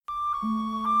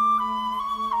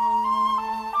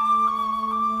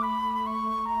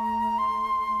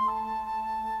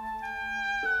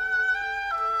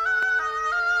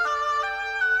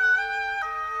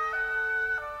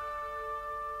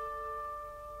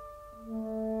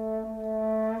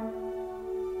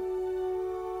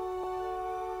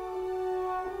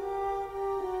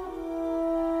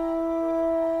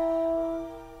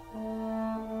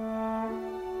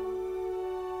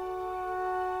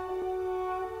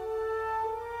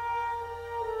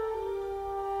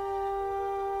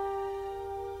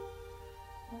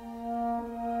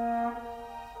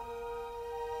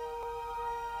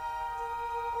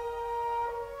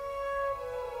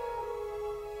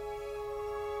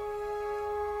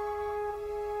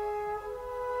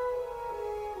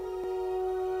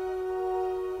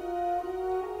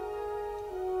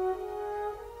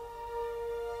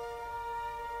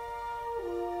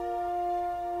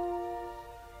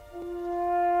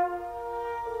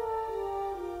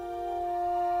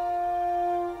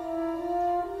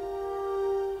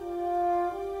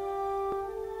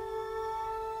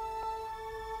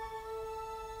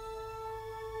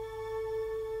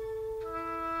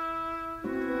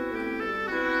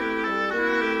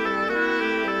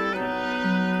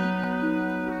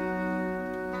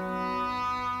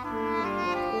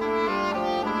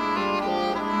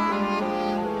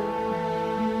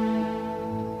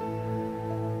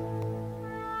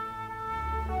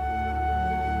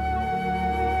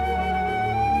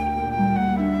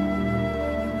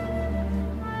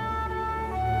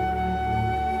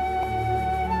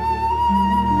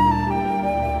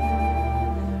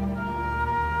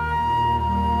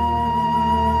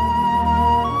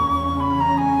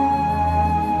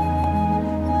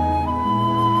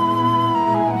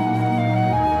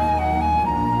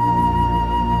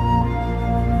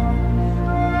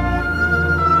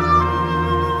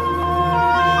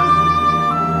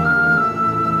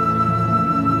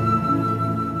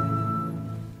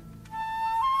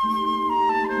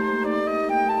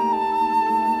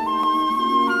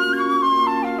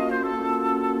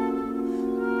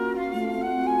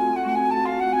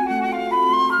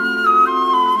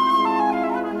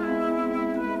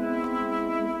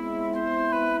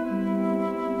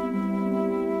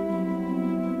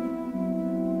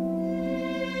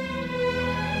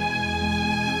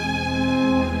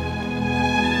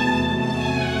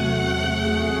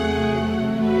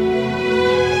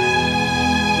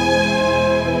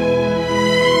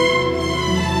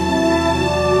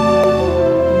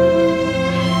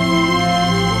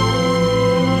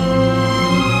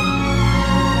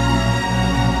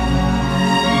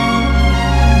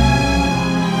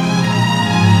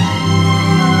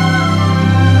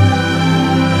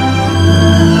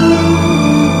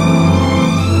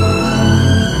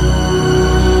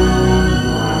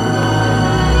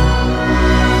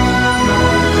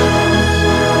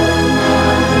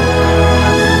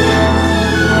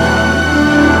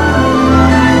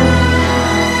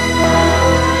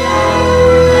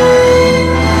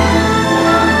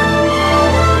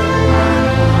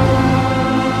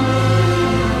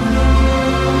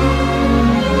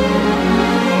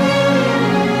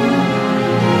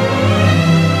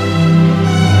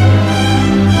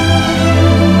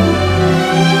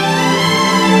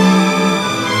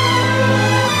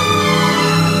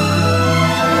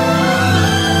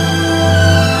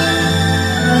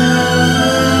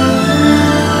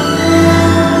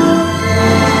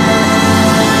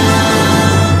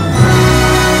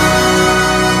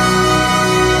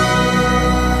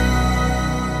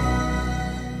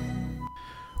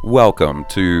Welcome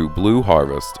to Blue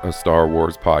Harvest, a Star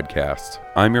Wars podcast.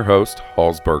 I'm your host,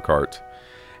 Halls Burkhart,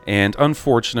 and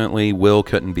unfortunately, Will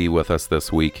couldn't be with us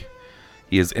this week.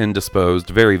 He is indisposed,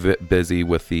 very busy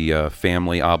with the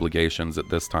family obligations at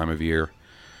this time of year.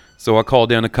 So I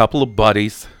called in a couple of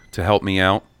buddies to help me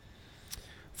out.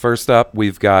 First up,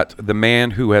 we've got the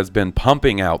man who has been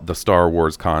pumping out the Star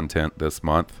Wars content this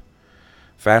month,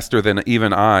 faster than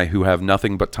even I, who have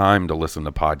nothing but time to listen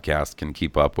to podcasts, can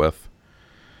keep up with.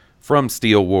 From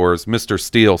Steel Wars, Mr.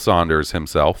 Steele Saunders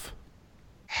himself.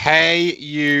 Hey,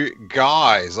 you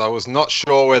guys. I was not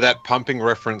sure where that pumping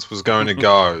reference was going to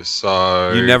go,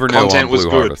 so... You never know on Blue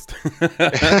Harvest.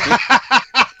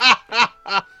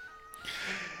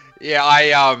 Yeah,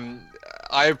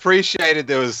 I appreciated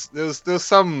there was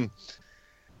some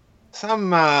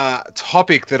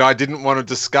topic that I didn't want to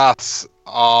discuss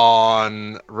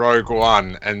on Rogue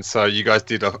One, and so you guys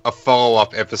did a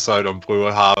follow-up episode on Blue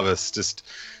Harvest just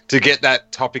to get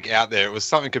that topic out there. It was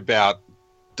something about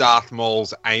Darth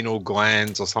Maul's anal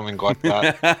glands or something like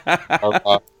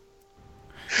that.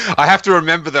 I have to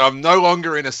remember that I'm no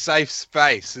longer in a safe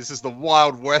space. This is the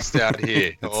Wild West out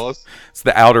here. It's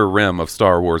the outer rim of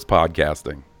Star Wars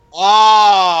podcasting.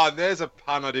 Ah, there's a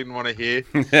pun I didn't want to hear.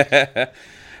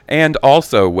 And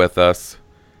also with us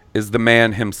is the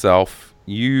man himself.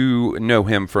 You know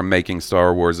him from making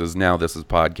Star Wars as Now This Is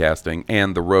Podcasting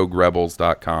and the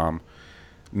RogueRebels.com,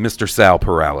 Mr. Sal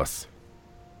Perales.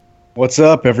 What's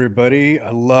up, everybody?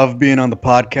 I love being on the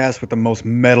podcast with the most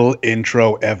metal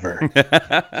intro ever.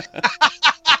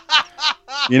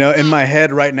 You know, in my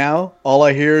head right now, all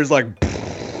I hear is like,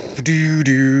 doo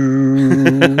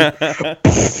doo,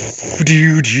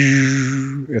 doo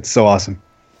doo. It's so awesome.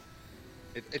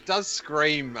 It does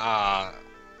scream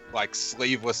like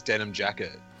sleeveless denim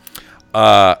jacket.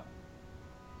 I'm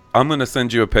going to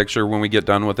send you a picture when we get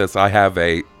done with this. I have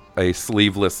a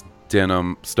sleeveless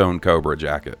denim Stone Cobra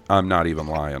jacket. I'm not even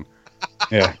lying.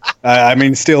 Yeah. I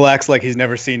mean, still acts like he's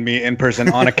never seen me in person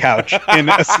on a couch in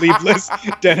a sleeveless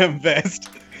denim vest.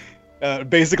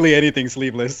 Basically anything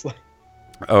sleeveless.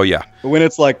 Oh, yeah. But when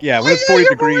it's like, when it's 40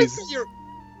 degrees.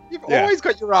 You've always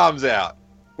got your arms out.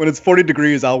 When it's 40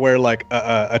 degrees, I'll wear like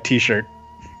a t-shirt.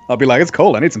 I'll be like, it's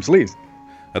cold. I need some sleeves.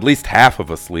 At least half of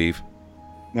a sleeve.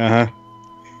 Uh-huh.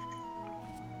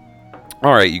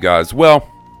 All right, you guys. Well,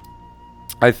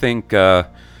 I think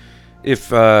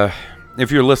if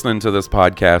you're listening to this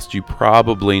podcast, you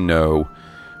probably know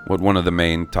what one of the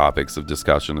main topics of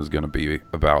discussion is going to be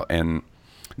about. And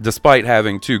despite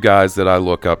having two guys that I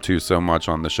look up to so much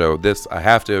on the show, I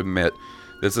have to admit,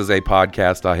 this is a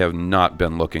podcast I have not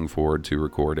been looking forward to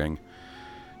recording.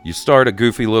 You start a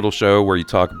goofy little show where you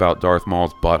talk about Darth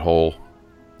Maul's butthole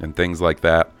and things like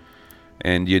that,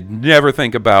 and you'd never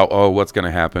think about, what's going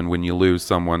to happen when you lose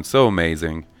someone so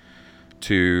amazing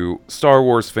to Star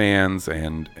Wars fans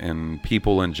and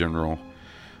people in general.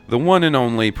 The one and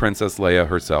only Princess Leia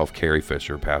herself, Carrie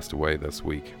Fisher, passed away this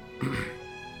week.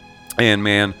 And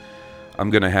man, I'm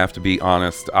going to have to be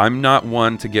honest, I'm not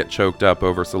one to get choked up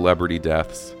over celebrity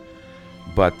deaths,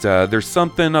 but there's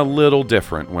something a little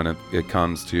different when it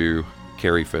comes to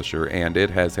Carrie Fisher, and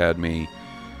it has had me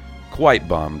quite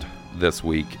bummed this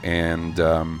week. And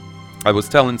I was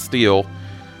telling Steele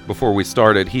before we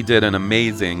started, he did an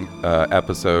amazing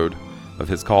episode of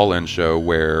his call-in show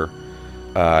where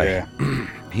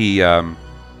he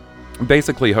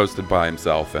basically hosted by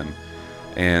himself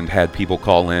and had people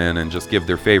call in and just give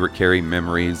their favorite Carrie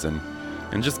memories and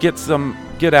just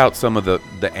get out some of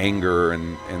the anger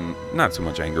and not so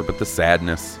much anger, but the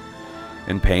sadness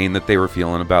and pain that they were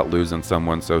feeling about losing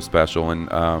someone so special. And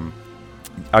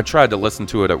I tried to listen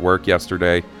to it at work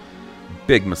yesterday.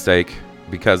 Big mistake.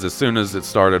 Because as soon as it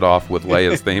started off with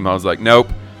Leia's theme, I was like, nope,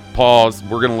 pause.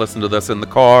 We're going to listen to this in the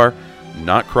car.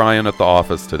 Not crying at the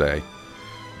office today.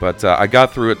 But I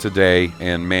got through it today,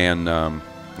 and man,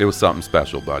 it was something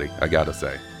special, buddy. I got to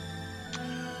say.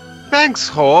 Thanks,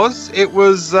 Hawes. It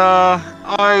was,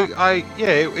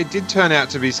 it did turn out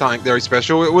to be something very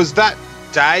special. It was that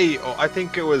day, or I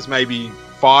think it was maybe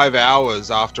 5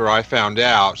 hours after I found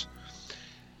out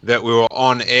that we were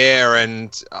on air,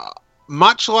 and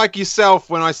much like yourself,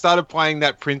 when I started playing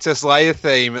that Princess Leia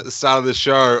theme at the start of the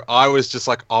show, I was just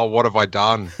like, oh, what have I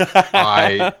done?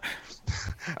 I'm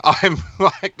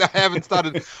like, I haven't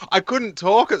started. I couldn't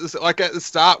talk at the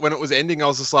start when it was ending. I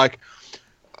was just like,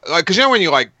 because you know when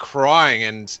you're like crying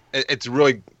and it's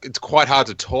quite hard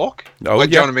to talk. Oh, like,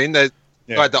 you know what I mean?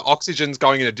 Like the oxygen's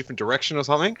going in a different direction or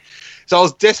something. So I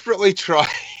was desperately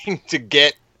trying to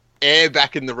get air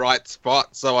back in the right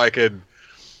spot so I could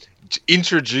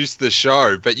introduce the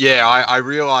show. But yeah, I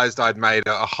realized I'd made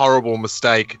a horrible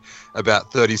mistake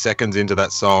about 30 seconds into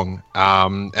that song,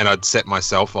 and I'd set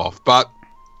myself off. But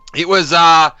it was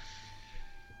I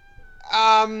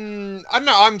don't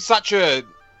know, I'm such a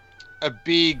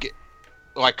big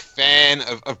like fan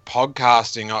of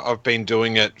podcasting. I've been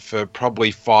doing it for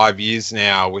probably 5 years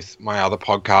now with my other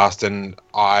podcast, and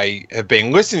I have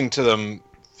been listening to them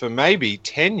for maybe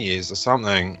 10 years or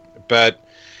something. But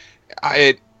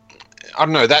I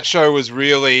don't know, that show was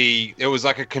really, it was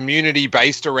like a community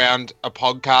based around a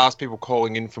podcast, people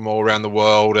calling in from all around the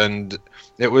world, and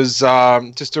it was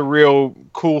just a real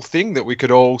cool thing that we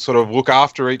could all sort of look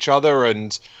after each other.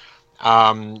 And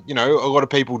you know, a lot of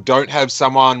people don't have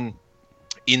someone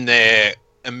in their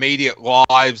immediate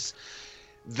lives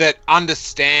that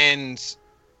understands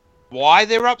why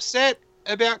they're upset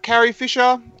about Carrie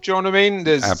Fisher. Do you know what I mean?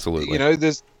 There's absolutely, you know,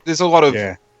 there's a lot of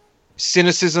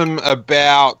cynicism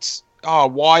about, oh,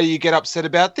 why do you get upset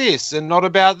about this and not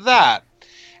about that?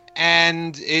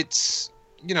 And it's,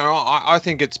 you know, I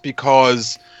think it's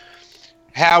because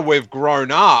how we've grown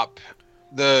up,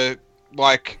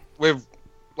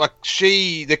 like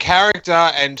the character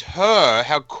and her,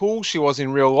 how cool she was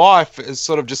in real life is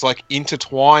sort of just like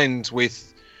intertwined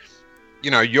with,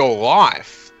 your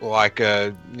life, like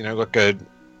a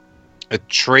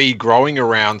tree growing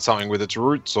around something with its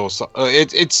roots or so.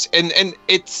 It's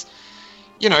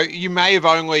you may have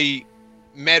only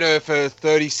met her for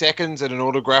 30 seconds at an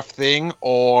autograph thing,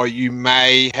 or you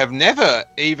may have never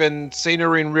even seen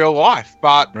her in real life,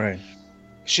 but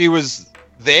she was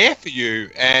there for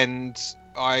you. And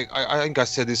I think I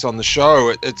said this on the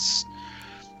show. It's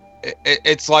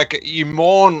like you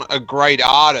mourn a great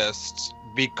artist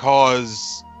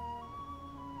because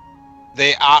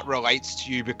their art relates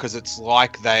to you because it's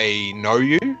like they know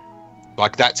you.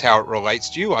 Like that's how it relates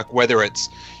to you. Like whether it's,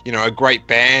 a great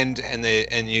band and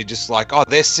you're just like, oh,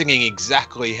 they're singing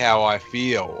exactly how I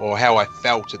feel or how I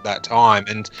felt at that time.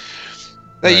 And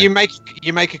that you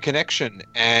make a connection.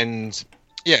 And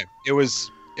yeah, it was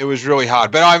really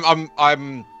hard, but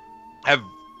I'm have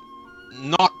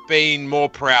not been more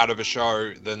proud of a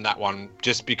show than that one,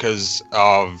 just because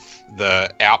of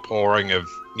the outpouring of,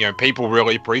 people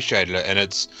really appreciated it. And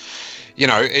it's,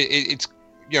 it's,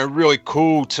 really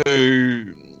cool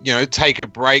to, take a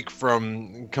break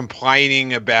from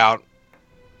complaining about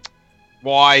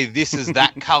why this is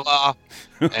that color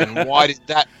and why did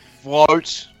that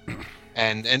float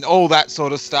and all that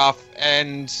sort of stuff.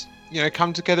 And,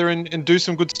 come together and do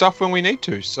some good stuff when we need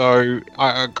to. So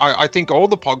I think all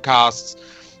the podcasts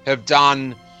have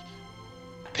done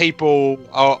people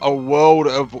a world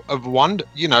of wonder.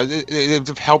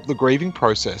 They've helped the grieving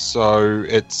process. So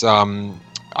it's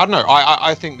I don't know.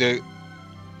 I think that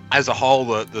as a whole,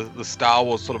 the Star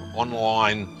Wars sort of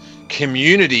online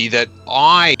community that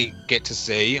I get to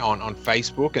see on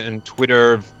Facebook and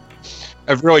Twitter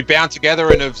have really bound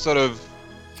together and have sort of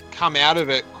come out of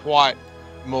it quite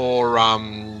more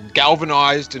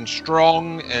galvanized and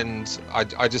strong, and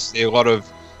I just see a lot of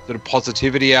sort of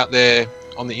positivity out there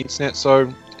on the internet.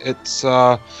 So it's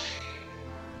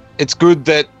good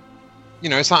that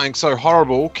something so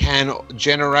horrible can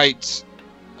generate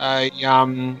a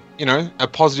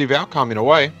positive outcome in a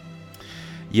way.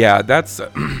 Yeah, that's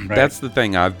that's the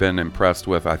thing I've been impressed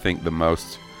with, I think, the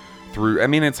most through. I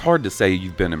mean, it's hard to say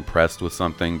you've been impressed with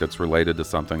something that's related to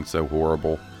something so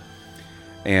horrible.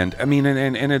 And I mean,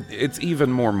 it's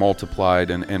even more multiplied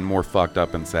and more fucked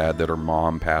up and sad that her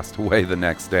mom passed away the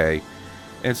next day.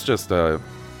 It's just a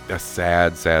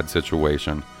sad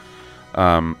situation.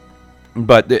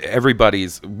 But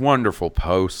everybody's wonderful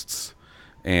posts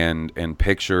and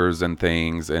pictures and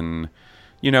things, and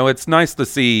it's nice to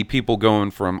see people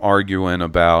going from arguing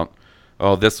about,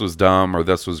 oh, this was dumb or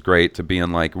this was great, to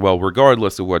being like, well,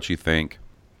 regardless of what you think,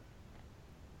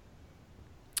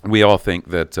 we all think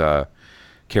that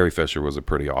Carrie Fisher was a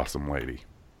pretty awesome lady.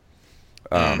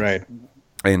 Right.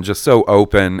 And just so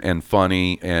open and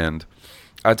funny. And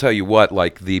I tell you what,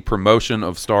 like the promotion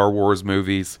of Star Wars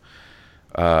movies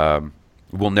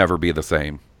will never be the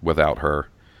same without her,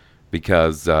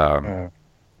 because there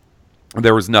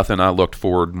was nothing I looked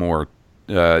forward more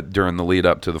during the lead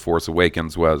up to The Force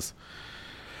Awakens was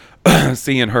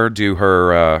seeing her do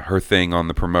her thing on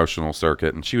the promotional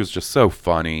circuit. And she was just so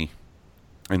funny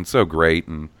and so great.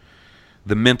 And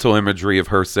the mental imagery of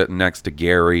her sitting next to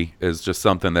Gary is just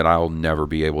something that I'll never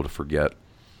be able to forget.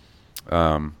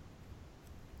 And,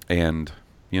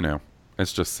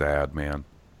 it's just sad, man.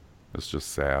 It's just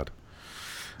sad.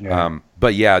 Yeah.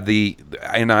 But yeah,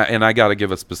 I got to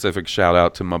give a specific shout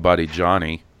out to my buddy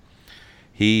Johnny.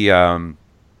 He,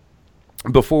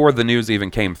 before the news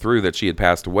even came through that she had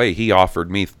passed away, he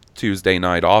offered me Tuesday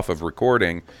night off of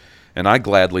recording. And I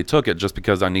gladly took it just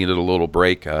because I needed a little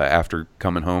break after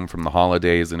coming home from the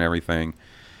holidays and everything.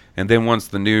 And then once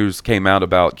the news came out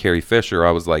about Carrie Fisher,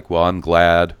 I was like, well, I'm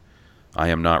glad I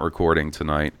am not recording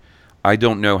tonight. I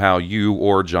don't know how you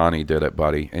or Johnny did it,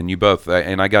 buddy. And you both,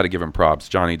 and I got to give him props.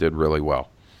 Johnny did really well.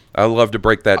 I love to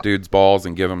break that dude's balls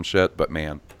and give him shit, but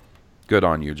man, good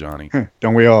on you, Johnny.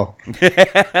 Don't we all?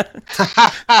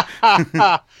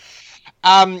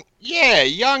 Yeah,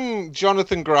 young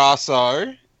Jonathan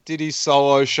Grasso did his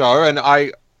solo show, and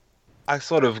I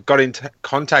sort of got in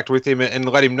contact with him and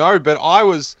let him know, but I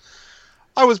was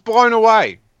blown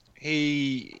away.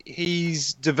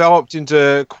 He's developed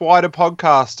into quite a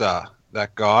podcaster,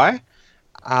 that guy.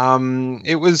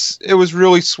 It was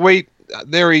really sweet,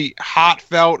 very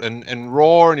heartfelt and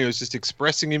raw, and he was just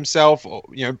expressing himself,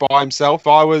 by himself.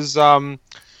 I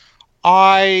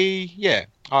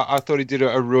thought he did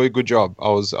a really good job. I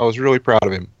was really proud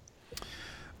of him.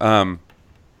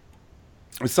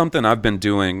 It's something I've been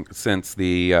doing since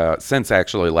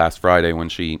actually last Friday when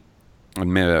she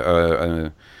made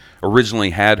a originally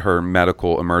had her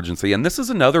medical emergency. And this is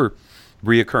another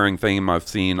reoccurring theme I've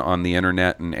seen on the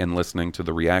internet and listening to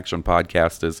the Reaction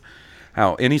podcast, is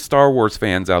how any Star Wars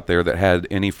fans out there that had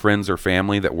any friends or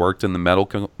family that worked in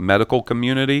the medical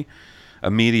community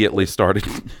immediately started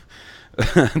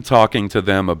talking to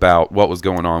them about what was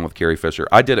going on with Carrie Fisher.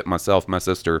 I did it myself. My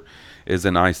sister is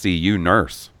an ICU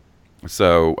nurse.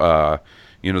 So,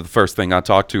 the first thing I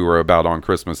talked to her about on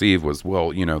Christmas Eve was,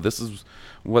 well, this is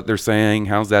what they're saying.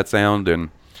 How's that sound?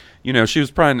 And, she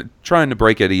was trying to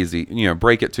break it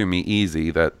to me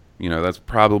easy that, that's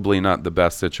probably not the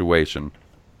best situation.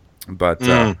 But,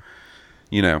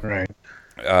 Right.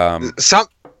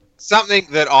 Something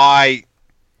that I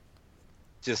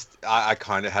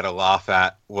kind of had a laugh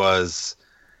at was,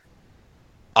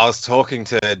 I was talking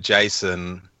to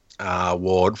Jason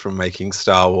Ward from Making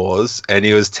Star Wars, and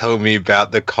he was telling me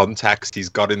about the contacts he's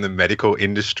got in the medical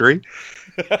industry,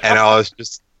 and I was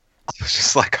just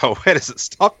like, oh, where does it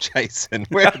stop, Jason?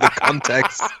 Where do the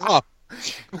contacts stop?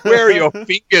 Where are your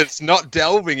fingers not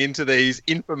delving into these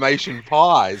information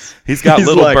pies? He's got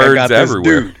little birds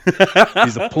everywhere.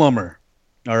 He's a plumber.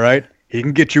 All right. He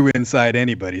can get you inside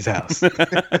anybody's house.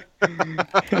 But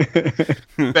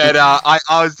I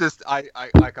was just I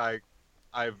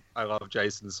love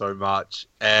Jason so much,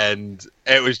 and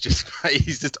it was just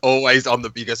he's just always on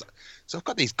the. He goes, so I've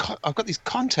got these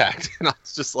contacts, and I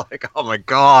was just like, oh my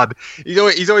god,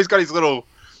 he's always got his little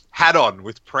hat on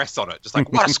with press on it, just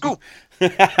like, what a scoop. The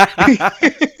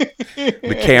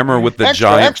camera with the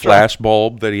giant flash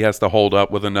bulb that he has to hold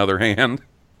up with another hand.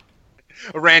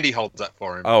 Randy holds that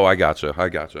for him. Oh, I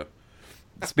gotcha.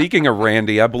 Speaking of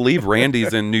Randy, I believe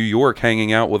Randy's in New York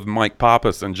hanging out with Mike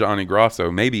Pappas and Johnny Grosso,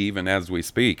 maybe even as we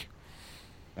speak.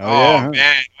 Oh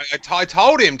man, I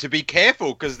told him to be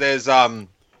careful because there's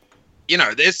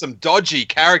there's some dodgy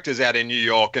characters out in New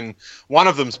York, and one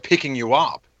of them's picking you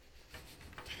up.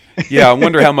 Yeah, I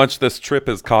wonder how much this trip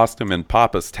has cost him in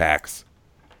Pappas tax.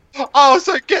 Oh,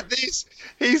 so get this.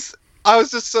 I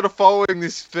was just sort of following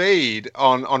this feed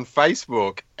on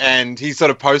Facebook, and he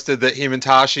sort of posted that him and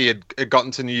Tashi had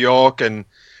gotten to New York, and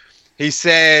he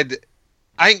said,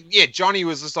 Johnny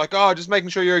was just like, oh, just making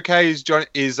sure you're okay. Is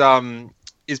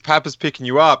Pappas picking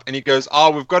you up? And he goes, oh,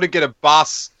 we've got to get a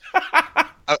bus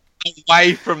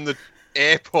away from the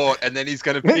airport, and then he's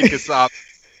going to pick us up.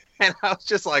 And I was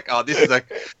just like, oh, this is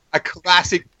a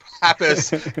classic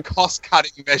Pappas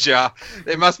cost-cutting measure.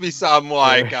 There must be some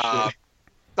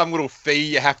some little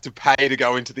fee you have to pay to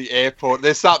go into the airport.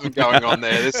 There's something going on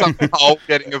there. There's some toll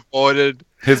getting avoided.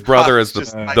 His brother is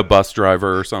the bus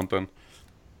driver or something.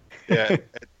 Yeah.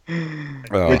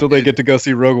 Wait till they get to go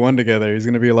see Rogue One together. He's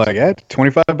going to be like,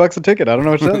 $25 a ticket. I don't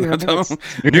know what to tell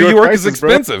you. New York is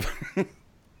expensive.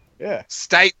 Yeah.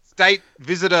 State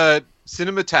visitor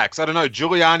cinema tax. I don't know.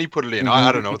 Giuliani put it in.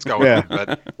 I don't know what's going on.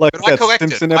 But I collect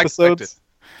Simpson it. episodes.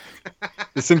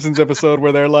 The Simpsons episode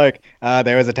where they're like,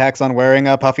 there is a tax on wearing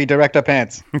puffy director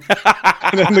pants.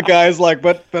 And then the guy's like,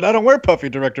 but I don't wear puffy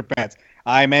director pants.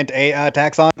 I meant a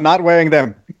tax on not wearing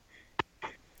them.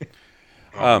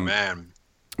 Oh, man.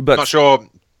 But I'm not sure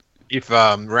if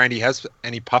Randy has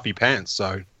any puffy pants,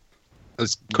 so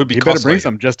this could be costly. You better bring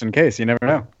some just in case. You never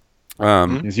know.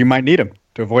 Because you might need them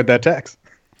to avoid that tax.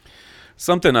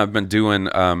 Something I've been doing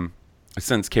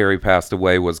since Carrie passed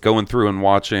away was going through and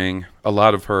watching a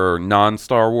lot of her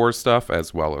non-Star Wars stuff,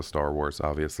 as well as Star Wars,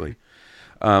 obviously.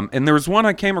 And there was one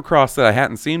I came across that I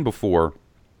hadn't seen before.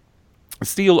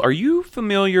 Steele, are you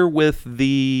familiar with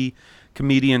the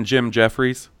comedian Jim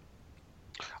Jeffries?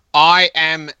 I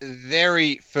am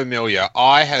very familiar.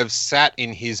 I have sat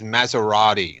in his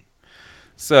Maserati.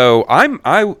 So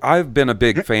I've been a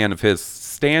big fan of his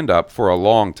stand-up for a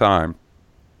long time.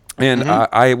 And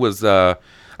I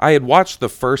had watched the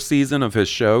first season of his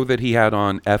show that he had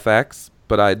on FX,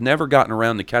 but I had never gotten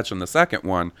around to catching the second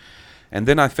one. And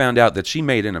then I found out that she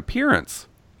made an appearance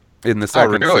in the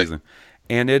second season.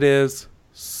 And it is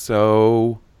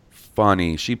so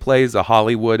funny. She plays a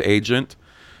Hollywood agent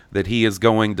that he is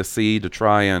going to see to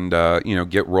try and,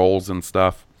 get roles and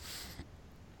stuff.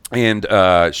 And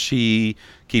she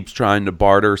keeps trying to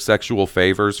barter sexual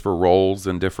favors for roles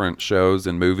in different shows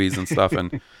and movies and stuff.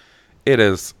 And it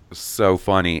is so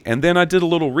funny. And then I did a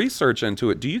little research into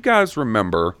it. Do you guys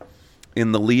remember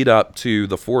in the lead up to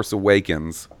The Force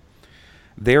Awakens,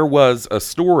 there was a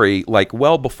story like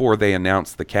well before they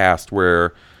announced the cast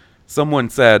where someone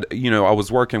said, I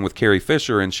was working with Carrie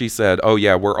Fisher and she said, oh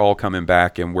yeah, we're all coming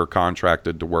back and we're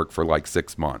contracted to work for like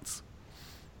 6 months.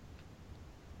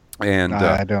 And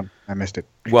I missed it.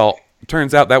 Well,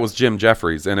 turns out that was Jim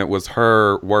Jeffries, and it was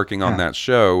her working on that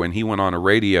show, and he went on a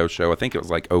radio show. I think it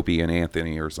was like Opie and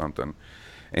Anthony or something.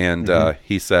 And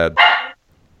he said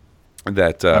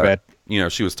that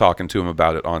she was talking to him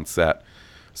about it on set.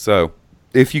 So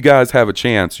if you guys have a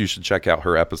chance, you should check out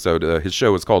her episode. His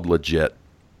show is called Legit,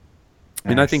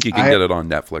 and I think you can get it on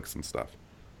Netflix and stuff.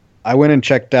 I went and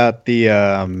checked out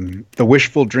the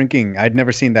Wishful Drinking. I'd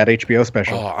never seen that HBO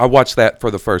special. Oh, I watched that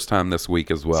for the first time this week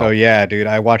as well. So yeah, dude,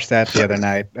 I watched that the other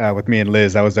night with me and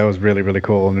Liz. That was really, really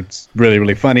cool, and it's really,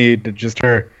 really funny. Just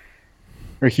her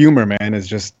humor, man, is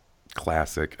just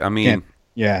classic. I mean,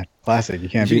 classic. You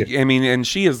can't beat it. I mean, and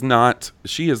she is not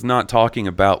talking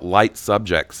about light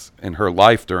subjects in her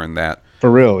life during that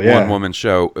for real, one woman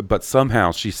show, but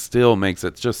somehow she still makes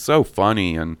it just so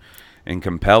funny and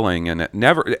compelling, and it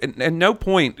never at no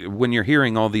point when you're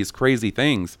hearing all these crazy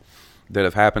things that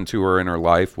have happened to her in her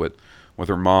life with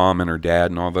her mom and her dad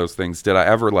and all those things, did I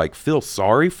ever like feel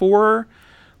sorry for her?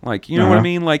 Like, you know what I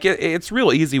mean? Like it's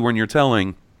real easy when you're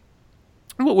telling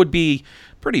what would be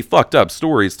pretty fucked up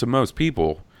stories to most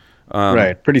people.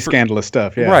 Right. Pretty scandalous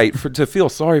stuff. Yeah. Right. To feel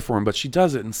sorry for him, but she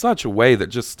does it in such a way that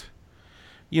just,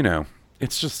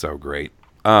 it's just so great.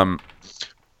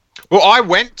 Well, I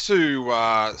went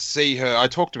to see her. I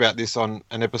talked about this on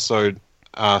an episode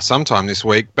sometime this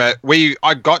week, but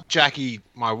I got Jackie,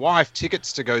 my wife,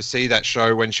 tickets to go see that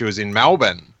show when she was in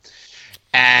Melbourne,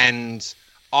 and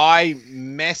I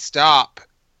messed up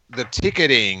the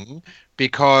ticketing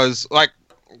because, like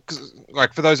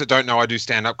for those that don't know, I do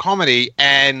stand-up comedy,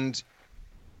 and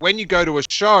when you go to a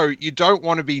show, you don't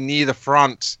want to be near the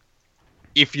front.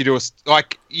 If you do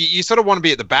you sort of want to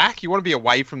be at the back. You want to be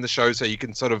away from the show so you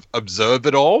can sort of observe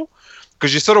it all,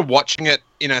 because you're sort of watching it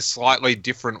in a slightly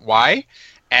different way,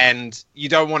 and you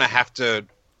don't want to have to,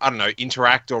 I don't know,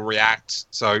 interact or react.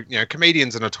 So,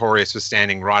 comedians are notorious for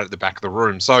standing right at the back of the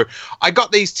room. So I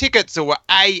got these tickets that were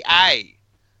AA.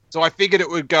 So I figured it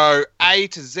would go A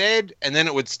to Z, and then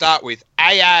it would start with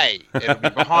AA. It would be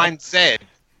behind Z.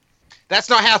 That's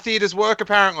not how theaters work,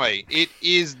 apparently. It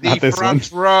is the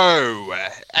front row.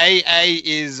 AA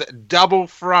is double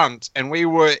front, and we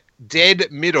were dead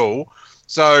middle.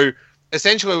 So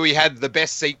essentially we had the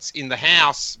best seats in the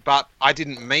house, but I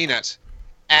didn't mean it.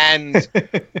 And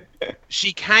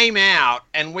she came out,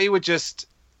 and we were just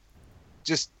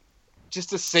to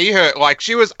see her, like,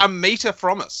 she was a meter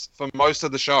from us for most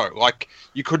of the show. Like,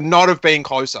 you could not have been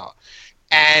closer.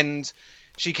 And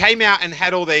she came out and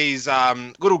had all these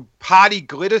little party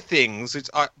glitter things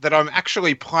that I'm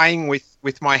actually playing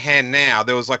with my hand now.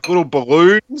 There was like little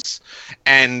balloons,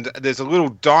 and there's a little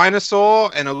dinosaur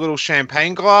and a little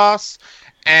champagne glass.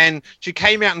 And she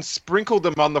came out and sprinkled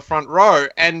them on the front row.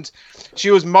 And she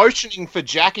was motioning for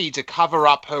Jackie to cover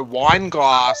up her wine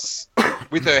glass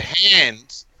with her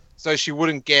hand so she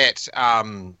wouldn't get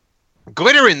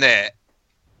glitter in there.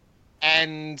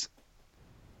 And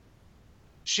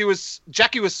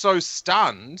Jackie was so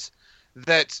stunned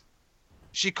that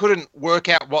she couldn't work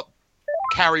out what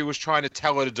Carrie was trying to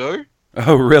tell her to do.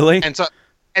 Oh, really? And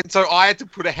so I had to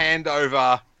put a hand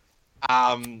over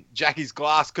Jackie's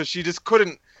glass, because she just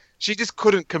couldn't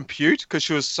compute, because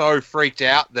she was so freaked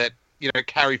out that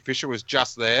Carrie Fisher was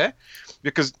just there,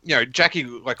 because Jackie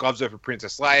loves her for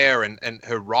Princess Leia and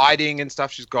her writing and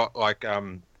stuff. She's got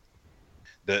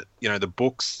the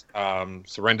books,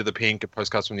 Surrender the Pink, A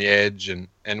Postcards from the Edge,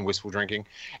 and Wistful Drinking.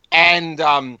 And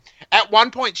at one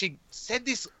point she said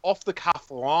this off the cuff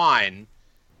line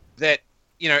that,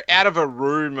 out of a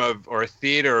room or a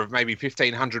theater of maybe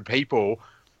 1,500 people,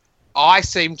 I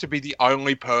seemed to be the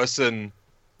only person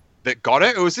that got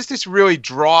it. It was just this really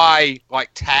dry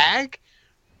tag,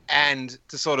 and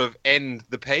to sort of end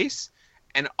the piece.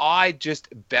 And I just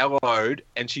bellowed,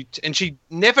 and she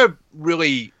never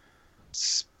really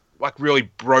really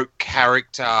broke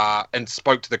character and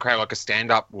spoke to the crowd like a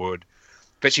stand-up would,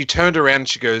 but she turned around and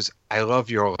she goes, "I love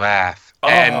your laugh."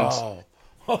 And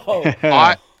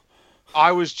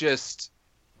I was just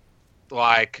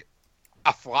like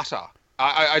a flutter.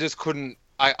 I just couldn't.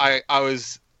 I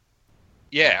was,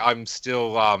 I'm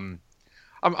still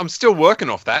I'm still working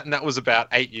off that, and that was about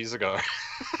 8 years ago.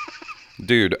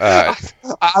 Dude, I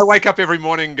wake up every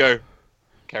morning and go,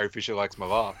 Carrie Fisher likes my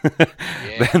laugh.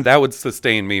 Yeah. That would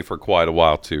sustain me for quite a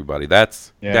while too, buddy.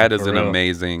 That is an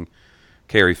amazing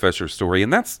Carrie Fisher story,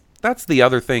 and that's the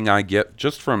other thing I get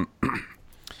just from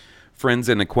friends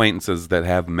and acquaintances that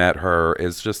have met her,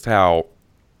 is just how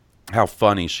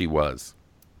funny she was,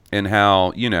 and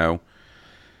how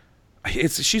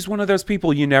she's one of those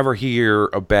people you never hear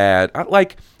a bad. I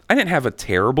didn't have a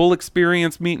terrible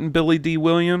experience meeting Billy D.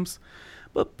 Williams,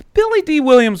 but Billy D.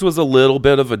 Williams was a little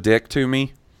bit of a dick to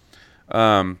me.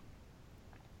 And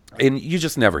you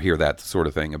just never hear that sort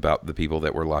of thing about the people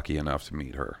that were lucky enough to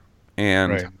meet her.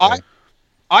 And right.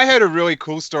 I heard a really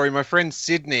cool story. My friend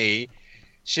Sydney,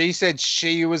 she said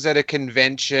she was at a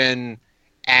convention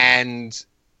and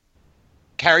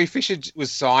Carrie Fisher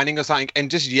was signing or something and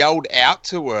just yelled out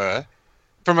to her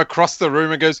from across the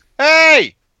room and goes,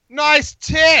 "Hey, nice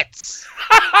tits!"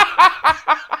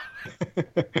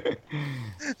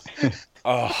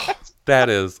 Oh, that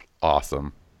is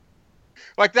awesome.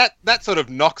 Like that sort of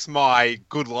knocks my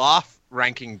good laugh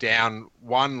ranking down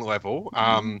one level.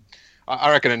 I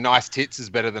reckon a nice tits is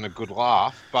better than a good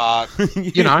laugh, but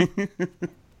you know,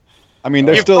 I mean,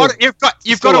 they're you've still got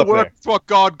still to up work there. with what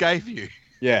God gave you.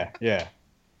 Yeah, yeah.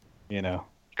 You know,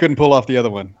 couldn't pull off the other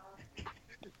one.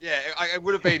 Yeah, I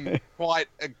would have been quite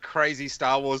a crazy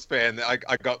Star Wars fan. I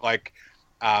got like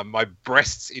my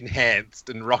breasts enhanced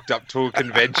and rocked up to a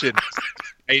convention.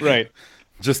 Right.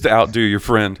 Just to outdo your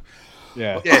friend.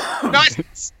 Yeah. Yeah,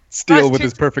 nice. Steal Nice with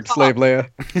his tits. perfect slave Leia.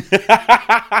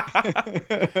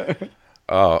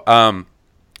 Oh,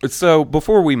 so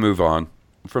before we move on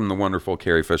from the wonderful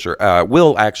Carrie Fisher,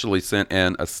 Will actually sent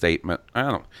in a statement.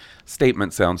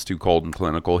 Statement sounds too cold and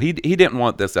clinical. He didn't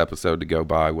want this episode to go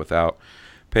by without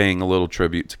paying a little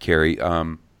tribute to Carrie.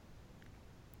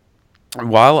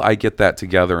 While I get that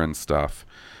together and stuff,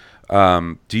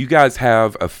 do you guys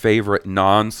have a favorite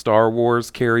non-Star Wars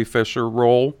Carrie Fisher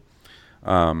role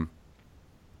that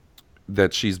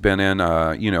she's been in?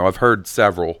 I've heard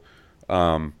several.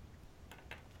 And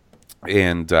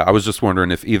I was just wondering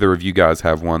if either of you guys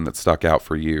have one that stuck out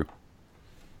for you.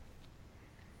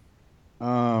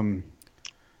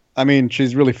 I mean,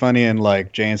 she's really funny in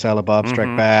like Jay and Silent Bob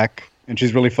Strike Back, and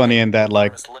she's really funny in that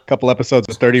like couple episodes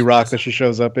of 30 Rock that she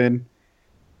shows up in.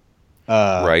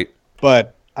 Right.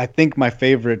 But I think my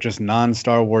favorite just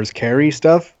non-Star Wars Carrie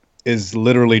stuff is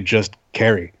literally just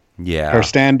Carrie. Yeah. Her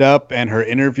stand-up and her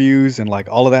interviews and like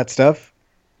all of that stuff.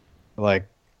 Like,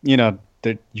 you know,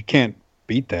 you can't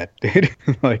beat that, dude.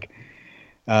 Like,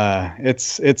 it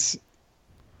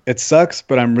sucks,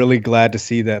 but I'm really glad to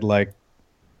see that like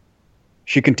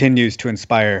she continues to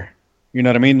inspire. You know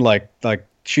what I mean? Like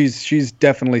she's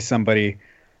definitely somebody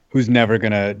who's never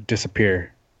gonna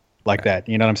disappear like that.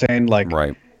 You know what I'm saying? Like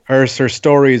Right. her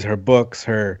stories, her books,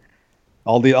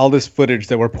 all this footage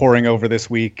that we're pouring over this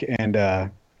week, and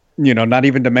not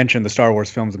even to mention the Star Wars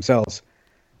films themselves.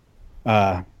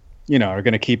 Are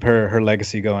going to keep her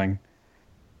legacy going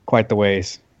quite the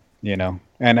ways.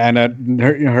 And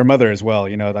her mother as well.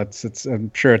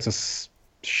 I'm sure it's a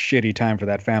shitty time for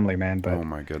that family, man. But Oh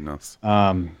my goodness.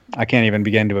 I can't even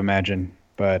begin to imagine.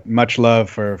 But much love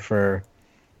for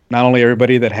not only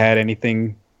everybody that had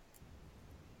anything,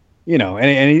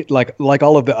 any like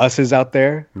all of the us's out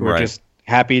there who are Right. just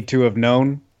happy to have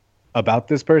known about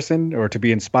this person or to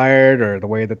be inspired or the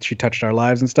way that she touched our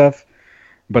lives and stuff.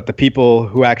 But the people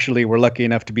who actually were lucky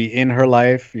enough to be in her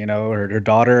life, her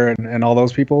daughter and all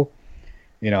those people,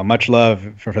 much love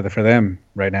for them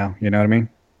right now. You know what I mean?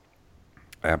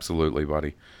 Absolutely,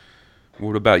 buddy.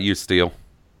 What about you, Steele?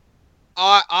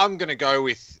 I'm gonna go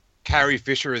with Carrie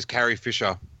Fisher as Carrie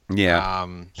Fisher. Yeah.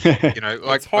 Like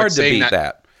It's hard to seeing beat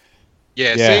that.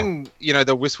 Yeah, Yeah. seeing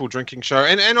the Wistful Drinking Show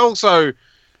and also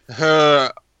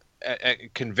her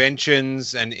at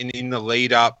conventions and in the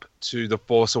lead up to The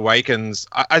Force Awakens,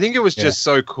 I think it was just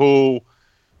so cool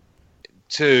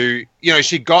to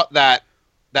she got that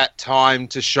time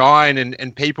to shine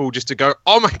and people just to go,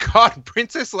 oh my god,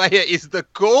 Princess Leia is the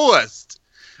coolest.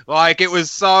 Like it was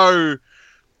so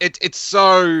it's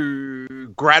so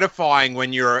gratifying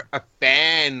when you're a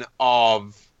fan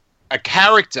of a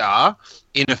character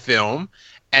in a film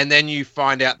and then you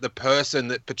find out the person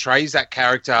that portrays that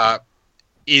character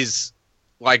is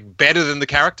like better than the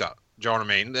character. Do you know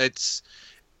what I mean? It's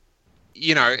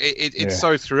it's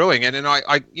so thrilling, and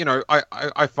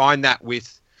I find that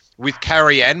with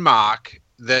Carrie and Mark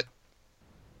that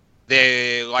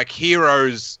they're like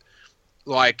heroes,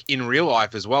 like in real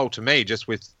life as well to me, just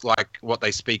with like what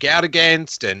they speak out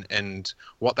against and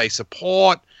what they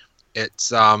support.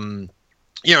 It's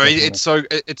it's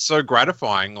so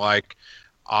gratifying. Like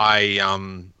I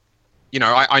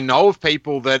know of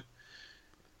people that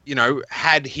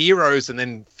had heroes and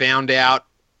then found out,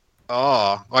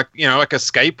 like a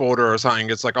skateboarder or something.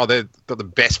 It's like, they've got the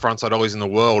best frontside ollies in the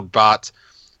world, but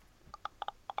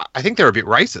I think they're a bit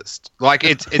racist. Like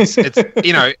it's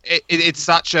it's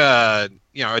such a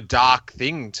a dark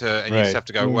thing to, and you just have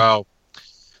to go, well,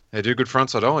 they do good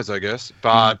frontside ollies, I guess.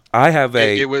 But I have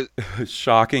it was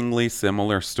shockingly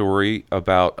similar story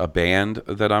about a band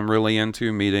that I'm really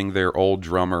into, meeting their old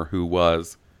drummer who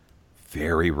was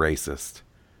very racist.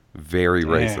 Very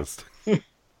racist.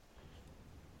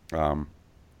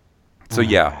 So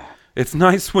yeah, it's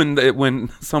nice when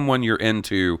someone you're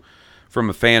into from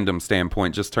a fandom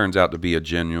standpoint, just turns out to be a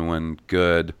genuine,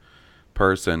 good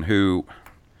person who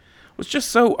was just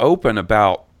so open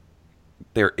about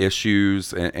their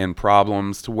issues and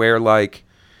problems to where, like,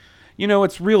 you know,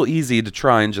 it's real easy to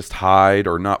try and just hide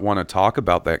or not want to talk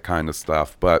about that kind of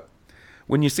stuff. But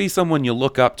when you see someone you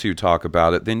look up to talk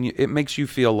about it, then it makes you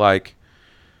feel like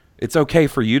it's okay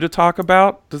for you to talk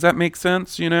about. Does that make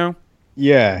sense, you know?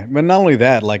 Yeah, but not only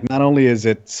that, like, not only is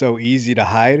it so easy to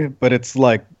hide, but it's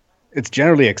like, it's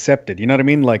generally accepted. You know what I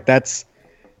mean? Like, that's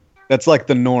like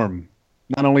the norm.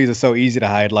 Not only is it so easy to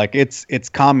hide, like, it's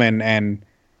common and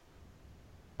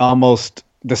almost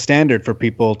the standard for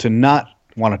people to not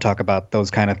want to talk about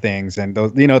those kind of things. And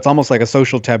those, you know, it's almost like a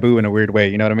social taboo in a weird way.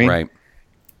 You know what I mean? Right.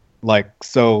 Like,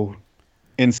 so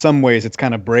in some ways, it's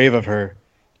kind of brave of her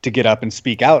to get up and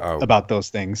speak out about those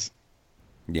things.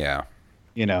 Yeah.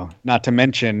 You know, not to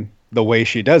mention the way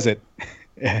she does it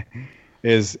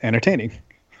is entertaining.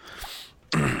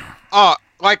 Oh,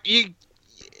 like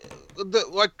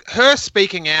like her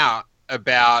speaking out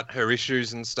about her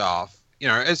issues and stuff. You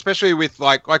know, especially with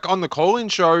like on the call-in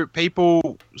show,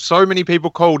 so many people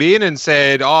called in and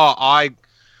said, "Oh, I'm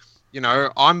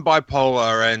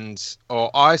bipolar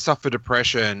or I suffer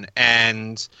depression,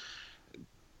 and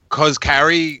because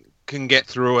Carrie can get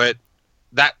through it,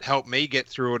 that helped me get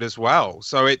through it as well."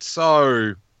 So it's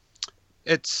really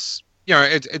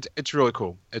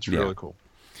cool. It's really cool.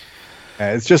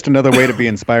 It's just another way to be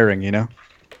inspiring, you know?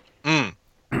 Mm.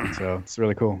 So it's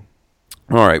really cool.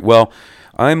 All right. Well,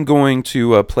 I'm going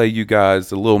to play you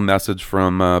guys a little message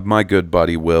from my good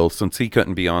buddy Will. Since he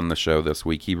couldn't be on the show this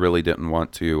week, he really didn't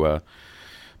want to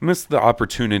miss the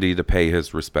opportunity to pay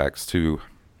his respects to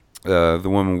the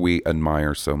woman we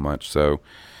admire so much. So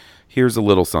here's a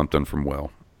little something from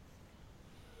Will.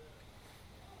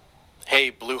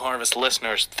 Hey, Blue Harvest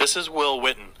listeners, this is Will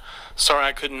Witten. Sorry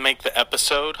I couldn't make the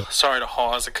episode. Sorry to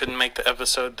Hawes I couldn't make the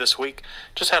episode this week.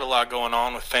 Just had a lot going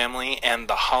on with family and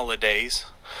the holidays.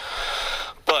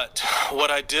 But what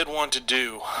I did want to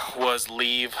do was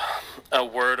leave a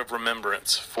word of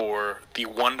remembrance for the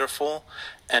wonderful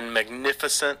and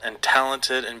magnificent and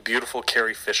talented and beautiful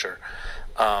Carrie Fisher.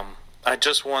 I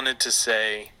just wanted to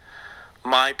say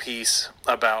my piece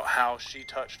about how she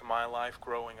touched my life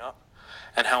growing up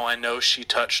and how I know she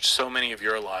touched so many of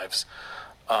your lives.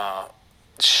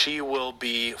 She will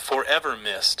be forever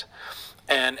missed,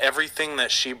 and everything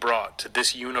that she brought to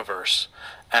this universe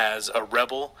as a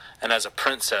rebel and as a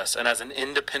princess and as an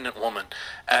independent woman,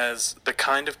 as the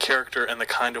kind of character and the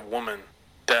kind of woman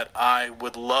that I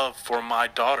would love for my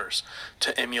daughters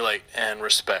to emulate and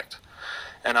respect.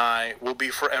 And I will be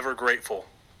forever grateful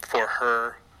for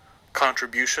her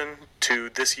contribution to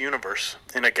this universe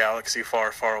in a galaxy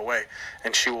far, far away,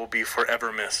 and she will be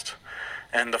forever missed.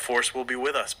 And the Force will be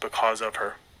with us because of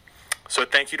her. So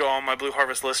thank you to all my Blue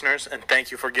Harvest listeners, and thank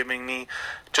you for giving me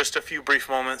just a few brief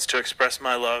moments to express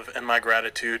my love and my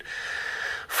gratitude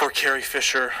for Carrie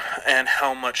Fisher and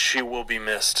how much she will be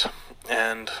missed.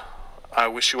 And I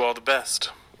wish you all the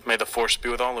best. May the Force be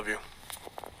with all of you.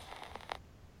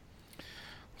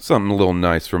 Something a little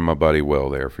nice from my buddy Will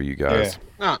there for you guys.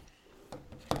 Yeah.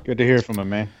 Good to hear from him,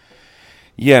 man.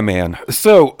 Yeah, man.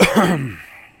 So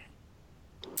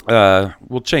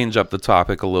we'll change up the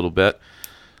topic a little bit.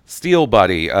 Steel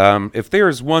Buddy, if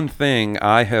there's one thing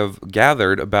I have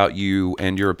gathered about you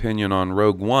and your opinion on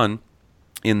Rogue One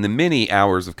in the many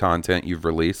hours of content you've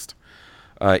released,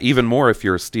 even more if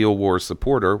you're a Steel Wars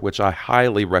supporter, which I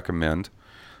highly recommend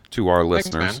to our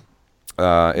listeners.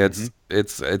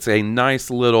 It's a nice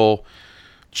little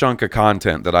chunk of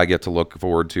content that I get to look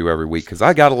forward to every week because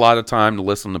I got a lot of time to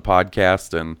listen to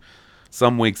podcasts, and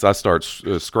some weeks I start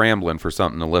scrambling for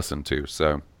something to listen to.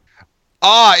 So,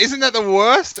 isn't that the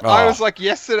worst? I was like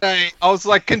yesterday, I was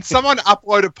like, can someone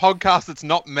upload a podcast that's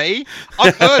not me?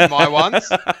 I've heard my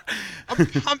ones. I'm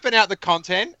pumping out the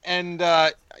content, and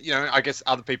I guess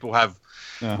other people have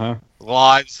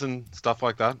lives and stuff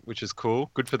like that, which is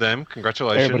cool. Good for them.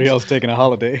 Congratulations. Everybody else taking a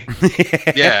holiday.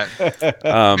 Yeah.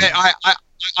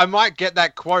 I might get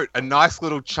that quote, a nice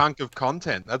little chunk of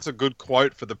content. That's a good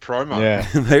quote for the promo. Yeah.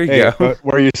 There you go. But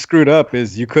where you screwed up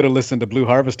is you could have listened to Blue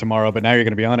Harvest tomorrow, but now you're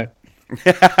going to be on it.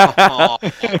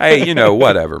 Hey,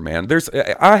 whatever, man.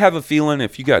 I have a feeling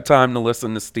if you got time to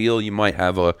listen to Steel, you might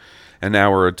have an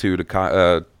hour or two to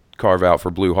carve out for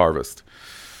Blue Harvest.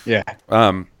 Yeah.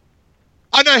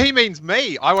 I know he means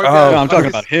me. I won't. No, I'm talking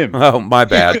about him. Oh, my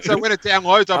bad. So when it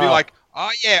downloads, I'll be like, oh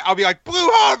yeah, I'll be like Blue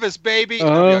Harvest, baby. And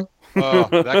I'll be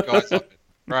like, that guy's up.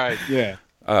 Right. Yeah.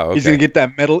 Oh, okay. He's going to get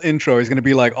that metal intro. He's going to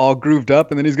be like all grooved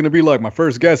up, and then he's going to be like, my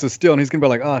first guest is Steel, and he's going to be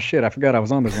like, oh shit, I forgot I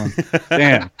was on this one.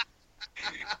 Damn.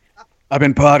 I've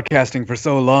been podcasting for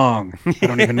so long. I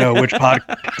don't even know which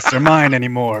podcasts are mine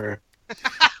anymore.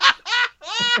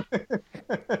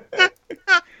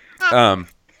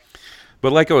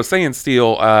 But like I was saying,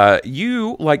 Steele,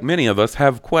 you, like many of us,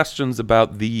 have questions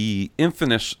about the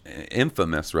infamous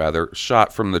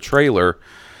shot from the trailer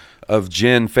of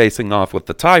Jyn facing off with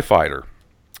the TIE fighter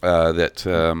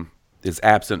that is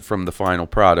absent from the final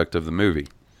product of the movie.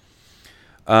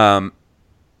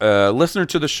 Listener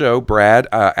to the show, Brad,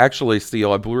 actually,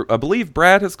 Steele, I believe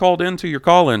Brad has called into your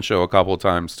call-in show a couple of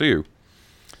times, too.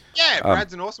 Yeah,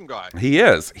 Brad's an awesome guy. He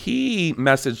is. He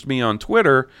messaged me on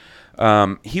Twitter.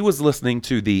 He was listening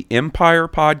to the Empire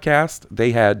podcast.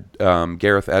 They had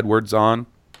Gareth Edwards on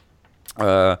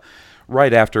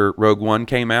right after Rogue One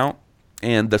came out.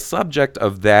 And the subject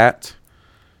of that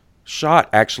shot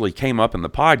actually came up in the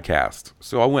podcast.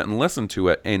 So I went and listened to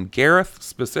it. And Gareth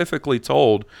specifically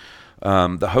told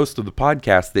the host of the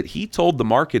podcast that he told the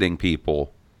marketing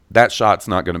people that shot's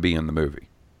not going to be in the movie.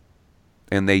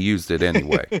 And they used it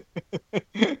anyway.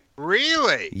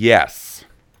 Really? Yes.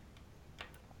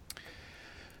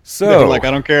 So, They're like,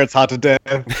 I don't care, it's hot to death.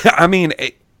 I mean,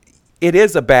 it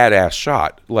is a badass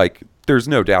shot. Like, there's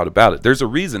no doubt about it. There's a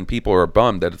reason people are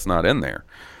bummed that it's not in there.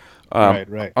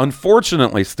 Right.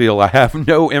 Unfortunately, Steele, I have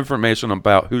no information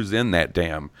about who's in that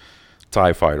damn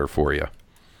TIE fighter for you.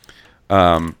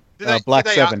 Black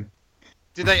 7.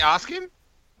 Did they ask him?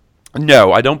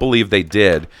 No, I don't believe they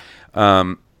did.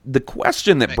 The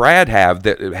question that Brad had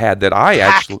that I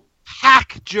actually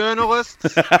hack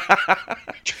journalists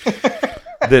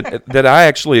that I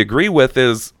actually agree with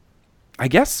is, I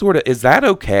guess, sort of, is that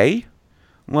okay?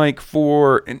 Like,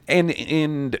 for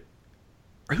and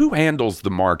who handles the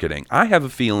marketing? I have a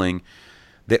feeling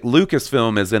that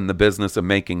Lucasfilm is in the business of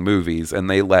making movies and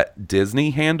they let Disney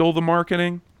handle the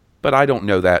marketing, but I don't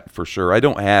know that for sure. I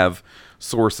don't have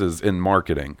sources in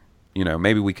marketing. You know,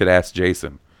 maybe we could ask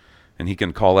Jason and he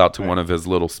can call out to one of his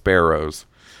little sparrows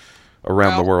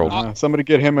around the world. Somebody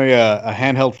get him a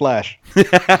handheld flash.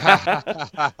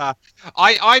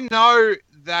 I know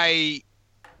they,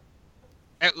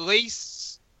 at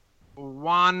least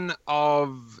one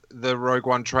of the Rogue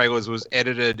One trailers was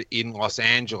edited in Los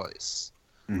Angeles.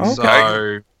 Okay.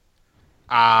 So,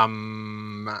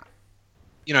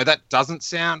 you know, that doesn't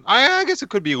sound, I guess it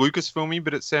could be Lucasfilmy,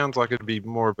 but it sounds like it'd be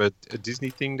more of a Disney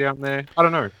thing down there. I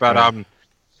don't know, but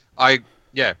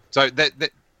so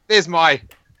there's my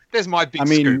big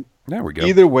scoop. There we go.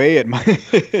 Either way, it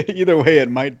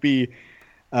might be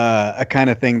a kind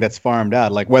of thing that's farmed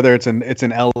out. Like whether it's in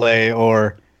LA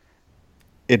or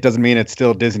it doesn't mean it's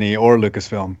still Disney or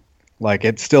Lucasfilm. Like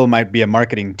it still might be a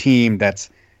marketing team that's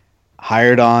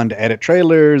hired on to edit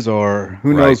trailers or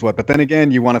who knows what. But then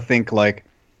again, you want to think like,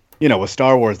 you know, with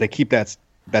Star Wars, they keep that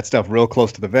stuff real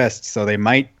close to the vest, so they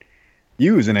might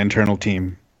use an internal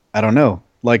team. I don't know.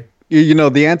 Like, you know,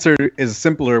 the answer is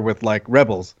simpler with like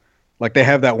Rebels. Like they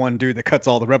have that one dude that cuts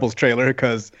all the Rebels trailer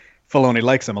because Filoni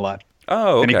likes him a lot.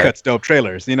 Oh, okay. And he cuts dope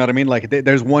trailers. You know what I mean? Like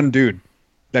there's one dude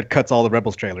that cuts all the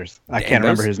Rebels trailers. I can't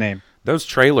remember his name. Those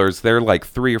trailers, they're like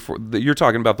 3 or 4. You're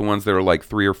talking about the ones that are like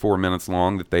 3 or 4 minutes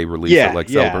long that they release at like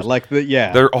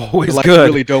celebration. They're always like good.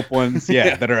 Really dope ones.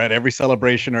 Yeah, that are at every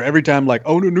celebration or every time. Like,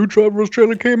 oh, the new Rebels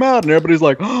trailer came out, and everybody's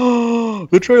like, oh,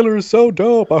 the trailer is so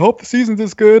dope. I hope the season's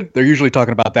this good. They're usually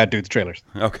talking about that dude's trailers.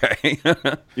 Okay.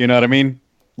 You know what I mean?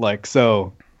 Like,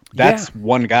 so that's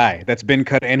one guy that's been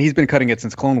cut, and he's been cutting it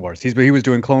since Clone Wars. He was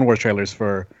doing Clone Wars trailers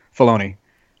for Filoni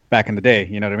back in the day.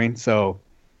 You know what I mean? So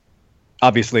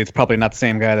obviously, it's probably not the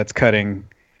same guy that's cutting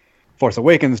Force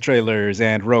Awakens trailers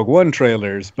and Rogue One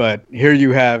trailers, but here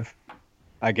you have,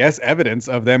 I guess, evidence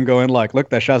of them going like, look,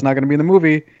 that shot's not going to be in the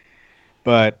movie,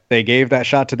 but they gave that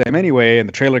shot to them anyway, and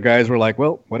the trailer guys were like,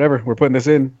 well, whatever, we're putting this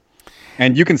in.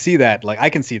 And you can see that, like,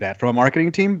 I can see that from a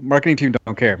marketing team. Marketing team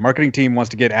don't care. Marketing team wants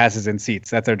to get asses in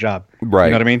seats. That's their job. Right.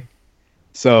 You know what I mean?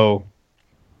 So,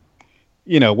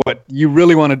 you know, what you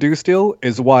really want to do still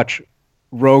is watch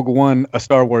Rogue One, a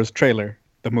Star Wars trailer,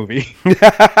 the movie.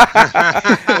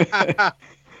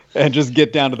 And just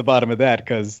get down to the bottom of that,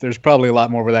 because there's probably a lot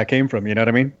more where that came from. You know what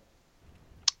I mean?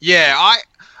 Yeah,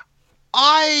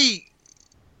 I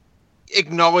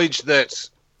acknowledge that,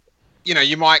 you know,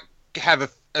 you might have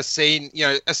a scene, you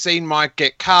know, a scene might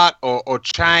get cut or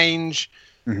change,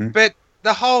 but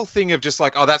the whole thing of just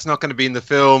like, oh, that's not going to be in the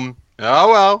film. Oh,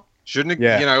 well, shouldn't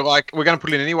it, you know, like, we're going to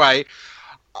put it in anyway.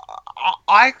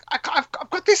 I've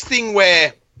got this thing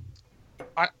where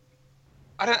I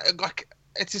don't, like,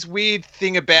 it's this weird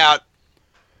thing about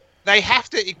they have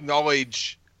to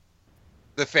acknowledge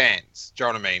the fans. Do you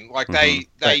know what I mean? Like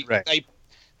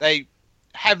they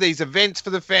have these events for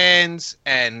the fans,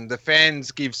 and the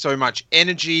fans give so much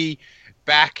energy,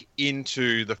 back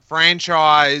into the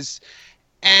franchise.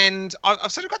 And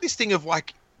I've sort of got this thing of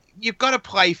like, you've got to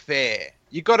play fair.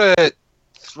 You've got to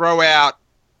throw out,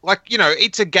 like, you know,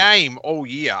 it's a game all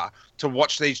year to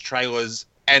watch these trailers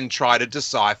and try to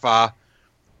decipher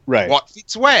what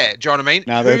fits where. Do you know what I mean?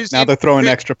 Now they're throwing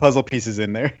extra puzzle pieces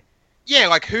in there. Yeah,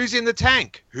 like who's in the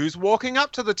tank? Who's walking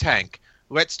up to the tank?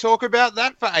 Let's talk about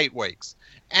that for 8 weeks.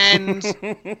 And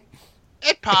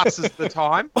it passes the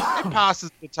time. It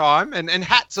passes the time. And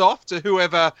hats off to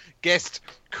whoever guessed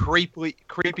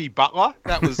creepy butler.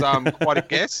 That was quite a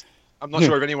guess. I'm not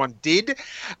sure if anyone did.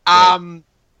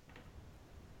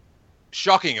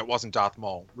 Shocking it wasn't Darth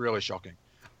Maul. Really shocking.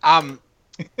 And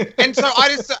so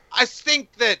I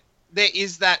think that there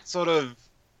is that sort of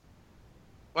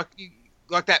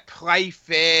like that play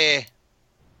fair.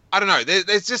 I don't know.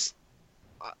 There's just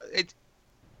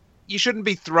you shouldn't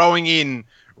be throwing in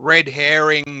red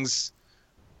herrings.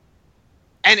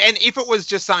 And if it was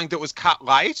just something that was cut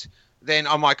late, then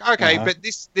I'm like, okay, but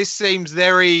this seems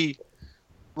very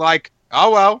like,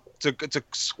 oh well, it's a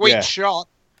sweet shot.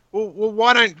 Well,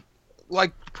 why don't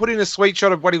like put in a sweet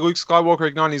shot of Luke Skywalker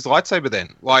igniting his lightsaber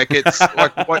then? Like it's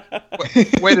like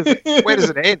where does it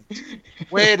end?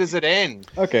 Where does it end?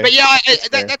 Okay, but yeah,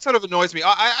 that sort of annoys me.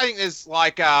 I think there's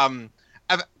like a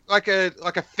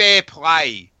fair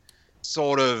play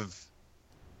sort of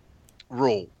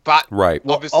rule, but right.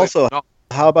 Obviously also, not.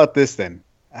 How about this then?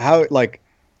 How like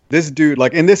this dude?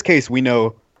 Like in this case, we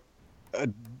know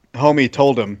homie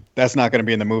told him that's not going to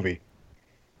be in the movie.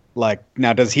 Like,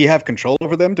 now, does he have control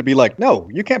over them to be like, no,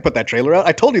 you can't put that trailer out.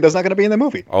 I told you that's not going to be in the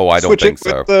movie. Oh, I don't think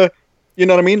so. You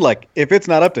know what I mean? Like, if it's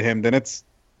not up to him, then it's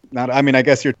not. I mean, I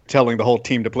guess you're telling the whole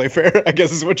team to play fair, I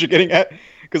guess is what you're getting at.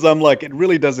 Because I'm like, it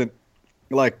really doesn't,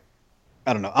 like,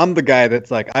 I don't know. I'm the guy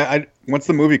that's like, I once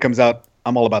the movie comes out,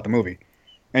 I'm all about the movie.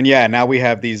 And yeah, now we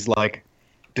have these, like,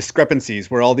 discrepancies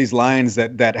where all these lines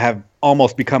that have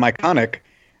almost become iconic.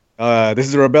 This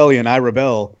is a rebellion, I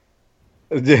rebel.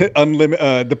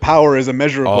 The power is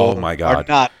immeasurable. Oh my God! Are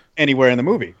not anywhere in the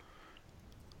movie.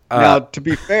 Now, to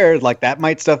be fair, like that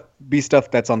might be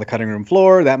stuff that's on the cutting room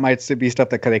floor. That might be stuff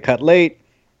that they cut late.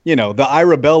 You know, the I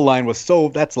rebel line was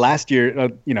that's last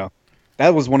year. You know,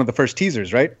 that was one of the first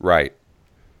teasers, right? Right.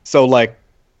 So like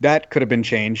that could have been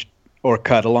changed or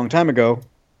cut a long time ago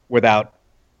without.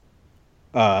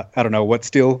 I don't know what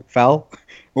steel foul.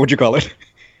 What would you call it?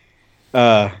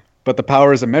 But the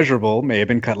power is immeasurable. May have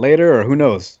been cut later, or who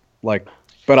knows? Like,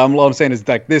 but all I'm saying is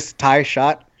like this tie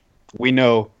shot. We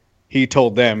know he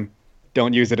told them,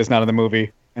 "Don't use it. It's not in the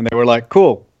movie," and they were like,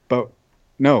 "Cool," but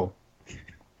no.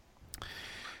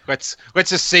 Let's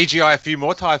just CGI a few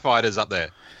more TIE fighters up there.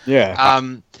 Yeah.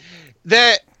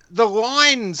 The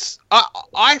lines.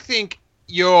 I think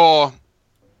you're.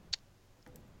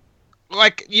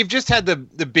 Like, you've just had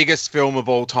the biggest film of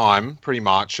all time, pretty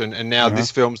much, and now this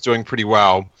film's doing pretty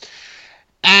well.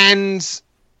 And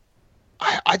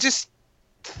I just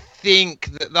think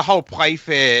that the whole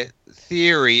Playfair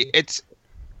theory, it's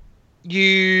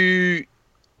you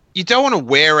don't want to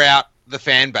wear out the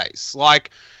fan base.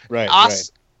 Like,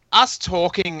 us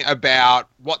talking about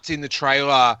what's in the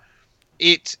trailer,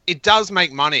 it does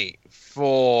make money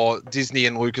for Disney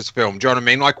and Lucasfilm. Do you know what I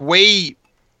mean? Like, we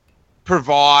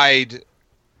provide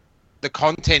the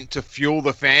content to fuel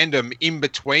the fandom in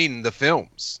between the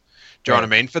films. Do you know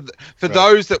what I mean? For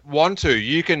those that want to,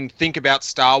 you can think about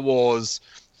Star Wars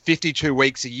 52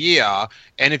 weeks a year,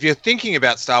 and if you're thinking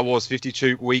about Star Wars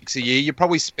 52 weeks a year, you're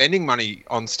probably spending money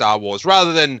on Star Wars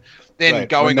rather than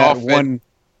going off when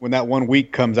that 1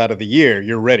 week comes out of the year,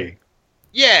 you're ready.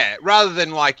 Yeah, rather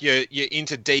than like you're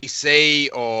into DC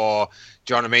or,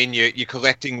 do you know what I mean? You're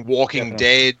collecting Walking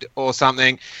Dead or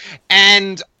something.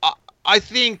 And I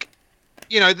think,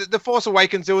 you know, the Force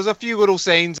Awakens, there was a few little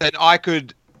scenes that I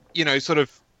could, you know, sort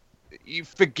of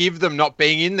forgive them not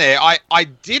being in there. I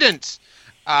didn't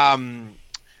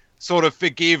sort of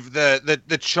forgive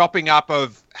the chopping up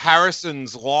of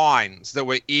Harrison's lines that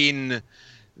were in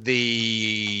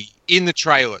the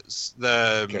trailers,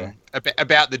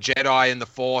 about the Jedi and the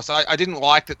Force. I didn't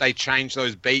like that they changed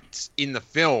those beats in the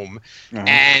film,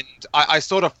 and I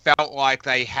sort of felt like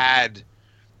they had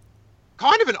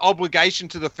kind of an obligation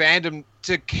to the fandom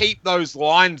to keep those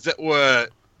lines that were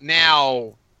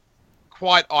now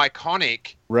quite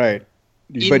iconic. Right.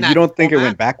 But you don't think it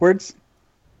went backwards?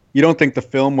 You don't think the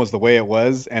film was the way it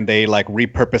was and they like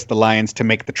repurposed the lines to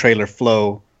make the trailer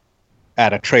flow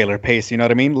at a trailer pace, you know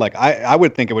what I mean? Like I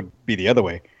would think it would be the other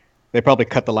way. They probably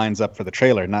cut the lines up for the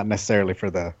trailer, not necessarily for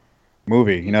the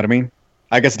movie, you know what I mean?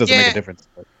 I guess it doesn't make a difference.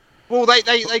 But. Well,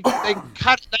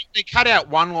 they cut out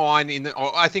one line in the.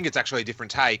 Or I think it's actually a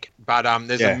different take, but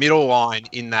there's a middle line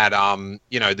in that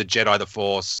the Jedi, the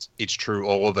Force, it's true,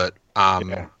 all of it.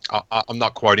 I'm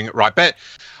not quoting it right, but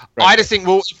I just think,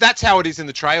 well, if that's how it is in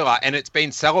the trailer and it's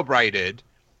been celebrated,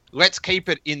 let's keep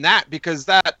it in that, because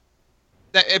that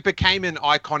it became an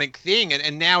iconic thing,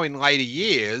 and now in later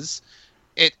years,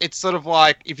 it's sort of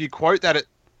like, if you quote that,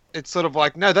 it's sort of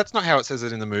like, no, that's not how it says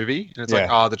it in the movie. And it's like,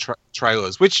 the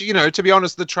trailers, which, to be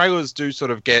honest, the trailers do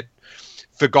sort of get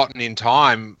forgotten in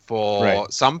time for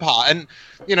some part. And,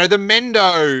 the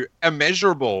Mendo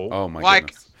Immeasurable, oh my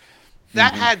goodness.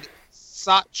 That had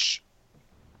such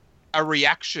a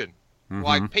reaction.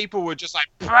 Like, people were just like,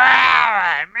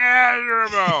 immeasurable.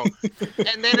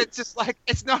 And then it's just like,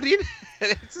 it's not in it.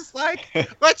 It's just like,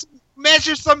 let's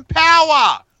measure some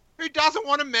power. Who doesn't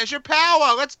want to measure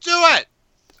power? Let's do it.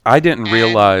 I didn't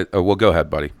realize. Oh, well, go ahead,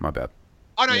 buddy. My bad.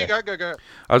 Oh, no, you go.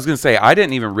 I was going to say, I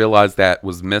didn't even realize that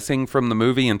was missing from the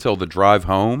movie until the drive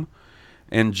home.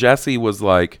 And Jesse was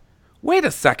like, wait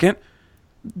a second.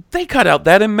 They cut out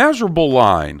that immeasurable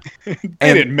line. They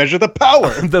didn't measure the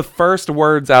power. The first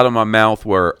words out of my mouth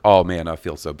were, oh, man, I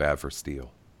feel so bad for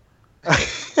Steele.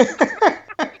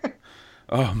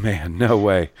 Oh, man, no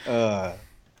way.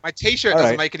 My T-shirt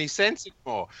doesn't make any sense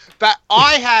anymore. But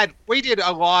we did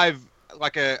a live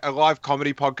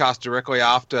comedy podcast directly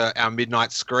after our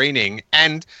midnight screening,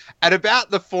 and at about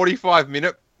the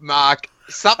 45-minute mark,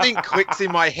 something clicks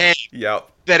in my head. Yep.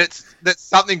 That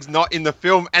something's not in the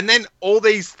film, and then all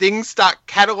these things start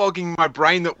cataloging my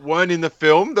brain that weren't in the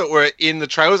film, that were in the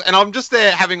trailers, and I'm just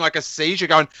there having like a seizure,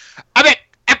 going,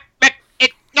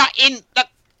 it's not in the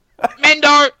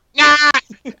Mendo. Nah!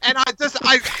 And I just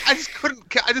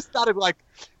couldn't. I just started like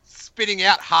spitting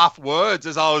out half words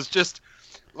as I was just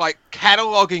like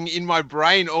cataloging in my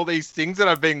brain all these things that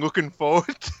I've been looking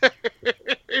forward to.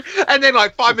 And then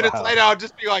like 5 minutes later, I'll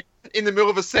just be like in the middle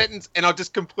of a sentence, and I'll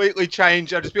just completely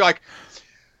change. I'll just be like,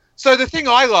 so the thing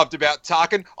I loved about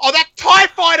Tarkin, that TIE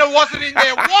fighter wasn't in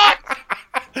there. What?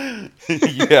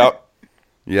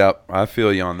 Yep. I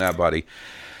feel you on that, buddy.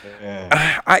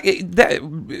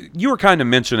 You were kind of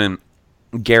mentioning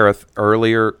Gareth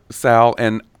earlier, Sal,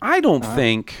 and I don't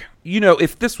think,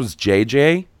 if this was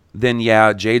JJ, then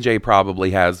JJ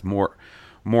probably has more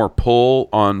pull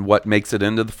on what makes it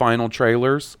into the final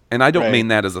trailers. And I don't mean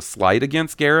that as a slight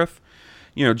against Gareth.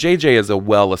 JJ is a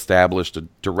well-established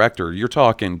director. You're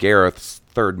talking Gareth's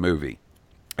third movie.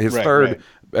 His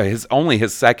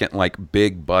his second like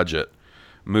big budget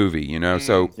movie,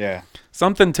 so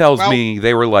something tells me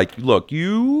they were like, look,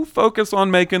 you focus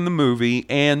on making the movie,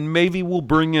 and maybe we'll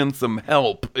bring in some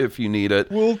help if you need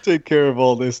it. We'll take care of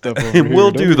all this stuff over and here.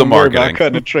 We'll do the marketing. About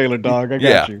cutting a trailer, dog. I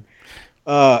got you.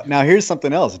 Now here's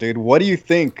something else, dude. What do you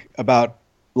think about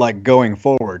like going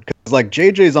forward? Because like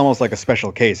JJ is almost like a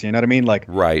special case. You know what I mean? Like,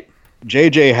 right.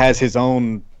 JJ has his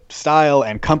own style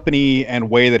and company and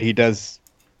way that he does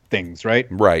things, right?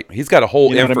 Right. He's got a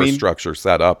whole infrastructure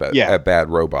set up at Bad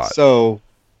Robot. So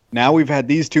now we've had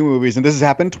these two movies, and this has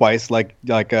happened twice. Like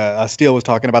Steele was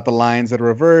talking about the lines that are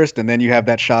reversed, and then you have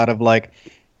that shot of like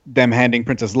them handing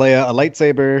Princess Leia a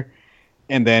lightsaber,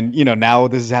 and then now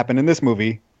this has happened in this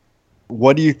movie.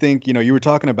 What do you think? You were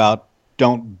talking about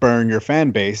don't burn your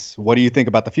fan base. What do you think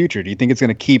about the future? Do you think it's going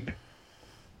to keep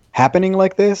happening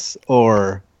like this,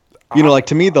 or like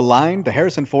to me the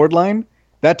Harrison Ford line,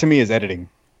 that to me is editing.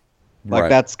 Like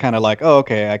that's kind of like, oh,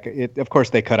 okay. Of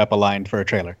course they cut up a line for a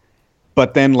trailer.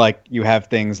 But then, like, you have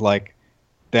things like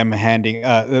them handing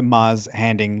Maz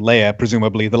handing Leia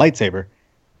presumably the lightsaber,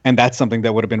 and that's something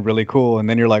that would have been really cool. And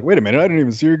then you're like, wait a minute, I didn't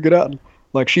even see her get out.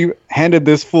 Like, she handed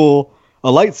this fool a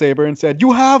lightsaber and said,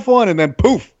 "You have one," and then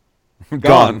poof,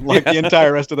 gone. Like the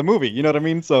entire rest of the movie. You know what I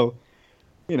mean? So,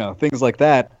 things like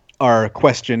that are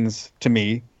questions to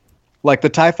me. Like the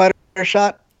TIE fighter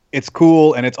shot, it's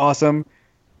cool and it's awesome,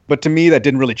 but to me that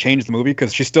didn't really change the movie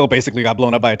because she still basically got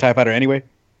blown up by a TIE fighter anyway.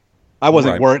 I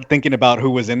wasn't thinking about who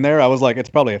was in there. I was like, it's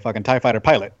probably a fucking TIE fighter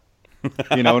pilot.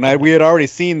 And we had already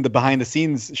seen the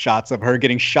behind-the-scenes shots of her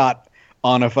getting shot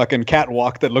on a fucking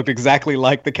catwalk that looked exactly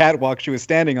like the catwalk she was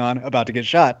standing on about to get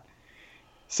shot.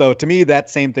 So to me, that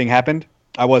same thing happened.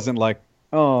 I wasn't like,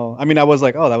 I was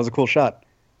like, oh, that was a cool shot.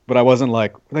 But I wasn't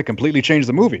like, that completely changed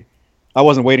the movie. I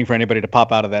wasn't waiting for anybody to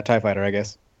pop out of that TIE fighter, I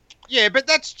guess. Yeah, but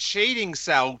that's cheating,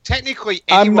 Sal. Technically,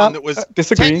 anyone that was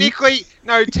disagreeing.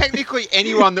 Technically,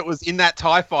 anyone that was in that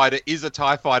TIE fighter is a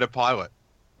TIE fighter pilot.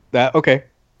 Okay.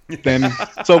 Then,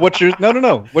 so what you're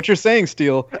what you're saying,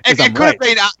 Steele, is it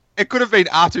could have been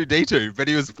R2-D2, but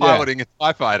he was piloting a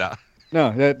TIE fighter.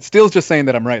 No, Steele's just saying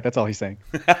that I'm right. That's all he's saying.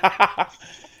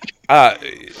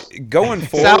 Going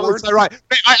Saddle forward, is so right.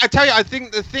 But I tell you, I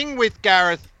think the thing with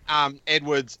Gareth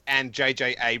Edwards and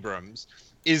J.J. Abrams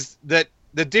is that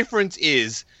the difference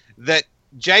is that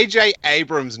J.J.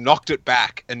 Abrams knocked it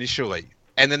back initially,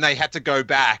 and then they had to go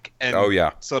back and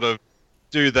sort of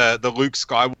do the Luke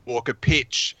Skywalker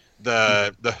pitch,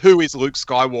 the who is Luke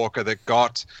Skywalker that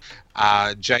got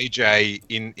J.J.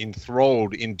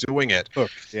 enthralled in doing it.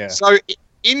 Yeah. So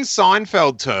in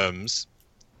Seinfeld terms,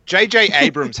 J.J.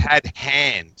 Abrams had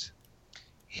hand.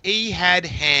 He had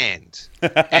hand.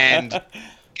 And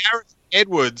Gareth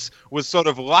Edwards was sort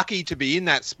of lucky to be in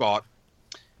that spot.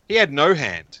 He had no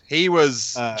hand. He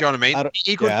was, do you know what I mean? I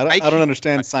don't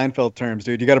understand Seinfeld terms,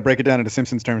 dude. You got to break it down into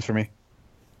Simpsons terms for me.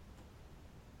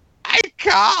 I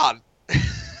can't.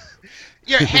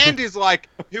 Your hand is like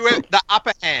whoever the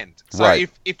upper hand. So right.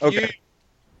 if you,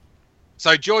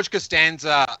 so George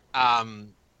Costanza,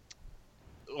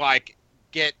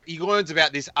 he learns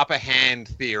about this upper hand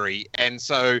theory, and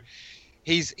so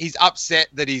he's upset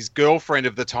that his girlfriend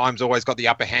of the time's always got the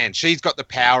upper hand. She's got the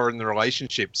power in the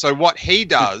relationship. So what he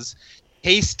does,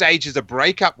 he stages a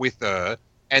breakup with her,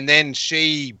 and then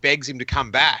she begs him to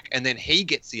come back, and then he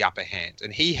gets the upper hand,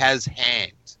 and he has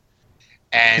hand.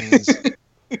 And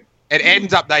it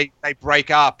ends up they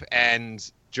break up,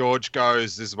 and George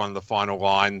goes, this is one of the final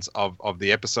lines of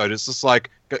the episode. It's just like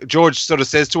George sort of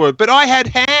says to her, "But I had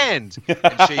hand."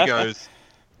 And she goes,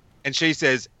 and she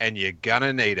says, "And you're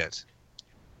gonna need it."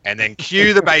 And then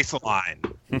cue the bass line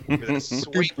with a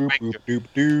sweet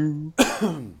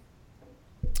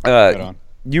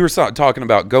you were talking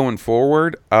about going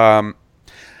forward.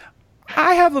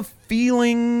 I have a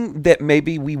feeling that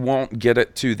maybe we won't get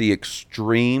it to the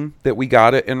extreme that we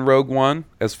got it in Rogue One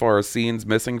as far as scenes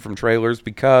missing from trailers,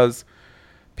 because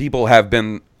people have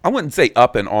been, I wouldn't say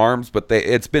up in arms, but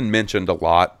it's been mentioned a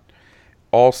lot.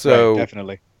 Also, right,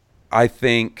 definitely. I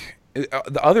think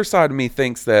the other side of me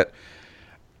thinks that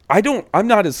I'm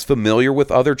not as familiar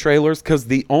with other trailers, because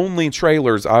the only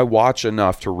trailers I watch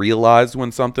enough to realize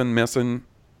when something missing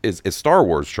is Star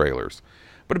Wars trailers.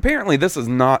 But apparently this is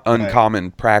not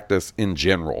uncommon practice in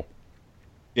general.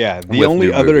 Yeah, the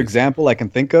only other example I can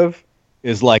think of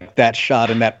is like that shot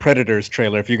in that Predators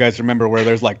trailer, if you guys remember, where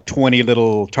there's like 20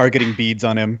 little targeting beads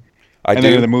on him. Then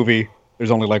in the movie, there's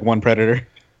only like one Predator.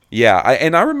 Yeah,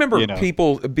 I remember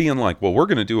people being like, well, we're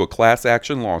going to do a class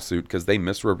action lawsuit because they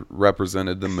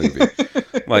misrepresented the movie.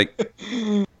 Like,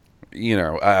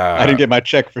 I didn't get my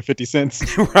check for 50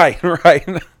 cents. Right.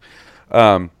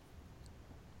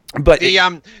 But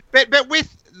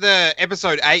with the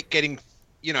episode 8 getting,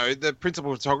 the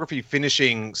principal photography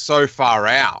finishing so far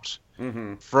out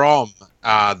from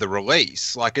the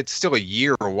release, like it's still a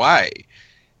year away,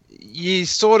 you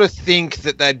sort of think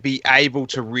that they'd be able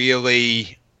to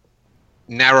really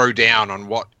narrow down on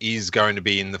what is going to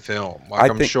be in the film.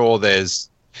 Like I'm sure there's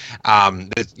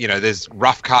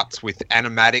rough cuts with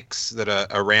animatics that are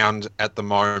around at the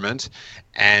moment,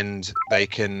 and they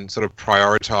can sort of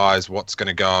prioritize what's going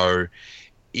to go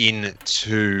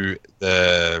into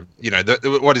the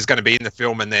what is going to be in the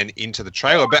film and then into the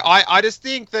trailer. But I just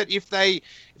think that if they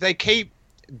keep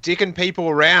dicking people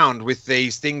around with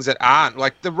these things that aren't,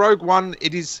 like the Rogue One,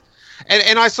 it is,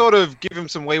 and I sort of give them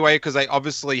some leeway because they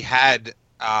obviously had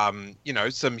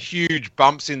some huge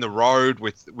bumps in the road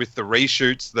with the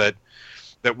reshoots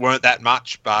that weren't that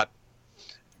much, but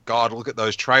God, look at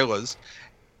those trailers.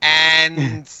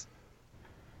 And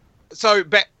so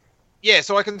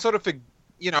I can sort of,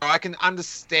 I can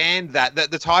understand that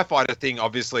the TIE Fighter thing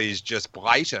obviously is just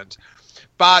blatant,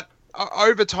 but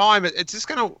over time, it's just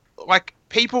going to, like,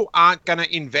 people aren't going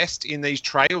to invest in these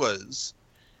trailers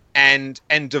and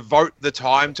devote the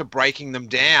time to breaking them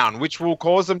down, which will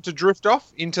cause them to drift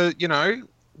off into,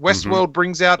 Westworld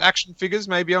brings out action figures.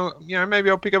 Maybe I'll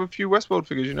pick up a few Westworld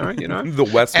figures, the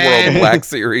Westworld Black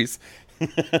Series.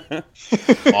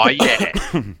 Oh yeah,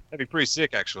 that'd be pretty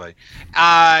sick, actually.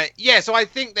 So I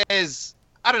think there's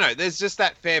just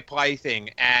that fair play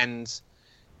thing, and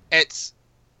it's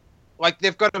like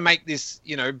they've got to make this,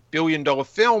 $1 billion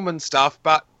film and stuff,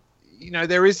 but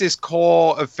there is this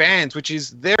core of fans which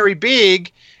is very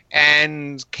big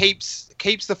and keeps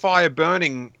the fire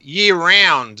burning year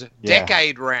round,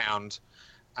 decade round,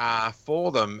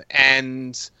 for them.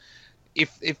 And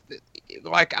if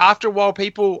like after a while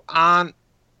people aren't,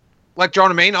 like, do you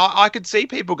know what I mean? I could see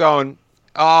people going,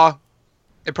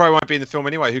 it probably won't be in the film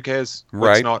anyway. Who cares?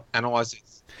 Let's not analyze it.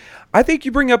 I think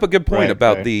you bring up a good point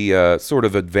about the sort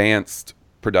of advanced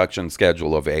production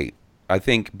schedule of 8. I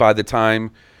think by the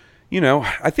time,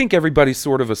 I think everybody's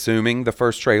sort of assuming the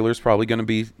first trailer is probably going to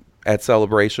be at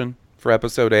Celebration for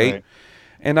episode 8. Right.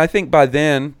 And I think by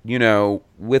then,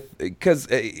 because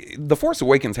The Force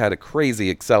Awakens had a crazy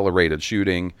accelerated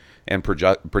shooting and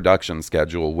production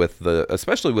schedule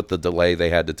especially with the delay they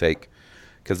had to take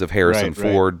because of Harrison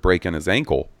Ford breaking his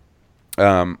ankle.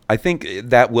 I think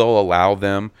that will allow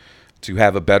them to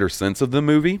have a better sense of the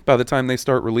movie by the time they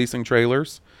start releasing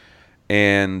trailers.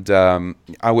 And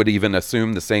I would even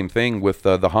assume the same thing with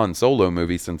the Han Solo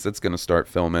movie, since it's going to start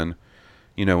filming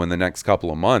in the next couple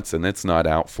of months, and it's not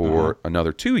out for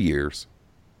another 2 years.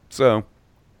 So,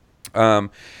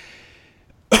 the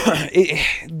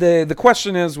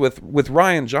question is with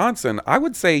Rian Johnson, I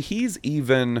would say he's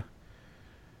even,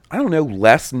 I don't know,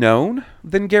 less known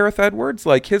than Gareth Edwards.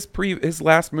 Like his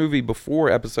last movie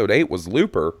before Episode 8 was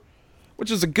Looper,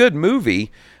 which is a good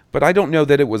movie, but I don't know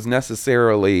that it was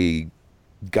necessarily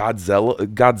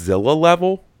Godzilla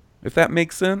level, if that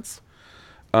makes sense.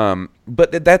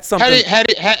 But that's something. I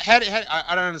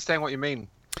don't understand what you mean.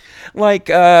 Like,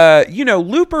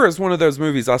 Looper is one of those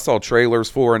movies I saw trailers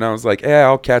for, and I was like,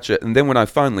 I'll catch it. And then when I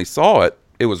finally saw it,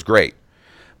 it was great.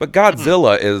 But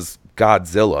Godzilla is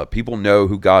Godzilla. People know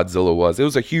who Godzilla was. It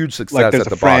was a huge success like at the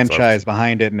box office. There's a franchise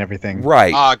behind it and everything.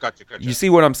 Right. Gotcha. You see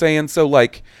what I'm saying? So,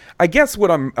 like, I guess what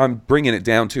I'm bringing it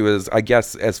down to is, I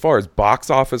guess, as far as box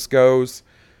office goes,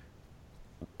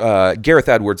 Gareth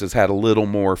Edwards has had a little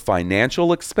more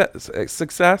financial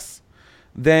success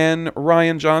than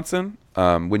Rian Johnson.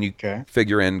 When you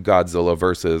figure in Godzilla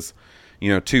versus,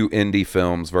 two indie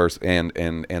films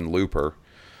and Looper.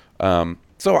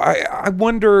 So I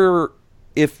wonder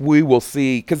if we will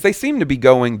see, because they seem to be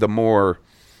going the more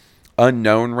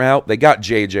unknown route. They got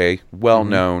JJ, well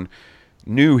known.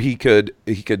 Knew he could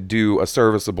do a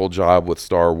serviceable job with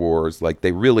Star Wars. Like,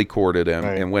 they really courted him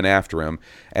and went after him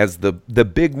as the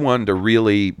big one to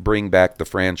really bring back the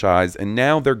franchise. And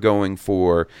now they're going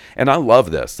for, and I love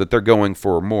this, that they're going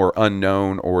for more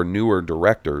unknown or newer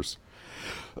directors.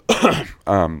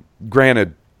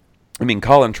 Granted, I mean,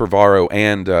 Colin Trevorrow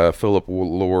and Philip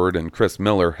Lord and Chris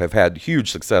Miller have had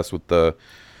huge success with the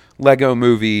Lego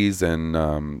movies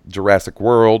and Jurassic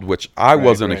World, which I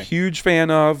wasn't a huge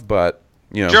fan of, but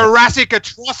Jurassic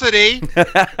atrocity.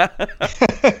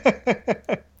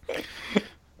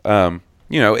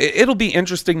 It'll be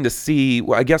interesting to see.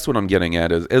 Well, I guess what I'm getting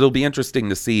at is it'll be interesting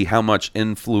to see how much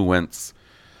influence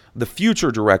the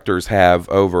future directors have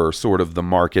over sort of the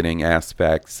marketing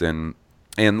aspects. And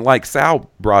like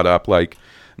Sal brought up, like,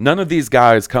 none of these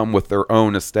guys come with their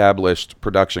own established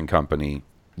production company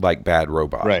like Bad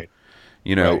Robot. Right.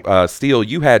 Steele,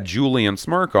 you had Julian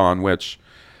Smirk on, which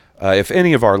if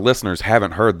any of our listeners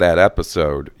haven't heard that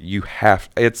episode,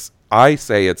 I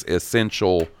say it's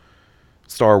essential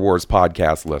Star Wars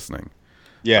podcast listening.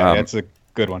 Yeah, that's a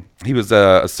good one. He was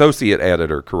an associate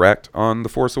editor, correct, on The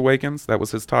Force Awakens? That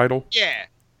was his title? Yeah.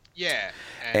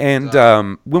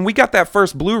 And when we got that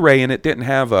first Blu-ray and it didn't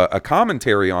have a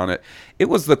commentary on it, it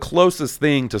was the closest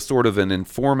thing to sort of an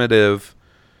informative,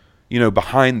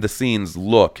 behind-the-scenes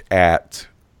look at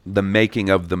the making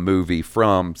of the movie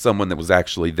from someone that was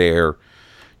actually there,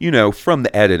 from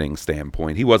the editing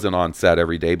standpoint. He wasn't on set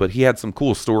every day, but he had some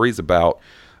cool stories about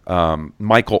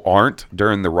Michael Arndt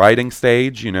during the writing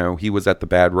stage. He was at the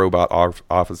Bad Robot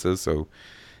offices, so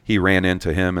he ran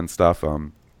into him and stuff.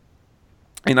 And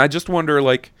I just wonder,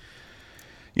 like,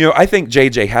 I think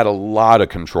JJ had a lot of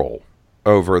control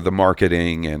over the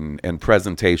marketing and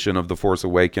presentation of The Force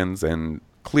Awakens, and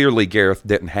clearly Gareth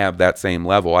didn't have that same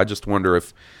level. I just wonder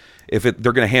if they're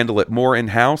going to handle it more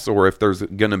in-house, or if there's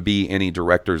going to be any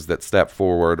directors that step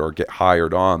forward or get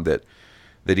hired on that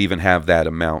even have that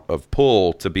amount of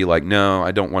pull to be like, no,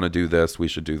 I don't want to do this, we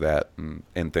should do that,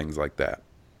 and things like that.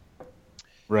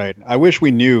 Right. I wish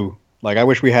we knew. Like, I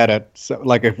wish we had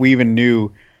if we even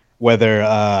knew whether,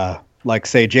 like,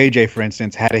 say, JJ, for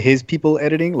instance, had his people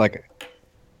editing the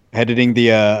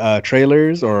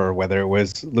trailers, or whether it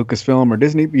was Lucasfilm or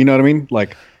Disney, you know what I mean?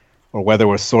 Like, or whether it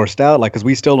was sourced out, like, because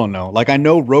we still don't know. Like, I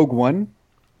know Rogue One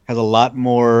has a lot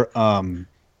more,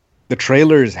 the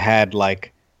trailers had,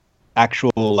 like,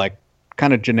 actual, like,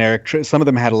 kind of generic, some of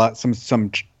them had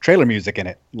some trailer music in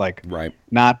it, like, right,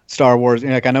 not Star Wars.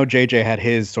 Like, I know JJ had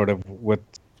his sort of with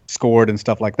scored and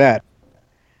stuff like that,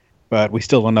 but we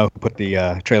still don't know who put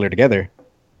the trailer together,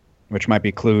 which might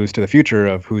be clues to the future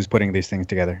of who's putting these things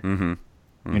together. You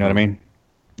know what I mean?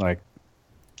 Like,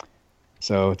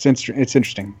 so it's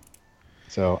interesting.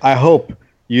 So I hope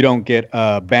you don't get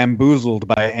bamboozled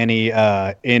by any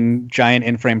giant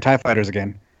in-frame TIE fighters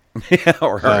again. Yeah,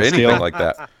 or anything like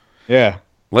that. Yeah.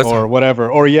 Or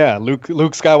whatever. Or Luke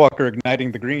Skywalker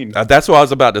igniting the green. That's what I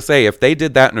was about to say. If they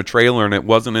did that in a trailer and it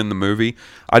wasn't in the movie,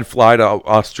 I'd fly to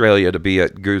Australia to be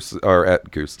at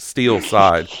Steele's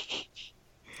side.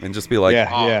 and just be like,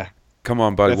 yeah. come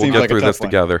on, buddy, That we'll seems get like a through tough this one.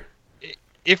 together.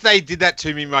 If they did that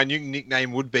to me, my new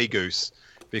nickname would be Goose,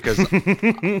 because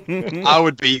I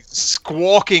would be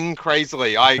squawking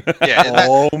crazily.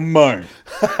 Oh my!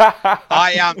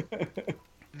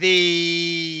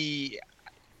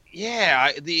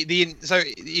 So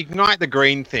Ignite the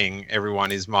Green thing,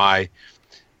 everyone, is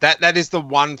that is the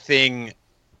one thing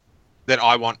that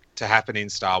I want to happen in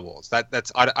Star Wars.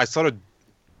 I sort of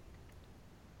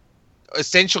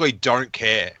essentially don't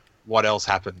care what else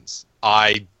happens.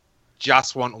 I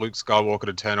just want Luke Skywalker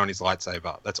to turn on his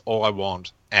lightsaber. That's all I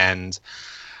want. And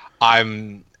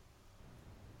I'm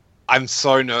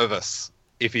so nervous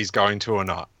if he's going to or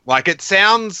not. Like, it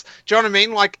sounds, do you know what I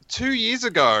mean? Like 2 years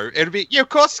ago, it'd be, of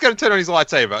course he's going to turn on his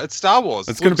lightsaber. It's Star Wars.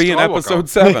 It's going to be in episode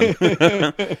 7.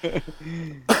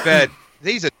 But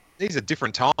these are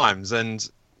different times. And,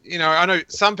 I know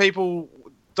some people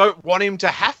don't want him to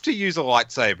have to use a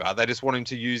lightsaber. They just want him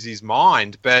to use his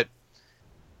mind. But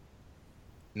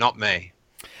not me.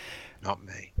 Not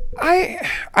me.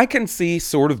 I can see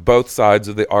sort of both sides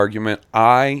of the argument.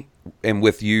 I am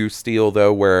with you, Steele,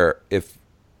 though, where if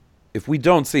we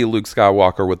don't see Luke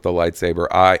Skywalker with the lightsaber,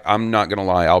 I'm not going to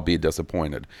lie, I'll be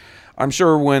disappointed. I'm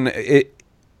sure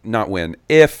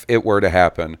if it were to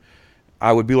happen,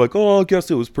 I would be like, oh, I guess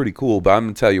it was pretty cool. But I'm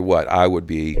going to tell you what, I would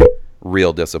be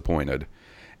real disappointed.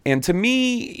 And to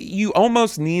me, you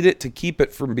almost need it to keep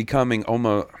it from becoming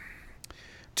almost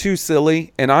too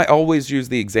silly. And I always use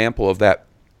the example of that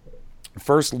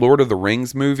first Lord of the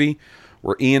Rings movie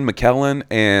where Ian McKellen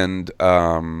and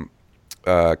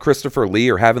Christopher Lee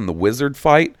are having the wizard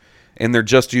fight, and they're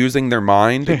just using their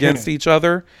mind against each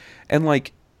other. And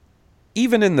like,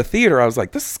 even in the theater, I was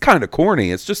like, this is kind of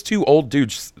corny. It's just two old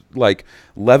dudes like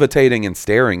levitating and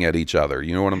staring at each other.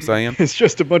 You know what I'm saying? It's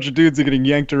just a bunch of dudes getting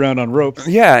yanked around on ropes.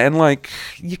 Yeah, and like,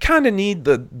 you kind of need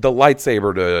the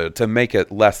lightsaber to make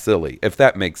it less silly, if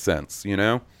that makes sense,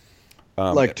 To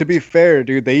be fair,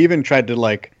 dude, they even tried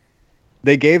to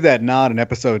they gave that nod in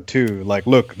episode 2. Like,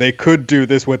 look, they could do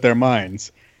this with their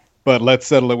minds, but let's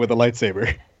settle it with a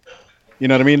lightsaber. You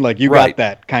know what I mean? Like, you Right. got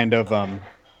that kind of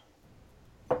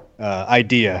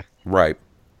idea. Right.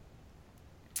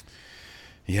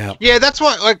 Yeah. Yeah, that's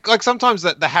what, like sometimes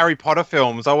the Harry Potter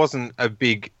films, I wasn't a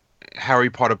big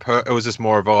Harry Potter it was just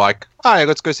more of a like, hey,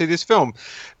 let's go see this film.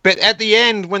 But at the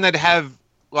end, when they'd have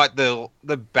like the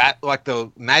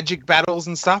magic battles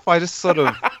and stuff, I just sort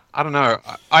of, I don't know,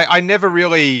 I never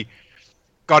really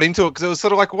got into it because it was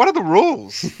sort of like, what are the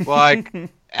rules? Like,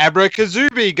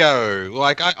 abracazooby go.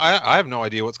 Like, I have no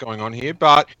idea what's going on here,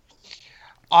 but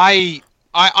I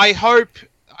hope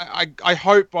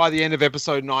by the end of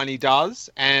episode 9 he does,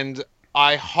 and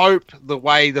I hope the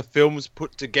way the film's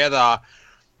put together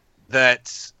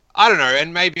that, I don't know,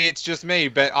 and maybe it's just me,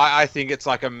 but I think it's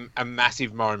like a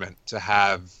massive moment to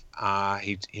have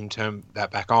him turn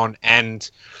that back on, and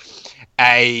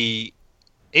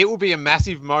it will be a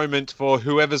massive moment for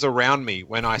whoever's around me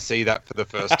when I see that for the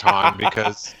first time,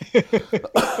 because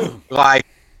like,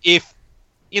 if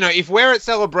we're at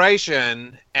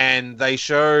Celebration and they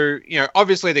show,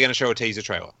 obviously they're going to show a teaser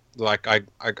trailer. Like, I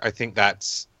think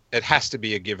it has to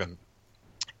be a given.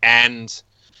 And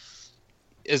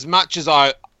as much as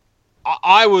I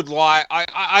would like,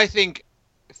 I think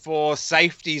for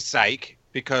safety's sake,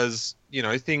 because,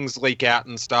 things leak out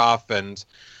and stuff. And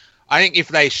I think if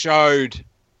they showed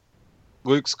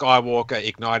Luke Skywalker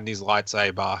igniting his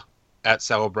lightsaber at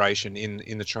Celebration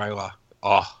in the trailer,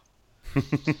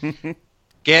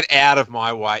 get out of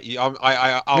my way.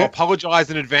 I'll apologize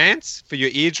in advance for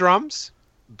your eardrums,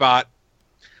 but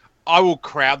I will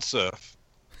crowd surf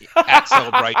at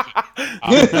Celebration.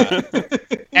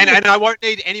 and I won't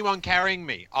need anyone carrying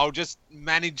me. I'll just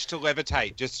manage to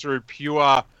levitate just through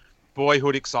pure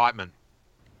boyhood excitement.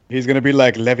 He's going to be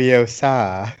like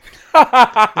Leviosa.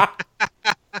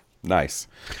 Nice.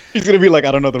 He's going to be like,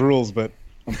 I don't know the rules, but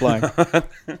I'm flying.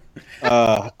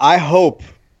 I hope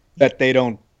that they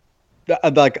don't,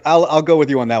 like, I'll go with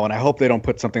you on that one. I hope they don't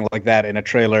put something like that in a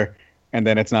trailer and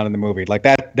then it's not in the movie. Like,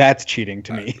 that's cheating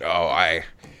to me.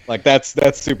 Like, that's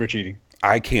super cheating.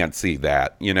 I can't see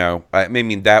that, I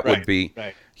mean, that would be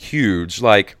huge.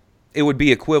 Like, it would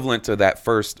be equivalent to that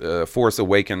first Force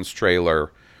Awakens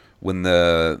trailer when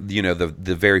the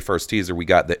very first teaser we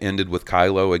got that ended with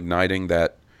Kylo igniting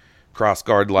that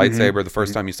cross-guard lightsaber the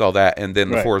first time you saw that, and then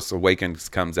the Force Awakens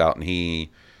comes out and he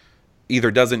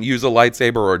either doesn't use a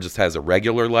lightsaber or just has a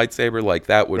regular lightsaber. Like,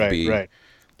 that would be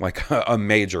like a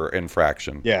major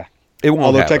infraction. Yeah. It won't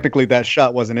Although happen. technically that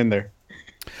shot wasn't in there.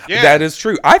 Yeah. That is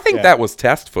true. I think that was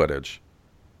test footage.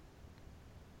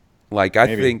 Like,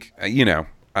 I think,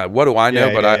 What do I know?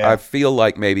 Yeah, But yeah, yeah. I feel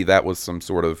like maybe that was some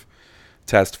sort of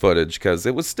test footage because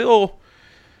it was still.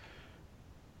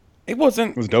 It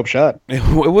wasn't. It was a dope shot. It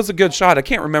was a good shot. I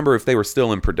can't remember if they were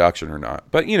still in production or not.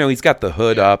 But, he's got the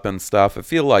hood up and stuff. I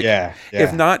feel like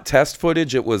if not test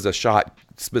footage, it was a shot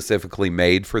specifically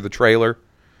made for the trailer.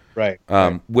 Right.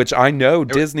 Which I know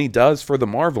Disney does for the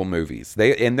Marvel movies.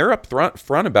 They're up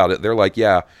front about it. They're like,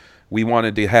 yeah, we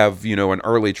wanted to have, an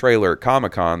early trailer at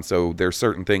Comic-Con, so there's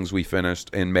certain things we finished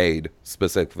and made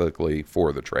specifically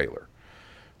for the trailer.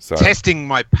 So Testing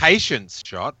my patience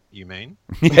shot, you mean?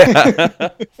 yeah.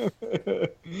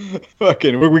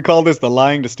 Fucking, we call this the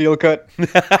lying to steel cut.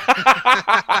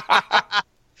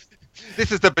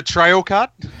 This is the betrayal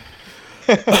cut.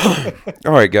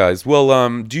 All right, guys.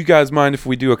 Well, do you guys mind if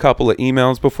we do a couple of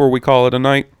emails before we call it a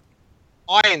night?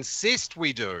 I insist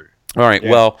we do. All right.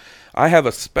 Yeah. Well, I have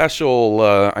a special,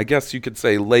 I guess you could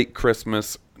say, late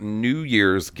Christmas, New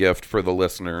Year's gift for the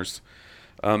listeners.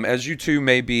 As you two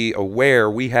may be aware,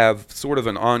 we have sort of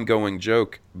an ongoing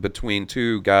joke between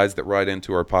two guys that write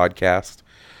into our podcast,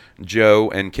 Joe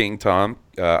and King Tom.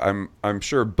 I'm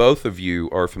sure both of you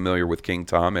are familiar with King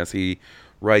Tom as he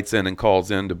writes in and calls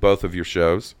in to both of your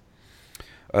shows.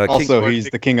 Also, he's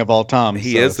the king of all toms.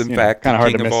 He so is, it's, in fact, the kinda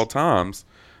hard king to of miss. all toms.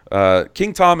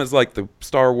 King Tom is like the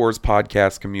Star Wars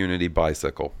podcast community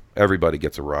bicycle. Everybody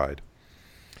gets a ride.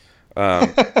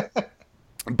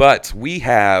 But we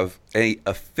have a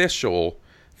official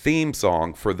theme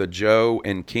song for the Joe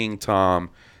and King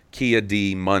Tom Kia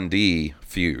D Mundi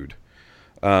feud.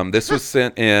 This was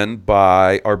sent in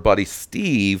by our buddy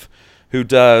Steve,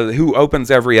 who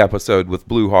opens every episode with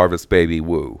Blue Harvest Baby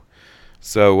Woo.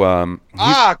 So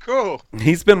Cool.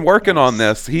 he's been working on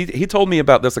this. He told me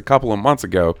about this a couple of months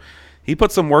ago. He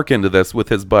put some work into this with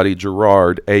his buddy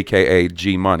Gerard, a.k.a.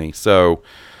 G Money. So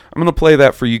I'm going to play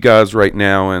that for you guys right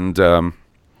now. And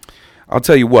I'll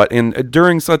tell you what,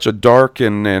 during such a dark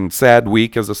and sad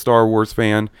week as a Star Wars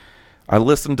fan, I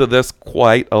listened to this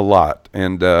quite a lot.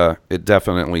 And it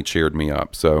definitely cheered me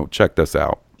up. So check this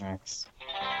out. Nice.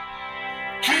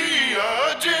 Kia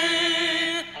D,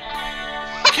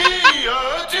 Kia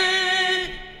D,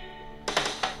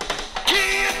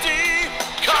 Kia D,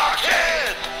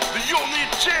 cockhead, the only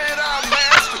Jedi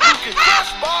master who can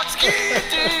cash box. Kia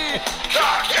D,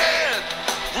 cockhead,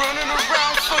 running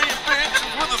around slaying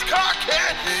bitches with his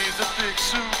cockhead. He's a big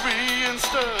Syrian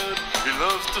stud. He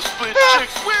loves to split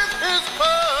chicks with his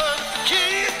bud.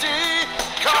 Kia D,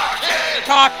 cockhead,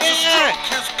 Cockhead. stroke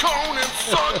his cone and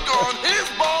suck on his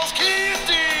balls. Kia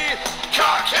D,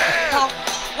 cockhead,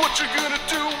 what you gonna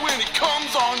do when he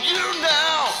comes on you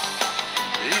now?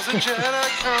 He's a Jedi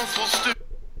Council stooge,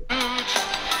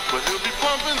 but he'll be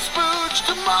pumping spooge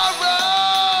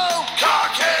tomorrow.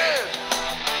 Cockhead,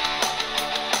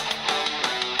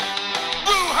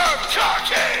 Blue Herb,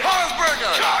 cockhead,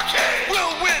 Harsberger, cockhead,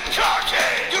 Will Witten,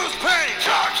 cockhead, Goose Payne,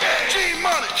 cockhead, G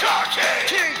Money, cockhead,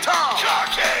 King Tom,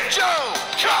 cockhead, Joe,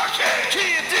 cockhead,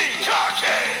 Kia D,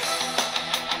 cockhead,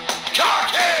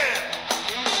 cockhead.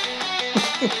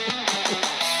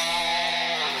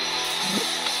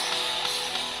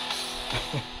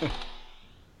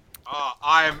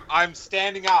 I'm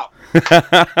standing up.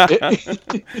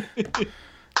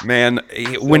 Man,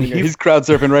 when He's crowd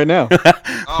surfing right now.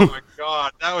 Oh my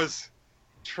god, that was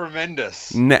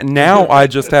tremendous. Now I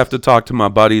just have to talk to my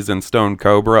buddies in Stone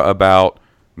Cobra about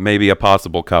maybe a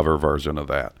possible cover version of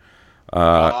that.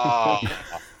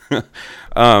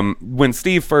 When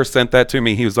Steve first sent that to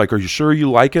me, he was like, "Are you sure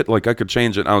you like it? Like I could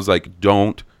change it." And I was like,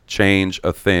 "Don't change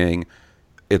a thing.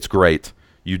 It's great.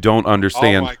 You don't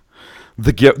understand. Oh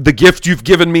the gift you've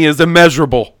given me is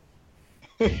immeasurable."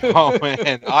 Oh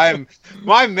man,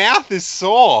 my mouth is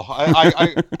sore.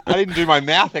 I didn't do my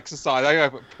mouth exercise. I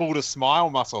pulled a smile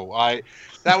muscle.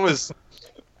 That was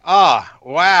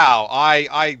wow.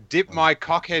 I dipped my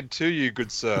cockhead to you,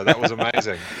 good sir. That was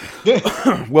amazing.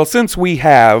 Well, since we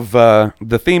have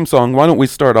the theme song, why don't we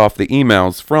start off the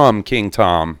emails from King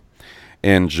Tom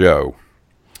and Joe?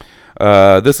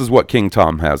 This is what King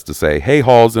Tom has to say. Hey,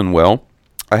 Halls and Will.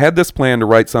 I had this plan to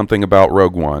write something about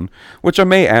Rogue One, which I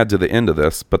may add to the end of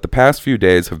this, but the past few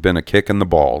days have been a kick in the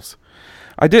balls.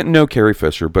 I didn't know Carrie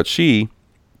Fisher, but she,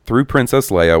 through Princess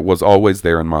Leia, was always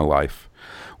there in my life.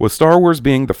 With Star Wars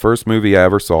being the first movie I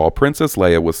ever saw, Princess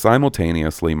Leia was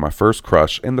simultaneously my first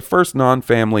crush and the first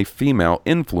non-family female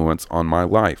influence on my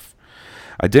life.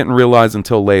 I didn't realize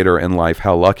until later in life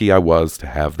how lucky I was to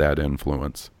have that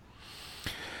influence.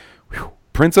 Whew.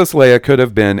 Princess Leia could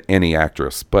have been any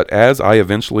actress, but as I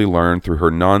eventually learned through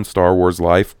her non-Star Wars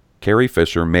life, Carrie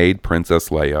Fisher made Princess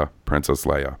Leia, Princess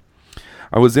Leia.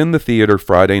 I was in the theater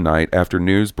Friday night after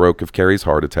news broke of Carrie's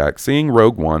heart attack, seeing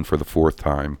Rogue One for the 4th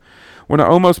time, when I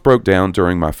almost broke down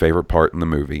during my favorite part in the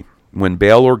movie, when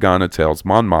Bail Organa tells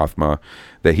Mon Mothma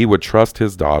that he would trust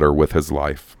his daughter with his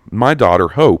life. My daughter,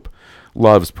 Hope,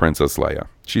 loves Princess Leia.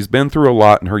 She's been through a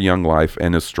lot in her young life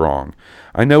and is strong.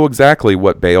 I know exactly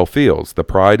what Bail feels, the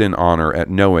pride and honor at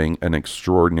knowing an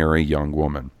extraordinary young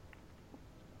woman.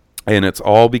 And it's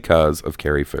all because of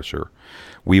Carrie Fisher.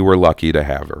 We were lucky to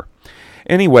have her.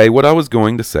 Anyway, what I was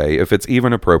going to say, if it's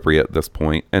even appropriate at this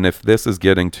point, and if this isn't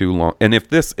getting too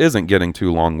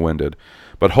long-winded,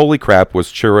 but holy crap, was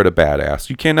Chirrut a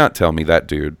badass. You cannot tell me that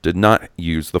dude did not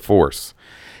use the Force.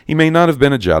 He may not have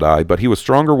been a Jedi, but he was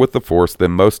stronger with the Force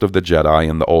than most of the Jedi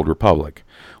in the Old Republic.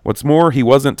 What's more, he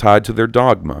wasn't tied to their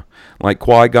dogma. Like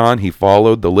Qui-Gon, he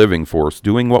followed the living Force,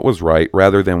 doing what was right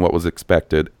rather than what was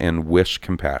expected, and wished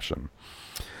compassion.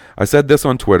 I said this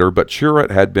on Twitter, but if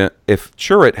Chirrut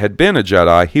had been a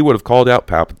Jedi, he would have called out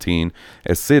Palpatine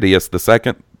as Sidious the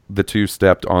second the two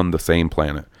stepped on the same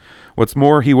planet. What's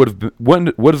more, he would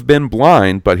have been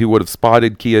blind, but he would have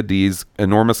spotted Kia D's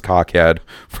enormous cockhead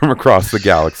from across the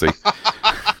galaxy.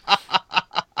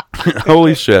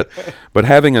 Holy shit. But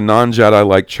having a non-Jedi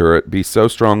like Chirrut be so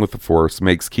strong with the Force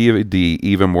makes Kia D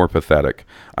even more pathetic.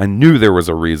 I knew there was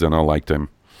a reason I liked him.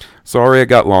 Sorry I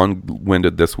got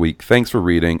long-winded this week. Thanks for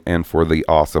reading and for the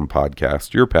awesome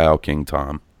podcast. Your pal, King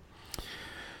Tom.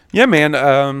 Yeah, man.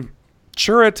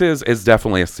 Chirrut is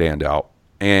definitely a standout.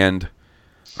 And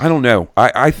I don't know.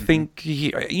 I think,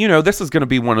 this is going to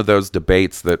be one of those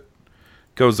debates that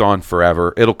goes on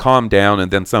forever. It'll calm down and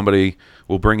then somebody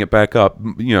will bring it back up.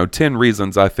 10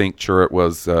 reasons I think Chirrut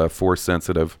was Force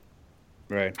sensitive.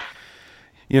 Right.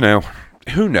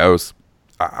 Who knows?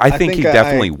 I think he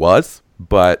definitely was.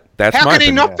 But that's how my can he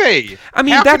opinion. not be? I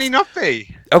mean, how can he not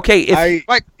be? Okay,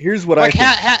 here's what I think.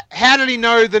 How did he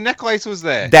know the necklace was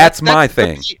there? That's my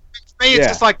thing. For me, it's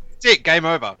just like, that's it, game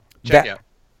over. Check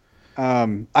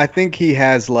out. I think he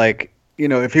has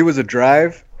if he was a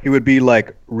drive, he would be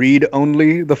like read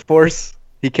only the Force.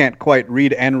 He can't quite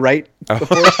read and write the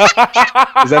Force.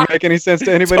 Does that make any sense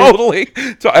to anybody? Totally.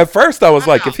 So at first I was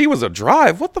like, if he was a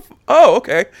drive, what the? Oh,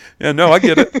 okay. Yeah, no, I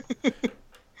get it.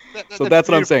 So that's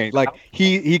what I'm saying. Like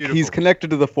he's connected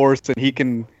to the Force and he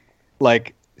can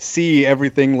see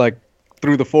everything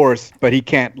through the Force, but he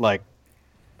can't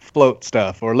float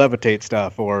stuff or levitate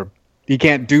stuff, or he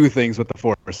can't do things with the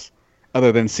Force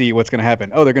other than see what's going to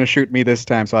happen. Oh, they're going to shoot me this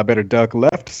time, so I better duck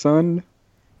left, son.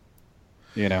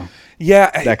 Yeah,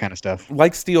 that kind of stuff.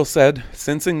 Like Steele said,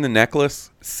 sensing the necklace,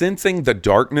 sensing the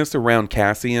darkness around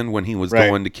Cassian when he was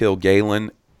going to kill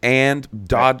Galen, and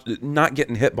not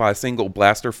getting hit by a single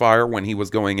blaster fire when he was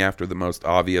going after the most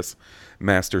obvious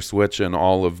master switch in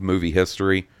all of movie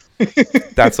history.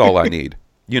 That's all I need.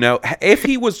 If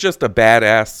he was just a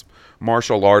badass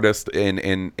martial artist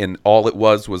and all it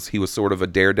was he was sort of a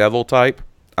Daredevil type.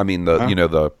 I mean,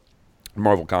 the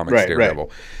Marvel Comics Daredevil.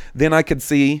 Then I could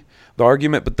see the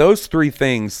argument. But those three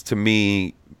things to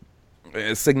me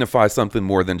signify something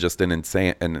more than just an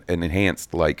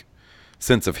enhanced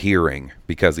sense of hearing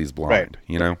because he's blind,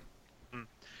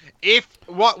 If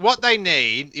what they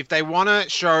need, if they want to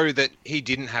show that he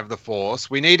didn't have the Force,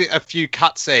 we need a few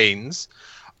cutscenes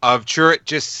of Chirrut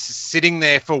just sitting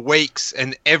there for weeks,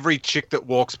 and every chick that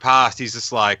walks past, he's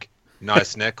just like,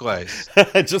 nice necklace.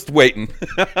 Just waiting.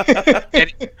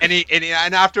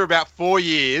 and after about 4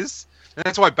 years, and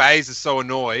that's why Baze is so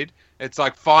annoyed. It's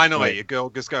like finally a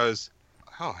girl just goes,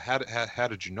 "Oh, how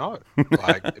did you know?"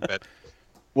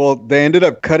 Well, they ended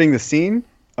up cutting the scene,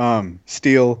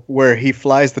 Steele, where he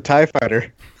flies the TIE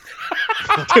fighter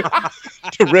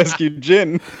to rescue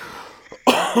Jyn.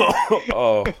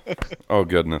 Oh,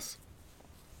 goodness.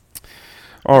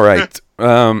 All right.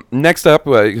 Next up,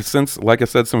 since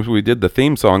we did the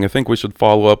theme song, I think we should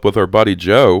follow up with our buddy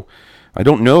Joe. I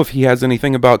don't know if he has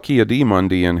anything about Kia D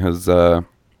Mundi in his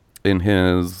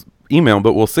email,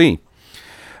 but we'll see.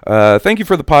 Thank you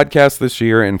for the podcast this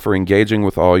year and for engaging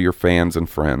with all your fans and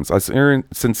friends. I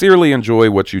sincerely enjoy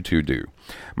what you two do.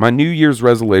 My New Year's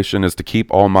resolution is to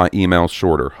keep all my emails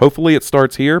shorter. Hopefully it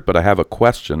starts here, but I have a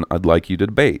question I'd like you to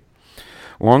debate.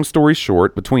 Long story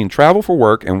short, between travel for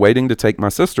work and waiting to take my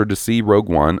sister to see Rogue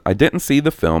One, I didn't see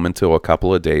the film until a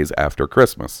couple of days after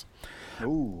Christmas.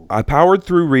 Ooh. I powered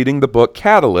through reading the book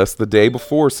Catalyst the day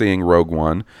before seeing Rogue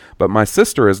One, but my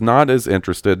sister is not as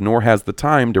interested nor has the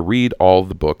time to read all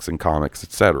the books and comics,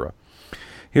 etc.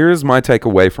 Here is my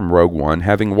takeaway from Rogue One,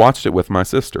 having watched it with my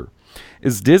sister.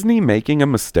 Is Disney making a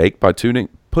mistake by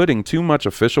putting too much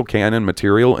official canon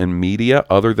material in media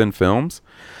other than films?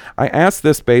 I ask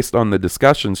this based on the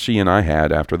discussions she and I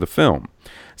had after the film.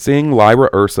 Seeing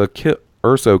Lyra Ursa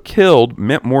Urso killed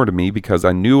meant more to me because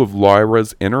I knew of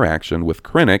Lyra's interaction with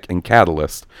Krennic in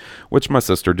Catalyst, which my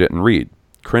sister didn't read.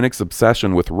 Krennic's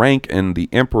obsession with rank in the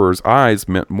Emperor's eyes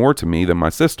meant more to me than my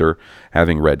sister,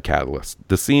 having read Catalyst.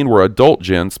 The scene where adult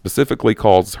Jen specifically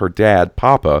calls her dad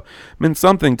Papa meant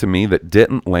something to me that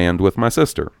didn't land with my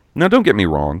sister. Now, don't get me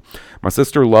wrong, my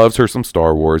sister loves her some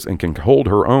Star Wars and can hold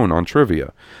her own on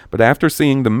trivia, but after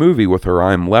seeing the movie with her,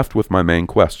 I am left with my main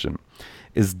question.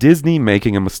 Is Disney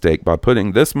making a mistake by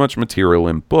putting this much material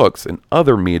in books and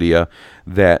other media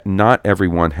that not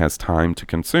everyone has time to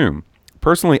consume?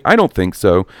 Personally, I don't think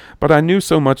so, but I knew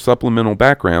so much supplemental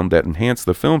background that enhanced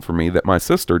the film for me that my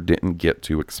sister didn't get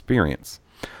to experience.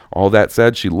 All that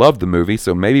said, she loved the movie,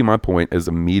 so maybe my point is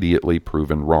immediately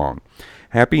proven wrong.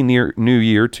 Happy New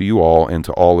Year to you all and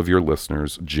to all of your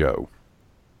listeners, Joe.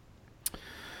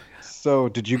 So,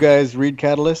 did you guys read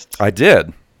Catalyst? I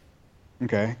did.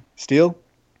 Okay. Steele?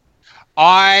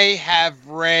 I have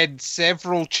read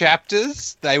several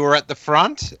chapters. They were at the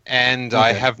front, and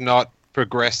I have not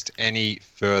progressed any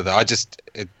further.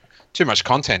 Too much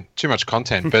content.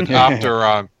 But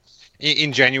after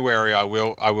in January, I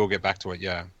will get back to it.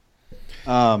 Yeah.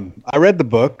 I read the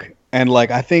book, and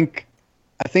like I think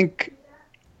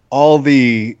all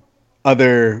the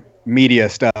other media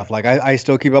stuff, like I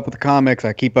still keep up with the comics,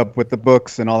 I keep up with the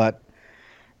books and all that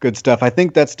good stuff. I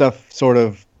think that stuff sort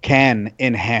of can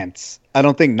enhance. I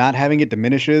don't think not having it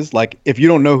diminishes. Like if you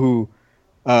don't know who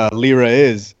Lyra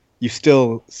is, you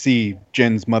still see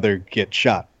Jen's mother get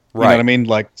shot. You know what I mean?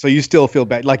 Like, so you still feel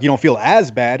bad. Like you don't feel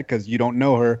as bad because you don't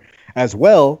know her as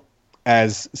well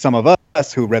as some of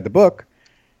us who read the book,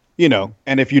 you know.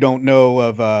 And if you don't know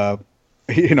of,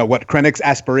 what Krennic's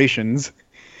aspirations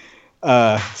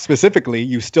specifically,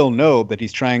 you still know that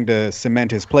he's trying to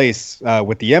cement his place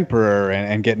with the Emperor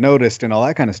and get noticed and all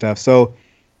that kind of stuff. So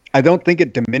I don't think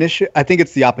it diminishes. I think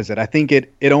it's the opposite. I think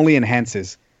it only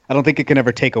enhances. I don't think it can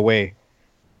ever take away.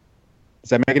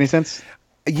 Does that make any sense?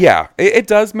 Yeah, it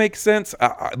does make sense.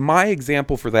 My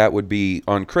example for that would be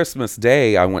on Christmas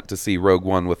Day, I went to see Rogue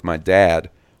One with my dad,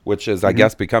 which is, I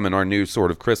guess, becoming our new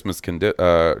sort of Christmas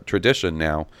tradition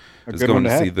now. Is going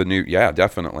to see the new, yeah,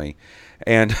 definitely.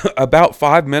 And about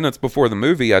 5 minutes before the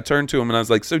movie, I turned to him and I was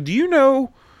like, so do you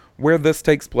know where this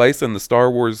takes place in the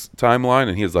Star Wars timeline?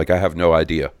 And he was like, I have no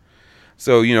idea.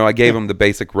 So, I gave him the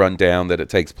basic rundown that it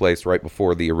takes place right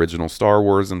before the original Star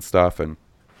Wars and stuff. And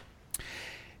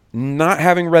not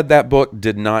having read that book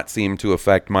did not seem to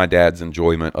affect my dad's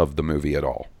enjoyment of the movie at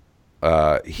all.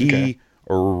 He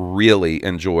really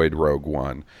enjoyed Rogue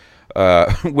One.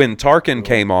 When Tarkin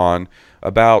came on,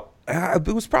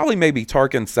 it was probably maybe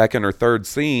Tarkin's second or third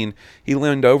scene, he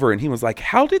leaned over and he was like,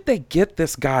 how did they get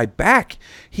this guy back?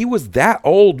 He was that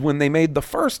old when they made the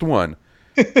first one.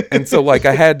 And so like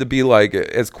I had to be like,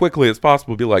 as quickly as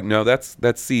possible, be like, no, that's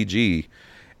CG.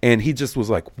 And he just was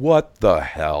like, what the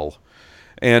hell?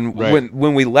 And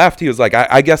when we left, he was like,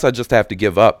 I guess I just have to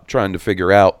give up trying to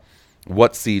figure out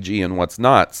what's CG and what's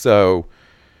not. So,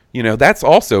 that's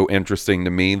also interesting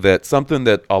to me, that something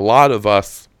that a lot of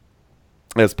us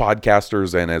as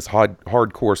podcasters and as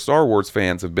hardcore Star Wars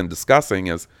fans have been discussing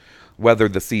is whether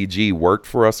the CG worked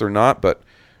for us or not. But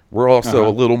we're also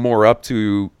a little more up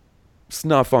to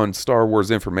snuff on Star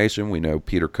Wars information. We know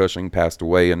Peter Cushing passed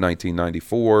away in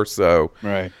 1994. So,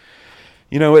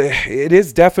 it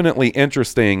is definitely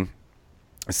interesting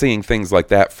seeing things like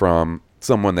that from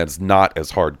someone that's not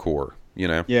as hardcore,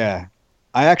 Yeah.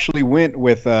 I actually went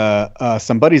with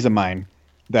some buddies of mine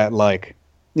that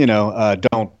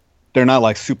they're not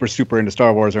like super into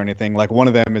Star Wars or anything. Like one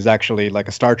of them is actually like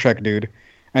a Star Trek dude.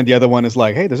 And the other one is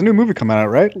like, hey, there's a new movie coming out,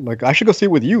 right? Like I should go see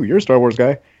it with you. You're a Star Wars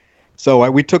guy. So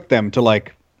we took them to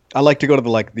I like to go to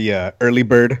the early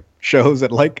bird shows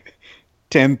at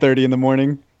 10:30 in the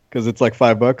morning, because it's like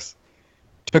 $5.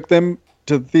 Took them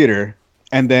to the theater,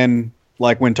 and then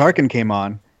when Tarkin came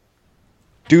on,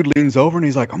 dude leans over and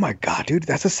he's like, "Oh my god, dude,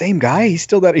 that's the same guy. He's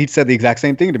still that." He said the exact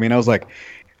same thing to me, and I was like,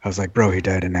 "Bro, he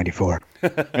died in '94."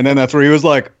 And then that's where he was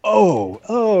like, "Oh,"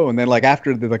 and then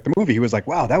after the movie, he was like,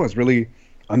 "Wow, that was really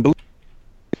unbelievable.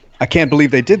 I can't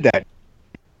believe they did that."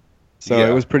 So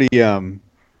it was pretty.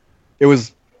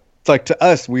 It's like to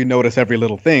us, we notice every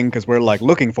little thing because we're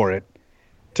looking for it.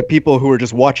 To people who are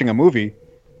just watching a movie,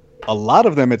 a lot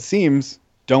of them, it seems,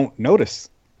 don't notice.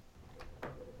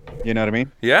 You know what I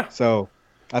mean? Yeah. So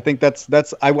I think that's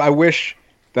I wish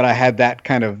that I had that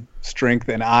kind of strength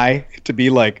and eye to be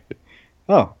like,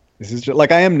 oh, this is just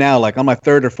like I am now. Like on my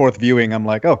third or fourth viewing, I'm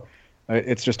like, oh,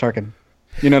 it's just Tarkin.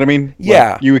 You know what I mean?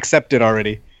 Yeah. You accept it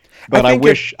already. But I think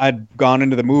wish I'd gone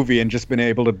into the movie and just been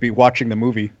able to be watching the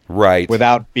movie right.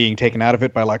 without being taken out of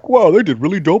it by like, whoa, they did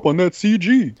really dope on that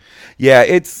CG. Yeah,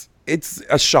 it's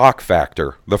a shock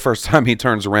factor the first time he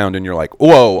turns around and you're like,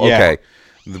 whoa, Yeah. okay,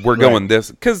 we're going this.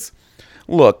 Because,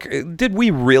 look, did we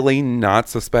really not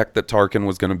suspect that Tarkin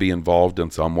was going to be involved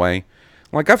in some way?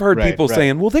 Like, I've heard Right, people right.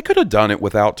 saying, well, they could have done it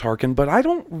without Tarkin, but I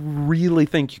don't really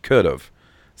think you could have.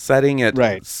 Setting it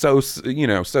Right. so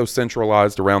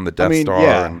centralized around the Death I mean, Star.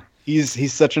 yeah, And,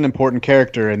 he's such an important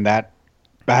character in that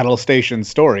battle station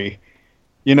story.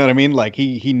 You know what I mean? Like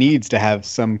he needs to have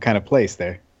some kind of place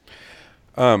there.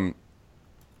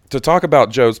 to talk about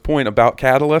Joe's point about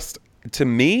Catalyst, to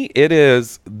me, it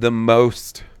is the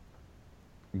most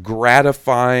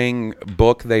gratifying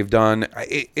book they've done.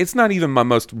 It's not even my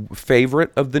most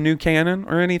favorite of the new canon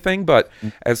or anything, but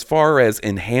as far as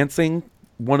enhancing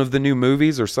one of the new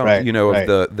movies or something, Right, right.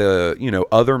 of the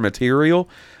other material,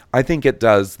 I think it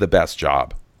does the best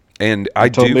job. And I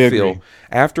totally do feel, agree.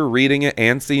 after reading it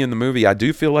and seeing the movie, I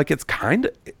do feel like it's kind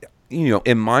of,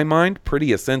 in my mind,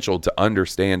 pretty essential to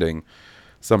understanding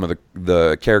some of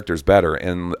the characters better.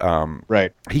 And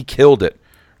Right. he killed it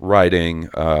writing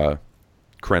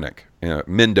Krennic,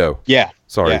 Mendo. Yeah.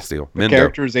 Sorry, yeah. Steele. The Mendo.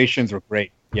 characterizations were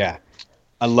great. Yeah.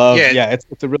 I love. Yeah. Yeah.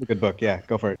 It's a really good book. Yeah.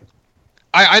 Go for it.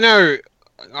 I know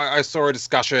I saw a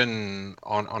discussion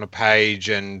on a page,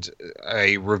 and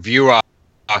a reviewer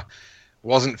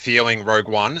wasn't feeling Rogue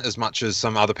One as much as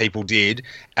some other people did.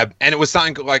 And it was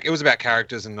something like, it was about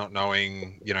characters and not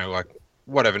knowing, like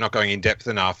whatever, not going in depth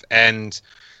enough. And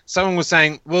someone was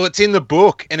saying, well, it's in the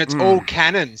book and it's all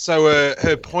canon. So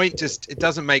her point just, it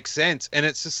doesn't make sense. And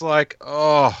it's just like,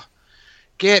 oh,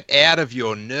 get out of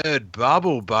your nerd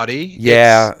bubble, buddy.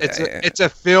 Yeah. It's a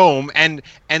film, and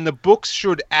the books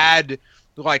should add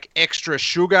like extra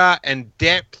sugar and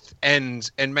depth and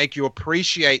make you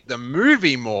appreciate the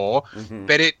movie more,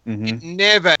 but it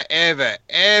never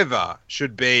ever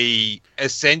should be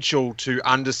essential to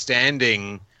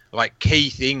understanding like key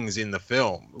things in the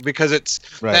film, because it's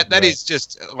that is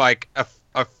just like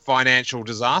a financial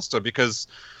disaster, because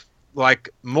like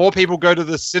more people go to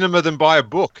the cinema than buy a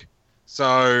book.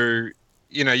 So,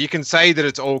 you can say that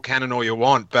it's all canon all you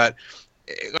want, but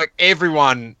like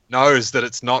everyone knows that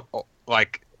it's not,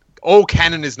 like all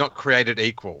canon is not created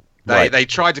equal. They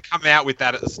tried to come out with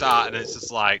that at the start, and it's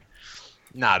just like,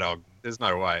 nah, dog, there's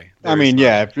no way. I mean,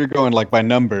 yeah, if you're going like by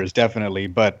numbers, definitely,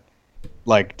 but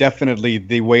like definitely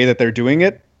the way that they're doing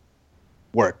it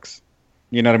works.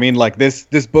 You know what I mean? Like this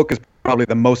book is probably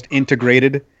the most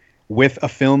integrated with a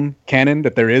film canon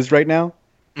that there is right now.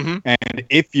 And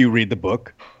if you read the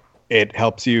book, it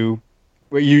helps you.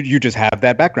 You just have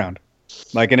that background.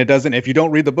 Like, and it doesn't. If you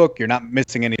don't read the book, you're not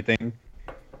missing anything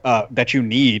that you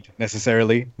need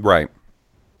necessarily. Right.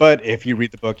 But if you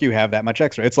read the book, you have that much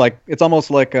extra. It's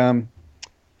almost like I'm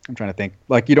trying to think.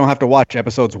 Like you don't have to watch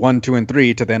episodes 1, 2, and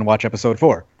 3 to then watch episode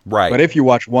 4. Right. But if you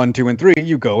watch 1, 2, and 3,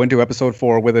 you go into episode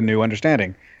 4 with a new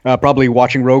understanding. Probably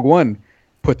watching Rogue One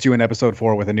puts you in episode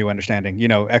 4 with a new understanding.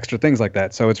 Extra things like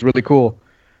that. So it's really cool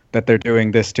that they're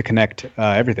doing this to connect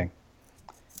everything.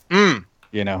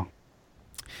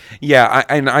 Yeah,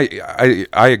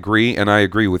 I agree, and I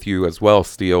agree with you as well,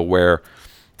 Steele, where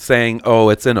saying, oh,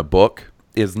 it's in a book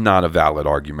is not a valid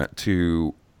argument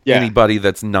to anybody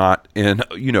that's not in,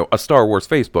 a Star Wars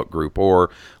Facebook group or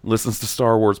listens to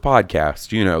Star Wars podcasts,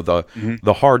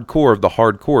 the hardcore of the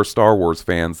hardcore Star Wars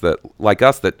fans that, like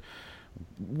us, that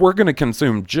we're going to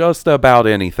consume just about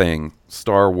anything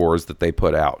Star Wars that they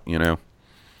put out,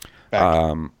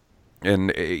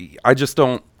 And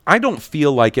I don't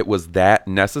feel like it was that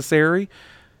necessary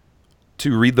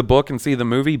to read the book and see the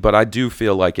movie, but I do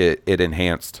feel like it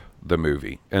enhanced the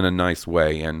movie in a nice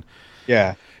way. And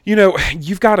Yeah.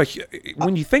 you've got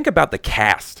when you think about the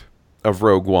cast of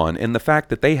Rogue One and the fact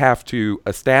that they have to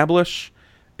establish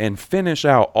and finish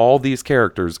out all these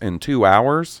characters in 2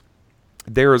 hours,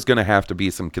 there is going to have to be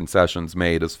some concessions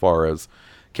made as far as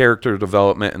character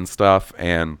development and stuff.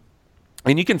 And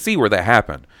you can see where that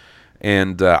happened.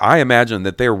 And I imagine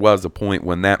that there was a point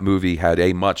when that movie had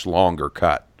a much longer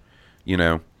cut,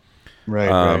 Right.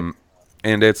 right.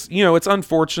 And it's, it's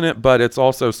unfortunate, but it's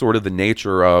also sort of the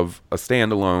nature of a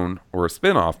standalone or a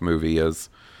spin-off movie is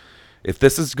if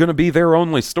this is going to be their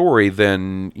only story,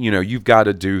 then, you've got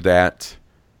to do that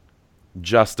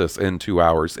justice in 2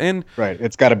 hours. And Right.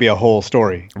 It's got to be a whole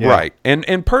story. Yeah. right.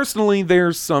 And personally,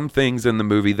 there's some things in the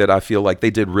movie that I feel like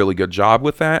they did really good job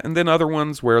with that. And then other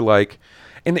ones where like,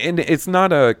 and it's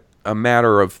not a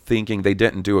matter of thinking they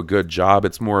didn't do a good job.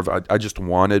 It's more of, I just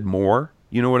wanted more.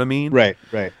 You know what I mean? Right.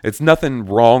 It's nothing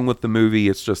wrong with the movie.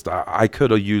 It's just, I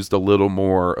could have used a little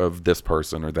more of this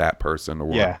person or that person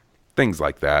or, Yeah. things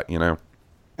like that, you know?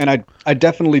 And I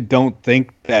definitely don't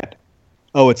think that,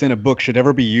 oh, it's in a book should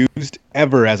ever be used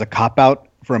ever as a cop-out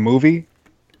for a movie.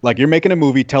 Like, you're making a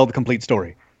movie, tell the complete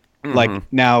story. Like,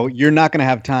 now, you're not going to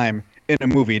have time in a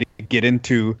movie to get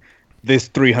into this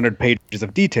 300 pages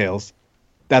of details.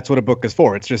 That's what a book is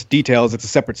for. It's just details. It's a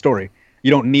separate story.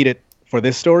 You don't need it for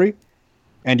this story,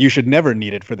 and you should never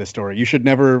need it for this story. You should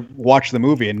never watch the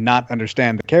movie and not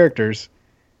understand the characters.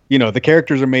 You know, the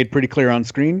characters are made pretty clear on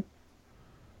screen.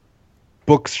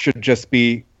 Books should just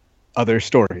be other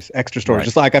stories, extra stories. Right.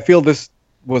 Just like I feel this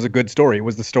was a good story. It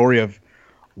was the story of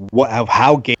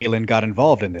how Galen got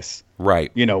involved in this.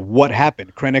 Right. You know, what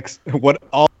happened, Krennic's, what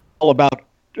all about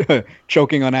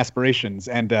choking on aspirations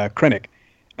and Krennic,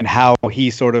 and how he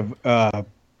sort of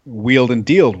wheeled and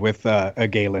dealed with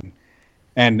Galen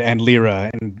and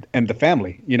Lyra and the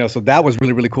family. You know, so that was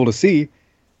really, really cool to see.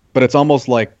 But it's almost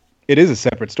like it is a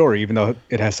separate story, even though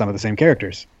it has some of the same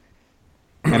characters.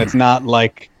 And it's not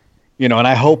like, you know, and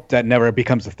I hope that never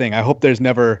becomes a thing. I hope there's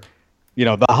never, you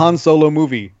know, the Han Solo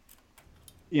movie,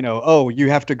 you know, oh,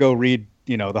 you have to go read,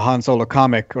 you know, the Han Solo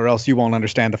comic or else you won't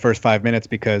understand the first 5 minutes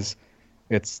because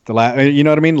it's the last, you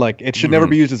know what I mean? Like, it should never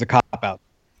be used as a cop-out.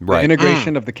 Right. The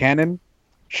integration of the canon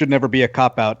should never be a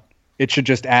cop-out. It should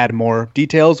just add more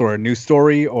details or a new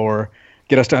story or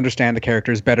get us to understand the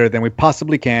characters better than we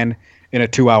possibly can in a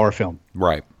 2-hour film.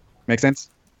 Right. Make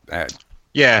sense?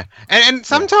 Yeah, and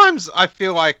sometimes I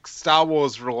feel like Star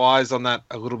Wars relies on that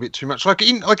a little bit too much. Like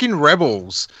in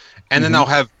Rebels, and then they'll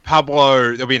have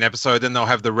Pablo. There'll be an episode. Then they'll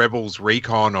have the Rebels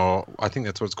Recon, or I think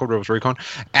that's what it's called, Rebels Recon,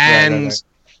 and right.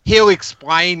 he'll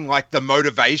explain like the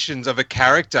motivations of a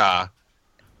character,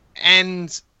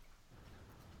 and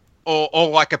or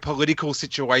like a political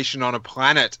situation on a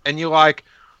planet, and you're like,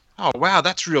 oh wow,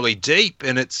 that's really deep.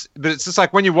 And it's just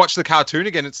like when you watch the cartoon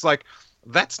again, it's like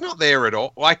that's not there at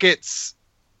all. Like it's.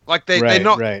 Like they're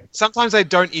not. Right. Sometimes they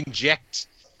don't inject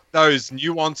those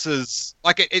nuances.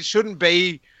 Like it shouldn't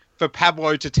be for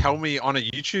Pablo to tell me on a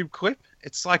YouTube clip.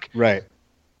 It's like right.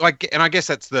 Like, and I guess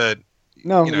that's the.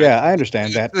 No, you know, yeah, I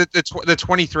understand that. The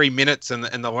 23 minutes and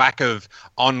the lack of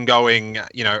ongoing,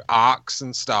 you know, arcs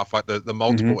and stuff, like the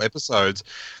multiple episodes,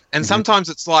 and sometimes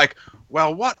it's like,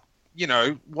 well, what, you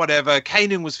know, whatever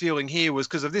Kanan was feeling here was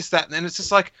because of this, that, and then it's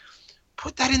just like,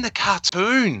 put that in the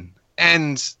cartoon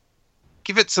and.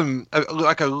 Give it some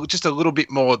just a little bit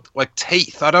more like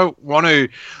teeth. I don't want to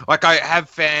like I have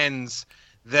fans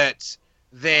that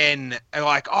then are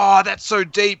like, oh, that's so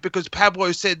deep because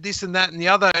Pablo said this and that and the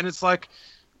other, and it's like,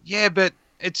 yeah, but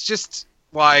it's just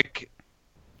like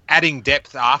adding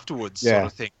depth afterwards, sort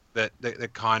of thing that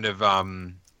kind of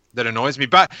that annoys me.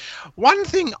 But one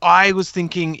thing I was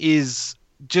thinking is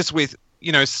just with,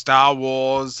 you know, Star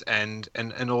Wars and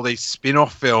all these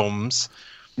spin-off films.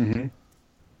 Mm-hmm.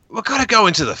 We've got to go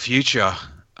into the future.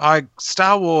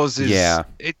 Star Wars is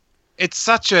it's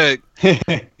such a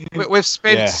we've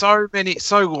spent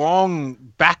so long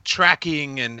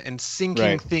backtracking and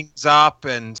syncing things up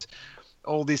and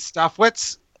all this stuff.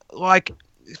 Let's like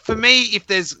for me, if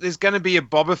there's going to be a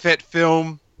Boba Fett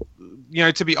film, you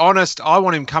know, to be honest, I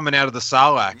want him coming out of the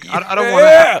Sarlacc. I don't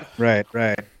want to.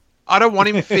 Right. I don't want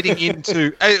him fitting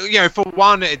into. You know, for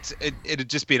one, it'd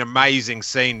just be an amazing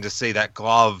scene to see that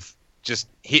glove just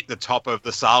hit the top of the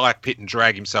Sarlacc pit and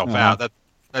drag himself out.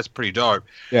 That's pretty dope.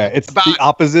 Yeah, it's the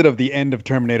opposite of the end of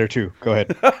Terminator 2. Go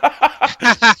ahead.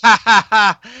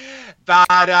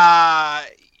 But yeah,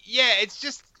 it's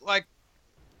just like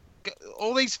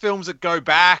all these films that go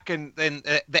back and then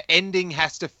the ending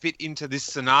has to fit into this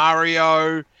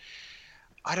scenario.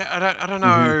 I don't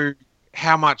know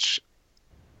how much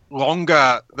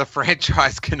longer the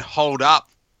franchise can hold up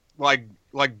like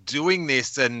doing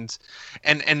this and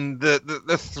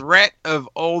the threat of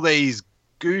all these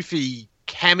goofy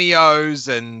cameos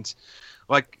and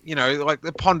like, you know, like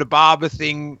the Ponda Barber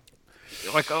thing,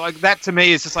 like that to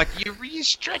me is just like you're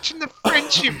stretching the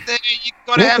friendship there. You've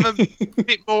got to have a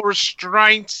bit more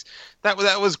restraint. That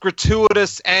was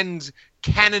gratuitous and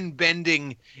canon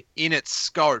bending in its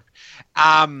scope.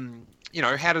 You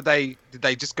know, how did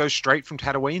they just go straight from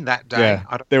Tatooine that day?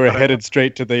 Yeah, they were headed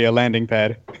straight to the landing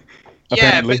pad.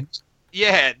 Apparently.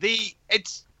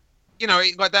 It's you know,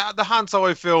 like the Han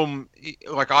Solo film,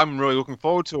 like I'm really looking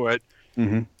forward to it.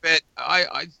 Mm-hmm. But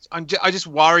I just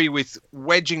worry with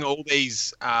wedging all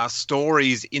these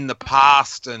stories in the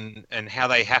past and how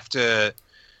they have to,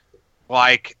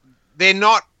 like, they're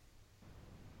not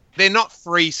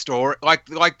free story. Like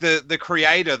the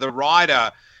creator, the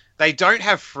writer, they don't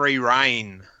have free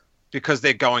reign because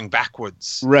they're going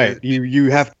backwards. Right.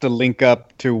 You have to link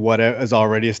up to what is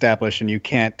already established, and you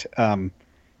can't.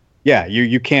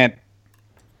 You can't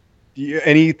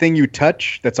anything you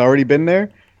touch that's already been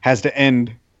there has to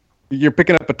end. You're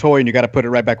picking up a toy and you got to put it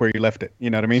right back where you left it. You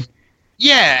know what I mean?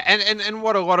 Yeah, and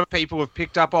what a lot of people have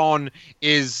picked up on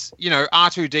is,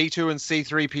 R2-D2 and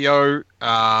C-3PO,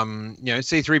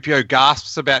 C-3PO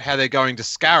gasps about how they're going to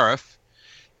Scarif.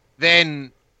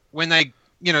 Then when they,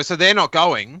 so they're not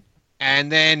going.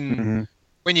 And then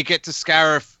when you get to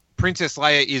Scarif, Princess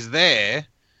Leia is there.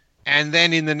 And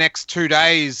then in the next 2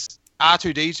 days,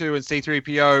 R2-D2 and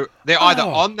C-3PO, they're either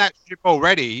on that ship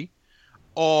already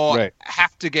or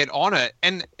have to get on it.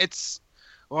 And it's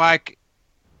like...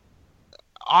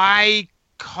 I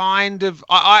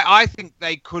think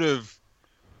they could have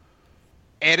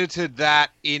edited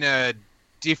that in a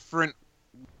different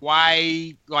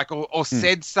way, like, or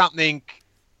said something,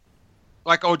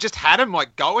 like, or just had them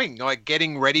like going, like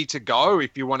getting ready to go.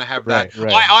 If you want to have that,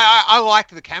 I like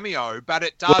the cameo, but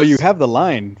it does. Well, you have the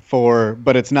line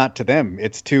but it's not to them.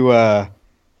 It's to,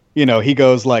 he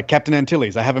goes like, Captain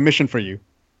Antilles, I have a mission for you.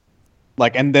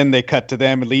 Like, and then they cut to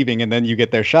them leaving, and then you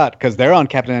get their shot because they're on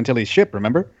Captain Antilles' ship,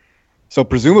 remember? So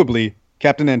presumably,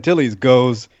 Captain Antilles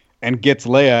goes and gets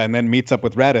Leia, and then meets up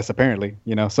with Radis. Apparently,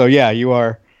 So yeah, you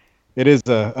are. It is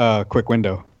a quick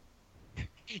window.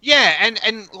 Yeah,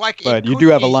 and like, but you do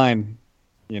have a line.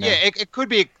 Yeah, it could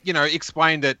be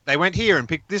explained that they went here and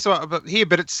picked this up here,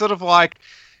 but it's sort of like,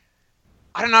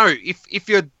 I don't know, if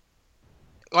you're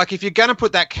gonna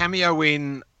put that cameo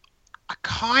in, I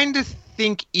kind of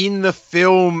think in the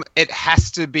film it has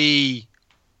to be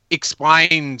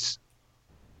explained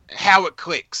how it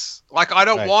clicks. Like, I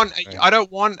don't want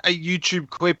a YouTube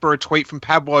clip or a tweet from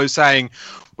Pablo saying,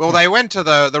 well, they went to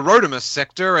the Rodimus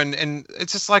sector, and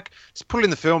it's just like, just put it in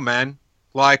the film, man.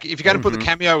 Like, if you're going to put the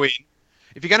cameo in,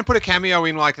 if you're going to put a cameo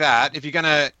in like that, if you're going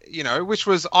to, which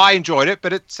was, I enjoyed it,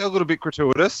 but it's a little bit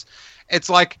gratuitous. It's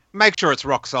like, make sure it's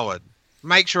rock solid.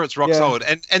 Make sure it's rock solid.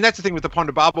 And that's the thing with the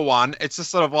Ponda Baba one. It's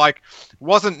just sort of like,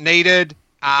 wasn't needed.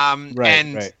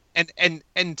 And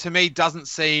to me doesn't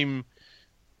seem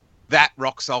that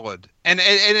rock solid. And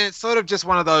it's sort of just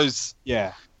one of those,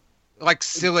 like,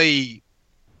 silly,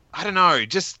 I don't know,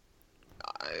 just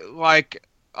like,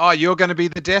 oh, you're going to be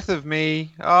the death of me.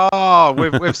 Oh,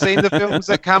 we've seen the films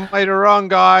that come later on,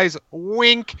 guys.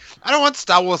 Wink. I don't want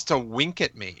Star Wars to wink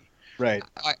at me. Right.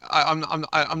 I'm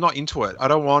not into it. I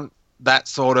don't want that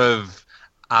sort of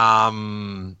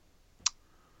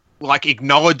like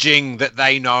acknowledging that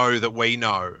they know that we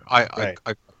know. I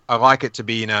like it to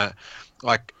be in a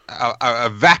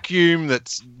vacuum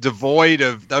that's devoid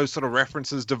of those sort of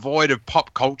references, devoid of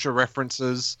pop culture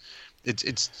references.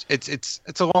 It's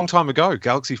a long time ago.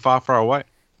 Galaxy far, far away.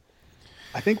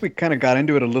 I think we kind of got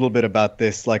into it a little bit about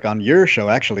this, like on your show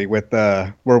actually, with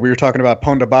where we were talking about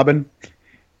Ponda Bobbin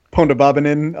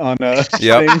on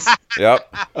things.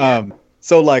 Yep.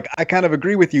 So like I kind of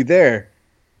agree with you there,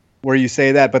 where you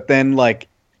say that, but then like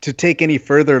to take any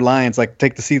further lines, like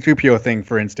take the C-3PO thing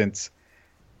for instance,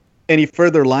 any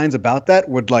further lines about that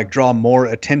would like draw more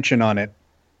attention on it,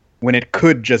 when it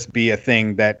could just be a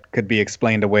thing that could be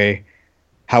explained away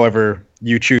however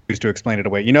you choose to explain it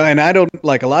away. And I don't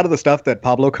like a lot of the stuff that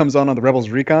Pablo comes on the Rebels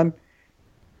Recon.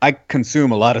 I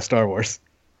consume a lot of Star Wars.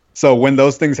 So when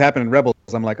those things happen in Rebels,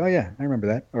 I'm like, oh yeah, I remember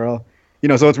that. Or I'll,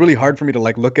 so it's really hard for me to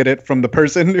like look at it from the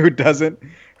person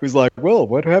who's like, well,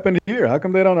 what happened here? How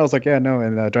come they don't? I was like, yeah, no.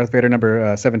 And Darth Vader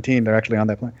number 17, they're actually on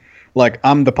that planet. Like,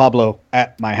 I'm the Pablo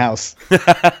at my house.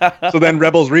 So then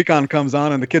Rebels Recon comes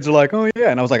on and the kids are like, oh yeah.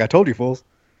 And I was like, I told you fools.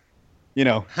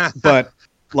 But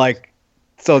like,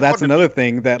 so that's another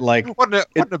thing that like. What an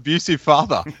abusive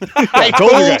father. I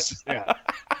told you guys.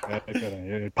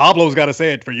 Yeah. Pablo's got to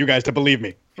say it for you guys to believe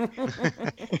me.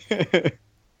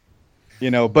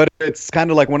 But it's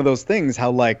kind of like one of those things how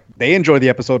like they enjoy the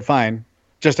episode fine.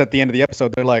 Just at the end of the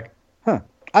episode, they're like, huh,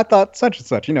 I thought such and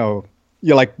such, You're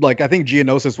like I think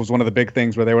Geonosis was one of the big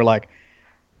things where they were like,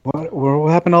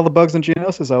 what happened to all the bugs in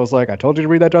Geonosis? I was like, I told you to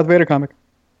read that Darth Vader comic.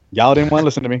 Y'all didn't want to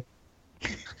listen to me.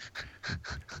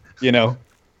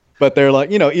 But they're like,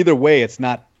 either way, it's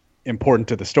not important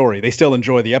to the story. They still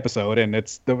enjoy the episode, and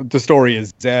it's the story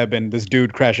is Zeb and this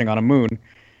dude crashing on a moon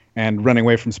and running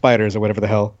away from spiders or whatever the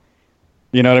hell.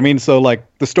 You know what I mean? So like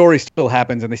the story still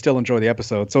happens and they still enjoy the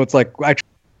episode. So it's like I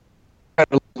try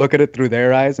to look at it through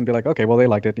their eyes and be like, okay, well they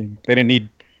liked it. They didn't need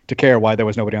to care why there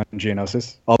was nobody on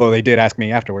Geonosis, although they did ask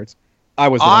me afterwards. I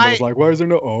was the one that was like, why is there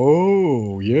no?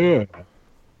 Oh yeah.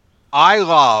 I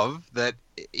love that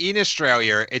in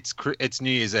Australia it's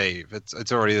New Year's Eve.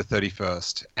 It's already the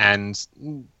 31st, and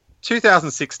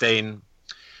 2016.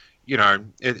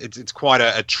 It's quite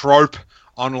a trope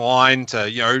online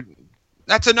to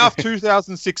that's enough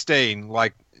 2016.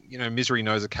 Like Misery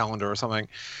knows a calendar or something.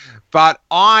 But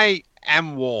I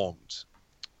am warmed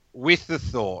with the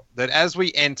thought that as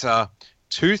we enter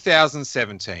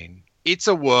 2017, it's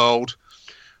a world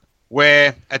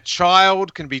where a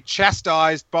child can be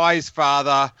chastised by his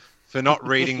father for not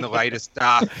reading the latest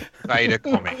Darth Vader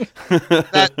comic.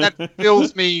 That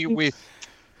fills me with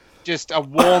just a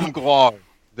warm glow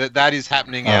that is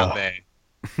happening out there.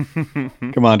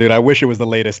 Come on, dude. I wish it was the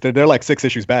latest. They're like 6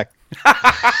 issues back.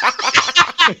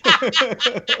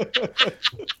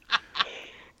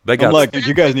 I'm like, dude,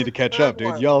 you guys need to catch up,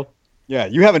 dude. Y'all, yeah,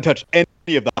 you haven't touched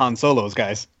any of the Han Solos,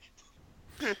 guys.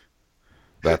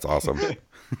 That's awesome.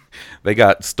 They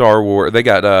got Star Wars. They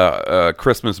got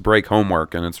Christmas break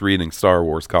homework, and it's reading Star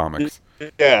Wars comics.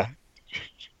 Yeah.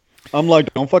 I'm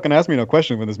like, don't fucking ask me no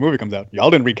questions when this movie comes out. Y'all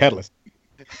didn't read Catalyst.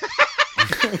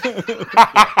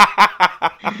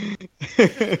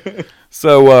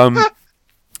 So,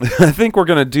 I think we're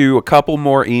gonna do a couple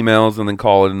more emails and then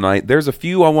call it a night. There's a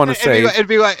few I want to say. It'd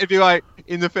be like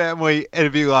in the family.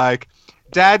 It'd be like,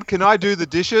 Dad, can I do the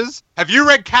dishes? Have you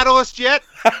read Catalyst yet?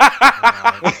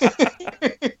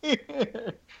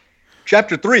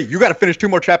 Chapter 3. You got to finish 2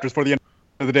 more chapters for the end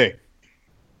of the day.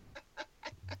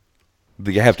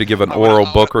 You have to give an oral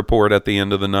book report at the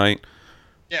end of the night.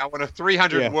 Yeah, I want a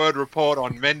 300-word report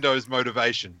on Mendo's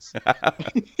motivations.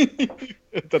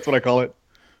 That's what I call it.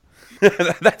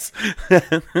 That's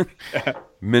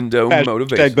Mendo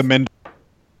motivation. Tag the Mendo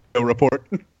report.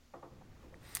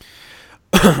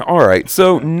 All right.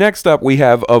 So next up, we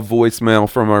have a voicemail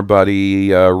from our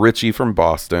buddy Richie from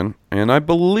Boston, and I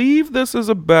believe this is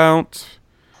about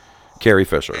Carrie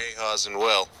Fisher. Hey, Hawes and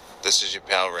Will. This is your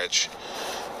pal Rich.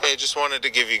 Hey, just wanted to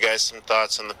give you guys some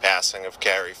thoughts on the passing of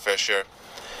Carrie Fisher,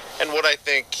 and what I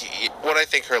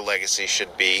think her legacy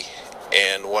should be,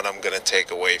 and what I'm gonna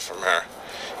take away from her.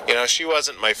 You know, she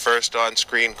wasn't my first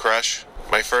on-screen crush.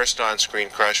 My first on-screen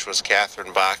crush was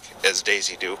Catherine Bach as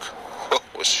Daisy Duke.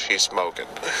 Was she smoking?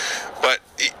 But,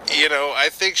 you know, I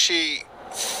think she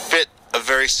fit a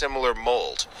very similar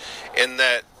mold in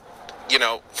that, you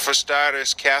know, for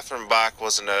starters, Catherine Bach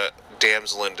wasn't a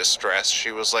damsel in distress.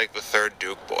 She was like the third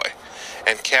Duke boy.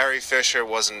 And Carrie Fisher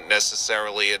wasn't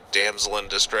necessarily a damsel in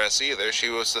distress either. She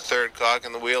was the third cog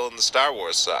in the wheel in the Star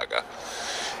Wars saga.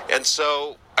 And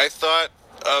so I thought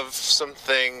of some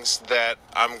things that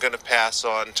I'm going to pass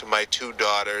on to my 2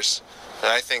 daughters that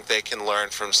I think they can learn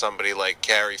from somebody like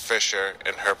Carrie Fisher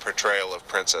and her portrayal of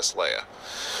Princess Leia.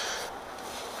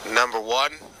 Number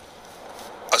 1,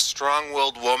 a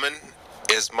strong-willed woman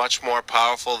is much more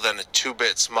powerful than a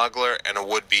 2-bit smuggler and a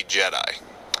would-be Jedi.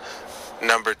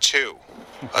 Number 2,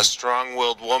 a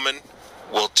strong-willed woman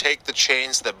will take the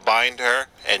chains that bind her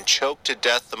and choke to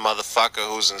death the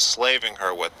motherfucker who's enslaving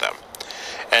her with them.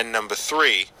 And number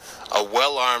 3, a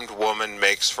well-armed woman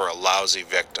makes for a lousy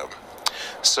victim.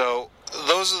 So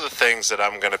those are the things that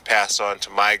I'm going to pass on to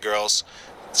my girls.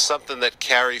 Something that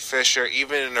Carrie Fisher,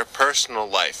 even in her personal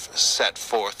life, set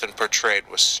forth and portrayed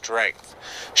with strength.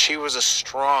 She was a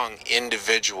strong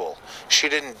individual. She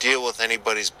didn't deal with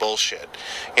anybody's bullshit.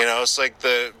 You know, it's like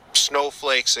the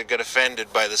snowflakes that get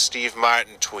offended by the Steve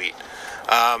Martin tweet.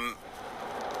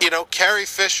 You know, Carrie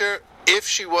Fisher, if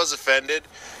she was offended,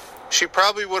 she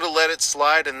probably would have let it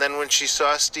slide, and then when she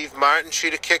saw Steve Martin,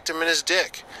 she'd have kicked him in his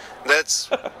dick. That's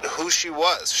who she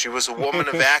was. She was a woman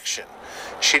of action.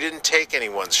 She didn't take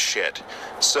anyone's shit.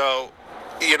 So,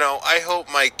 you know, I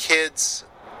hope my kids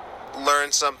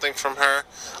learn something from her.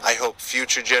 I hope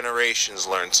future generations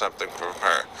learn something from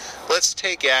her. Let's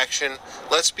take action,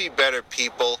 let's be better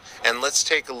people, and let's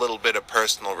take a little bit of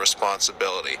personal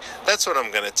responsibility. That's what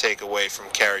I'm going to take away from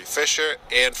Carrie Fisher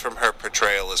and from her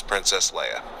portrayal as Princess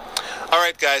Leia. All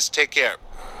right, guys, take care.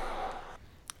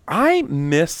 I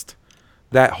missed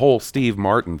that whole Steve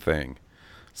Martin thing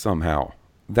somehow.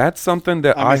 That's something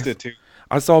that I missed it too.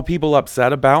 I saw people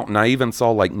upset about, and I even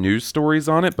saw like news stories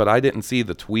on it, but I didn't see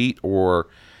the tweet or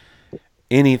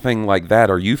anything like that.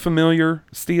 Are you familiar,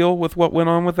 Steele, with what went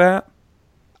on with that?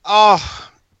 Oh,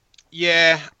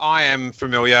 yeah, I am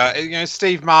familiar. You know,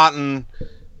 Steve Martin,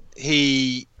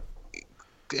 it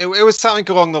was something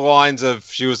along the lines of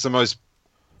she was the most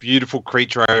beautiful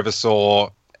creature I ever saw,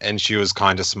 and she was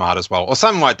kind of smart as well, or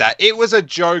something like that. It was a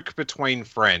joke between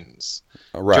friends.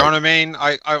 Right. Do you know what I mean?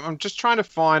 I'm just trying to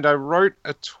find. I wrote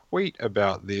a tweet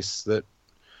about this. That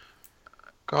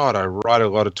God, I write a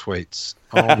lot of tweets.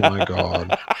 Oh my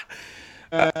God.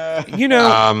 You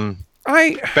know,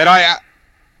 where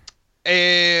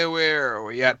are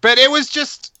we at? But it was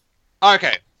just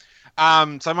okay.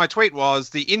 So my tweet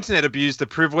was: the internet abused the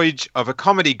privilege of a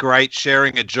comedy great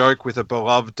sharing a joke with a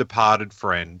beloved departed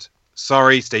friend.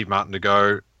 Sorry, Steve Martin to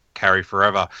go. Carrie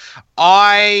forever.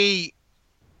 Like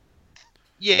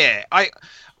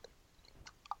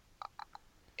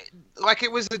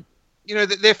it was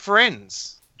they're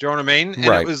friends. Do you know what I mean? And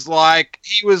Right. it was like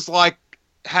he was like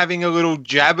having a little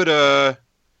jab at her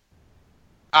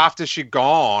after she'd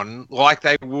gone, like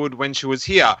they would when she was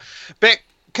here. But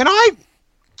can I've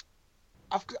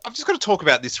just got to talk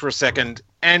about this for a second.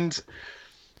 And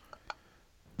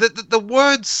the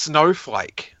word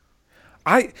snowflake.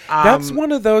 That's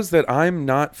one of those that I'm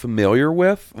not familiar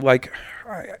with. Like,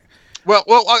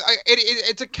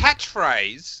 It's a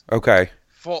catchphrase. Okay.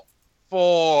 For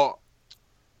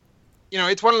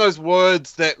it's one of those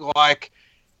words that like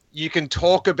you can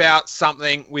talk about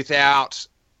something without,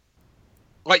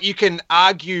 like you can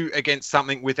argue against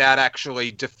something without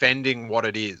actually defending what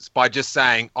it is by just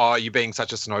saying, "Oh, you're being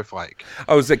such a snowflake."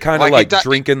 Oh, is it kind of like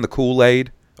drinking the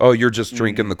Kool-Aid? Oh, you're just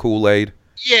drinking the Kool-Aid.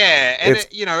 Yeah, and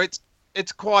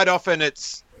it's quite often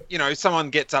someone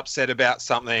gets upset about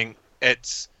something.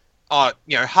 It's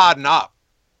harden up.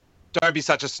 Don't be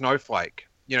such a snowflake.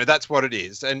 That's what it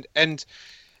is. And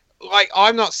like,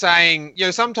 I'm not saying,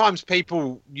 sometimes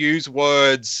people use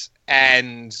words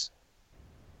and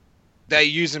they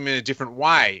use them in a different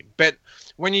way. But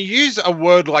when you use a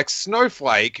word like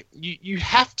snowflake, you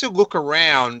have to look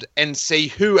around and see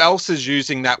who else is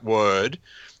using that word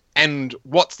and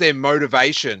what's their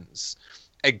motivations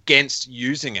against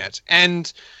using it.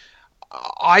 And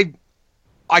I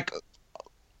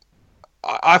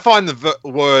find the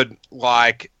word,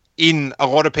 like, in a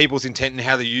lot of people's intent and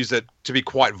how they use it, to be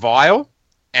quite vile,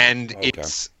 and Okay.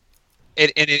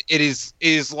 it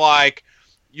is like,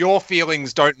 your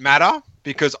feelings don't matter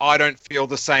because I don't feel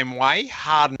the same way.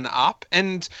 Harden up,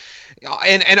 and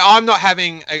I'm not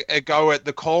having a go at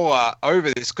the caller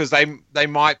over this because they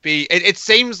might be. It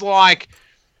seems like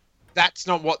that's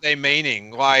not what they're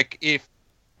meaning. Like, if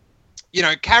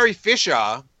Carrie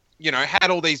Fisher,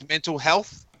 had all these mental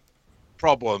health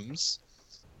problems,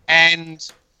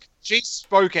 and she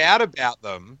spoke out about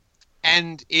them,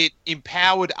 and it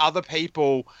empowered other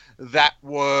people that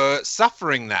were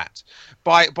suffering that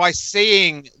by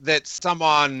seeing that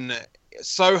someone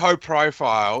so high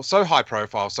profile,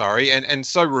 and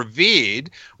so revered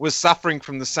was suffering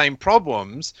from the same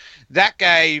problems. That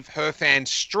gave her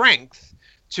fans strength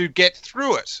to get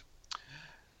through it.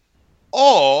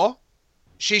 Or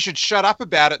she should shut up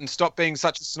about it and stop being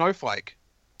such a snowflake.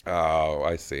 Oh,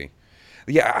 I see.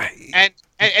 Yeah.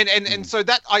 And so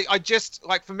that I just,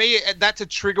 like, for me, that's a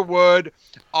trigger word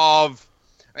of,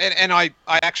 and I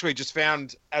actually just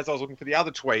found, as I was looking for the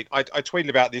other tweet, I tweeted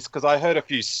about this because I heard a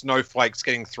few snowflakes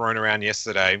getting thrown around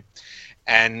yesterday,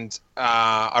 and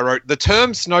I wrote, the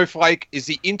term snowflake is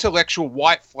the intellectual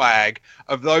white flag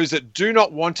of those that do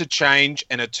not want to change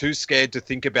and are too scared to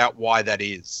think about why that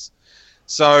is.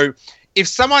 So if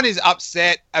someone is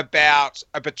upset about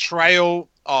a betrayal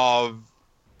of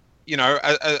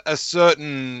a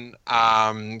certain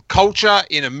culture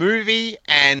in a movie,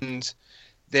 and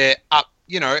they're up,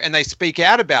 and they speak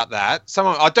out about that,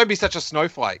 don't be such a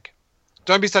snowflake.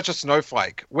 Don't be such a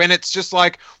snowflake. When it's just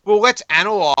like, well, let's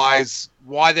analyze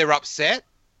why they're upset,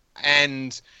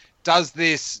 and does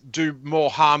this do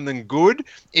more harm than good?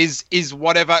 Is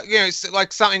whatever,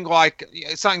 like something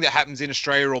that happens in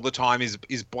Australia all the time is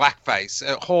blackface.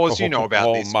 Hawes, you know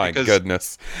about this. Oh my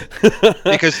goodness.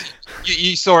 Because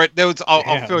you saw it. There was,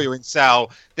 I'll fill you in, Sal.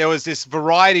 There was this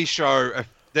variety show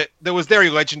that was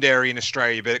very legendary in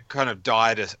Australia, but it kind of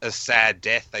died a sad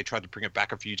death. They tried to bring it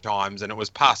back a few times, and it was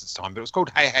past its time. But it was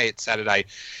called Hey Hey It's Saturday,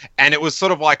 and it was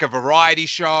sort of like a variety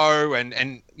show,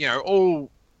 and all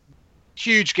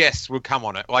huge guests would come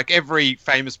on it. Like, every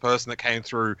famous person that came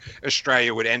through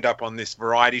Australia would end up on this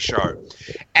variety show.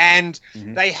 And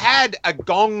they had a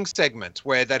gong segment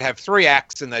where they'd have 3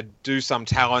 acts and they'd do some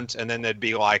talent, and then there'd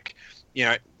be like,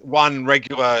 one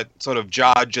regular sort of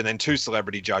judge and then 2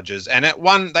 celebrity judges. And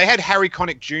they had Harry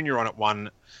Connick Jr. on it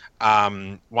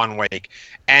one week.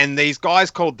 And these guys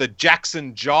called the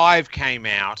Jackson Jive came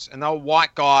out, and they were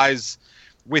white guys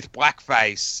with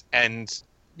blackface, and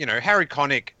Harry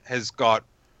Connick has got,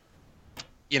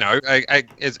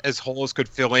 as Hawes could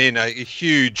fill in, a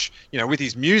huge, with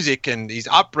his music and his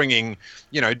upbringing,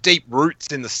 deep roots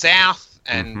in the South,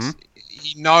 and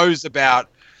he knows about,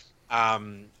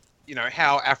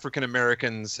 how African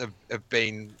Americans have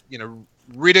been,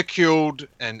 ridiculed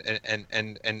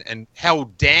and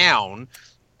held down.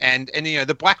 And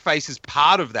the blackface is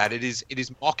part of that. It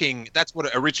is mocking. That's what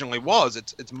it originally was.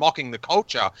 It's mocking the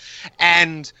culture.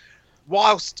 And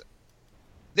whilst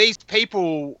these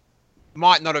people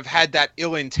might not have had that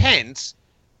ill intent,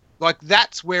 like,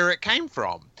 that's where it came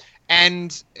from.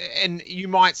 And you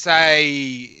might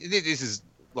say, this is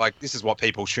like this is what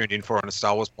people tuned in for on a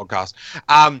Star Wars podcast.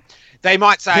 They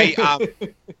might say,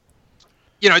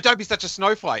 don't be such a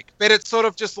snowflake. But it's sort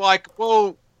of just like,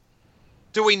 well,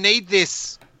 do we need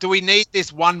this? Do we need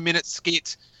this 1 minute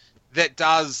skit that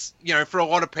does, for a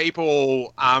lot of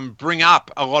people, bring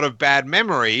up a lot of bad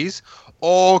memories?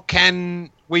 Or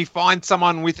can we find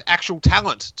someone with actual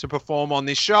talent to perform on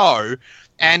this show?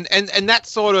 And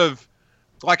that's sort of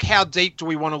like, how deep do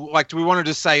we want to, like, do we want to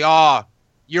just say, oh,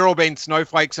 you're all being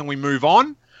snowflakes and we move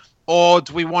on? Or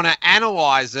do we want to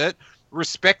analyze it,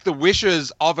 respect the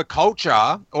wishes of a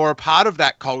culture or a part of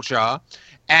that culture,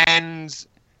 and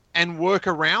work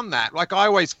around that? Like, I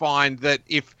always find that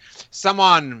if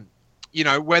someone,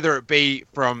 whether it be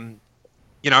from,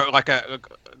 like a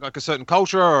certain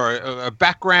culture or a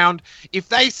background, if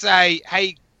they say,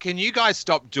 hey, can you guys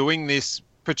stop doing this,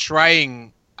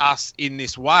 portraying us in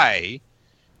this way?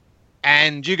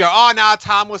 And you go, oh, no, it's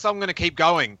harmless, I'm going to keep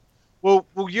going. Well,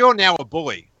 you're now a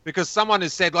bully, because someone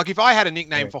has said, like, if I had a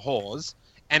nickname for Hawes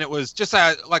and it was just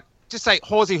say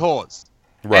Horsey Hawes.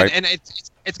 Right. And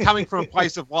it's coming from a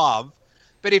place of love.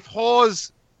 But if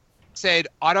Hawes said,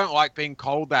 I don't like being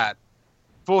called that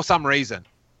for some reason,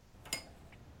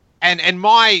 and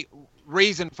my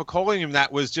reason for calling him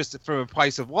that was just from a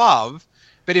place of love,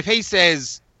 but if he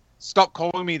says, stop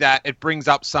calling me that, it brings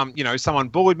up someone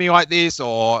bullied me like this,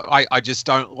 or I just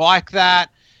don't like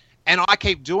that, and I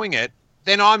keep doing it,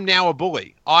 then I'm now a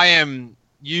bully. I am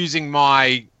using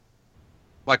my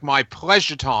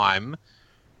pleasure time,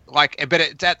 but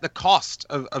it's at the cost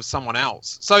of someone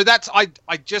else. So that's, I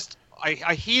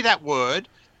hear that word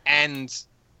and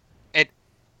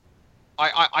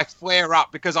I flare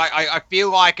up, because I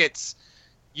feel like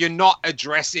you're not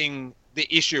addressing the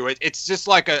issue. It's just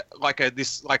like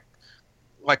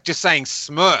just saying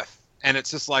Smurf, and it's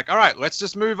just like, all right, let's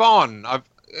just move on.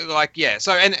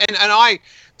 So and I,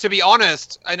 to be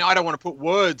honest, and I don't want to put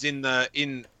words in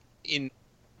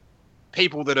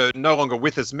people that are no longer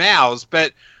with us mouths,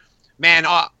 but man,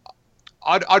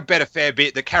 I'd bet a fair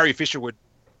bit that Carrie Fisher would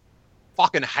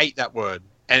fucking hate that word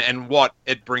and what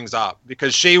it brings up,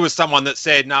 because she was someone that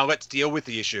said, no, let's deal with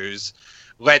the issues.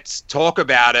 Let's talk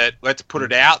about it. Let's put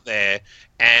it out there,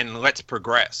 and let's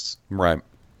progress. Right.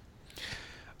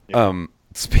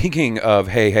 Speaking of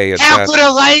hey, it's how good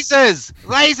are lasers?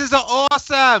 Lasers are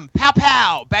awesome. Pow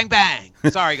pow, bang bang.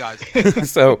 Sorry guys.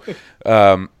 So,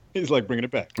 He's like bringing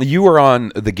it back. you were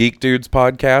on the Geek Dudes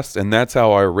podcast, and that's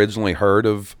how I originally heard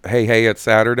of Hey, It's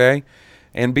Saturday.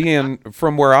 And being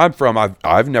from where I'm from,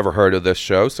 I've never heard of this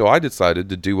show, so I decided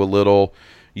to do a little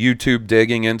YouTube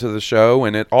digging into the show,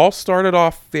 and it all started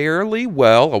off fairly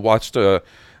well. I watched a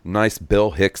nice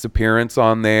Bill Hicks appearance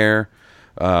on there,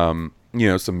 some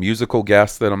musical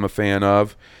guests that I'm a fan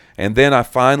of, and then I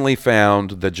finally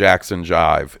found the Jackson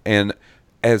Jive, and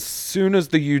as soon as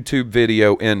the YouTube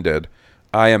video ended,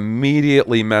 I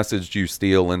immediately messaged you,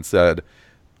 Steele, and said,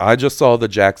 I just saw the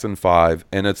Jackson 5,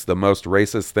 and it's the most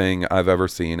racist thing I've ever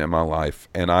seen in my life,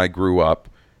 and I grew up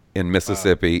in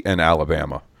Mississippi and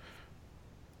Alabama.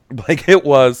 Like, it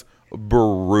was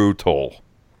brutal.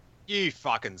 You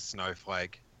fucking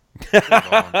snowflake.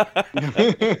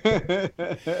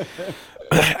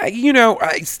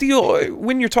 Steele,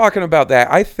 when you're talking about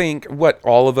that, I think what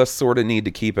all of us sort of need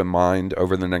to keep in mind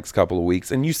over the next couple of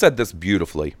weeks, and you said this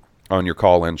beautifully on your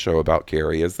call-in show about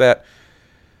Carrie, is that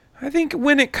I think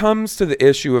when it comes to the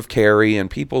issue of Carrie and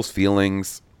people's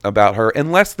feelings about her,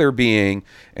 unless they're being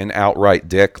an outright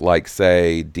dick like,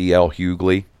 say, D.L.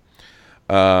 Hughley,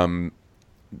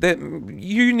 that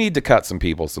you need to cut some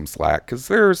people some slack, because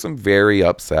there are some very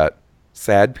upset,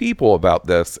 sad people about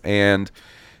this, and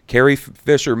Carrie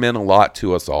Fisher meant a lot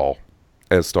to us all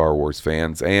as Star Wars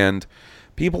fans, and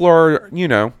people are,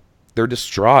 they're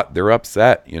distraught, they're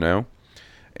upset,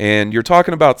 and you're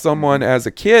talking about someone as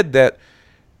a kid that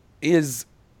is,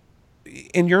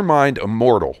 in your mind,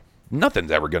 immortal.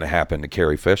 Nothing's ever going to happen to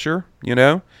Carrie Fisher,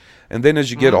 and then as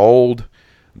you get old,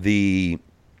 the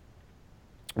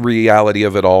reality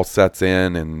of it all sets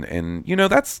in, and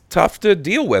that's tough to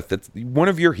deal with. It's one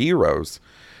of your heroes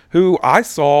who I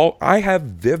have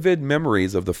vivid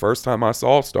memories of the first time I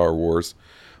saw Star Wars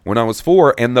when I was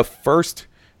 4, and the first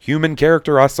human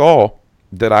character I saw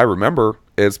that I remember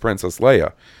is Princess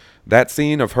Leia. That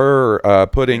scene of her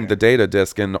putting the data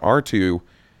disk in R2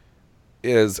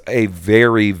 is a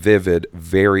very vivid,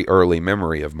 very early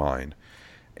memory of mine.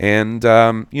 And,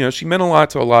 she meant a lot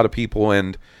to a lot of people,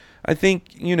 and I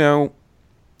think,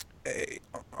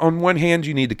 on one hand,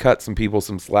 you need to cut some people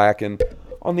some slack, and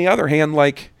on the other hand,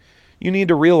 you need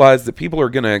to realize that people are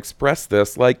going to express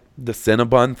this, like the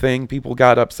Cinnabon thing people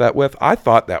got upset with. I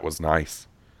thought that was nice.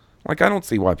 Like, I don't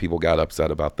see why people got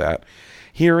upset about that.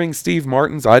 Hearing Steve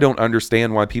Martin's, I don't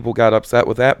understand why people got upset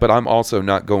with that, but I'm also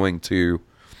not going to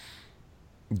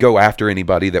go after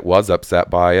anybody that was upset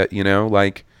by it, you know?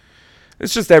 Like,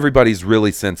 it's just everybody's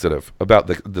really sensitive about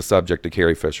the subject of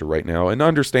Carrie Fisher right now, and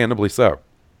understandably so.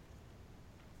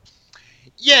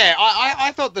 Yeah,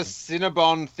 I thought the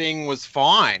Cinnabon thing was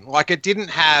fine. Like, it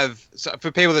didn't have... So for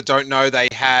people that don't know, they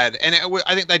had... And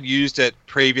I think they'd used it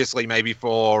previously, maybe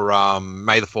for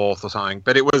May the 4th or something.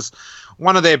 But it was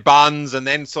one of their buns, and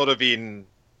then sort of in,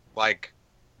 like,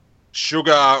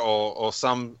 sugar or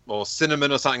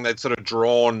cinnamon or something, they'd sort of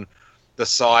drawn the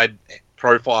side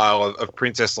profile of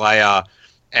Princess Leia.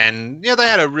 And, yeah, they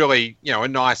had a really, a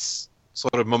nice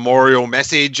sort of memorial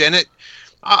message. And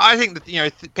I think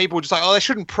that, people were just like, oh, they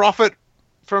shouldn't profit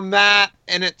from that.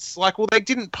 And it's like, well, they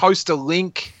didn't post a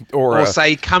link or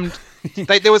say, come.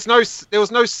 There was no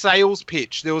sales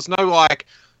pitch. There was no, like,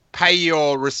 pay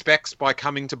your respects by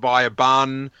coming to buy a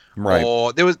bun. Right.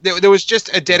 Or there was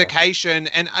just a dedication.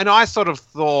 And I sort of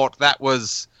thought that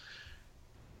was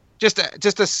just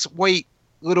a sweet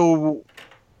little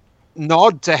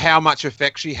nod to how much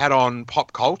effect she had on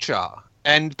pop culture.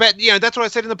 But that's what I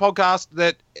said in the podcast,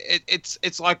 that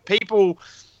it's like people,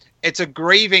 it's a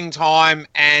grieving time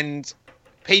and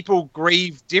people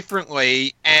grieve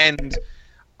differently, and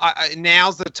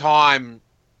now's the time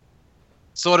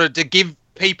sort of to give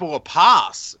people a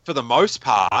pass for the most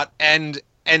part, and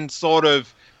sort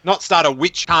of not start a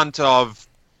witch hunt of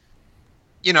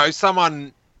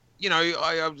someone.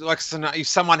 If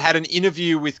someone had an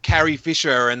interview with Carrie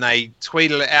Fisher and they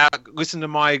tweeted it out, listen to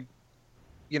my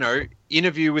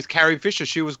interview with Carrie Fisher,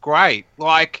 she was great.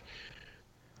 Like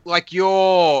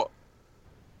you're,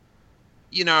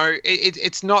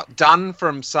 it's not done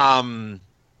from some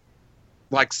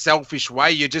like selfish way.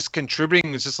 You're just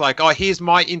contributing. It's just like, oh, here's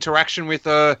my interaction with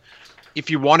her, if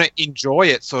you want to enjoy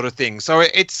it, sort of thing. So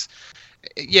I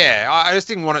just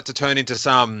didn't want it to turn into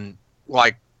some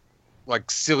like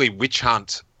silly witch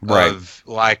hunt of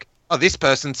like, oh, this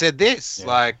person said this.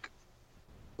 Yeah.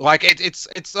 Like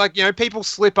it's like, people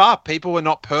slip up, people are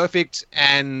not perfect,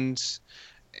 and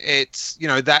it's,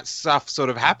 that stuff sort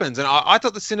of happens. And I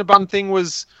thought the Cinnabon thing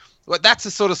was, that's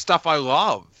the sort of stuff I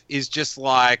love, is just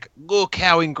like, look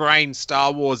how ingrained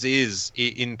Star Wars is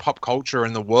in pop culture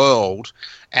and the world,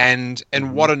 and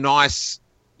what a nice,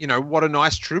 what a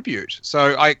nice tribute.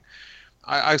 So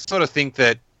I sort of think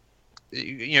that,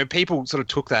 people sort of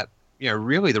took that,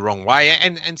 really the wrong way,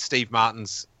 and Steve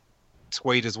Martin's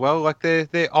tweet as well. Like,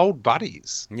 they're old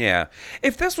buddies. Yeah.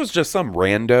 If this was just some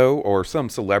rando or some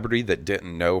celebrity that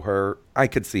didn't know her, I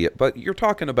could see it. But you're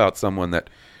talking about someone that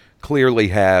clearly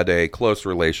had a close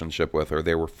relationship with her.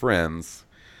 They were friends.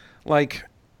 Like,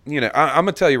 I'm going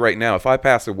to tell you right now, if I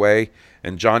pass away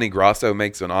and Johnny Grasso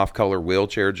makes an off-color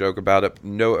wheelchair joke about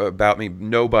me,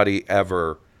 nobody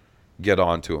ever get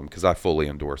on to him, because I fully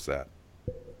endorse that.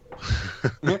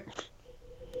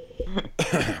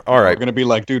 All right. We're going to be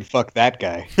like, dude, fuck that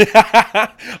guy.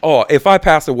 Oh, if I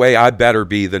pass away, I better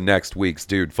be the next week's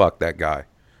dude, fuck that guy.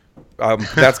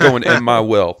 That's going in my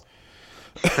will.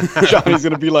 Johnny's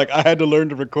going to be like, I had to learn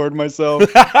to record myself.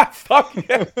 Fuck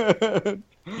yeah.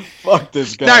 Fuck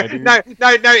this guy. No.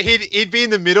 He'd be in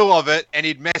the middle of it and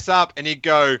he'd mess up and he'd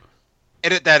go,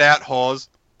 edit that out, Hawes.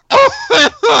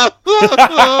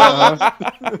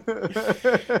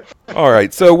 All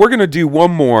right, so we're going to do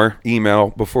one more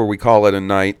email before we call it a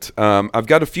night. I've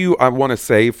got a few I want to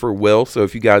save for Will, so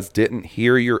if you guys didn't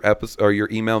hear your episode or your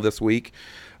email this week,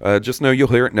 just know you'll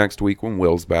hear it next week when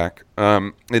Will's back.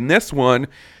 And this one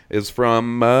is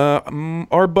from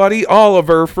our buddy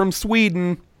Oliver from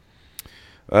Sweden.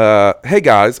 Hey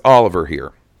guys, Oliver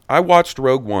here. I watched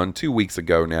Rogue One 2 weeks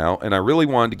ago now, and I really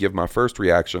wanted to give my first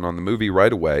reaction on the movie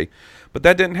right away, but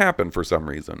that didn't happen for some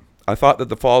reason. I thought that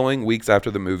the following weeks after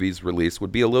the movie's release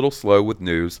would be a little slow with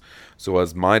news, so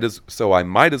I might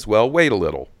as well wait a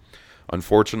little.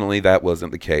 Unfortunately, that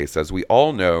wasn't the case. As we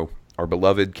all know, our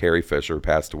beloved Carrie Fisher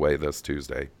passed away this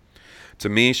Tuesday. To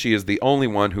me, she is the only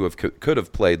one who could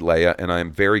have played Leia, and I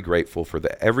am very grateful for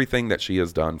everything that she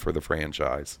has done for the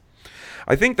franchise.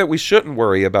 I think that we shouldn't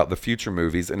worry about the future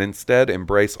movies and instead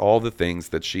embrace all the things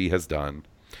that she has done.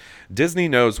 Disney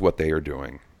knows what they are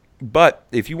doing. But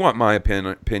if you want my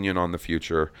opinion on the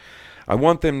future, I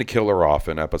want them to kill her off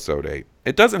in Episode 8.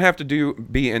 It doesn't have to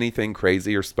be anything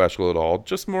crazy or special at all,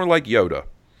 just more like Yoda.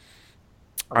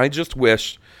 I just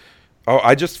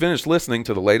finished listening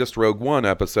to the latest Rogue One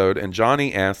episode, and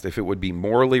Johnny asked if it would be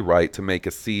morally right to make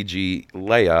a CG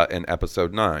Leia in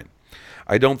Episode 9.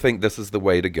 I don't think this is the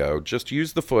way to go. Just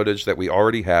use the footage that we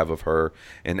already have of her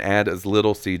and add as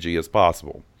little CG as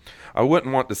possible. I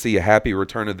wouldn't want to see a happy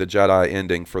Return of the Jedi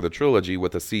ending for the trilogy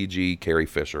with a CG Carrie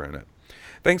Fisher in it.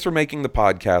 Thanks for making the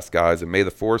podcast, guys, and may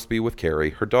the Force be with Carrie,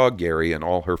 her dog Gary, and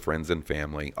all her friends and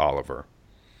family, Oliver.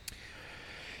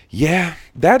 Yeah,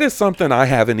 that is something I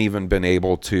haven't even been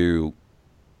able to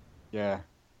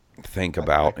think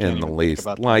about in the least.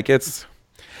 Like, it's...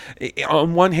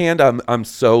 On one hand, I'm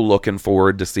so looking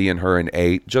forward to seeing her in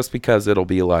 8, just because it'll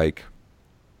be like,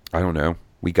 I don't know,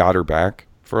 we got her back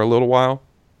for a little while.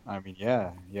 I mean,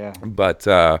 yeah. But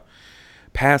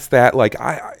past that, like,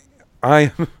 I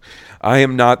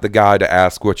am not the guy to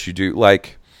ask what you do.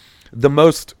 Like, the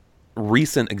most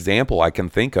recent example I can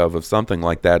think of something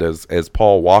like that is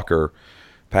Paul Walker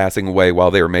passing away while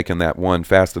they were making that one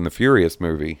Fast and the Furious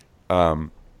movie.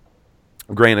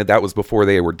 Granted, that was before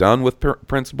they were done with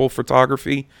principal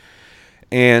photography.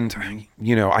 And,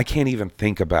 you know, I can't even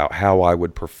think about how I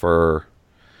would prefer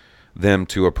them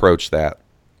to approach that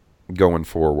going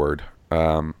forward.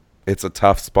 It's a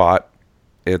tough spot.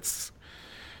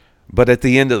 But at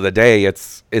the end of the day,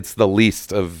 it's the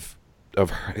least of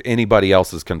anybody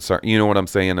else's concern. You know what I'm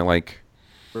saying? Like,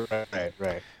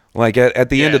 Right. Like at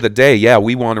the end of the day, yeah,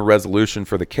 we want a resolution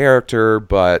for the character,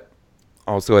 but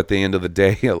also at the end of the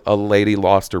day, a lady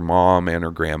lost her mom and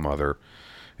her grandmother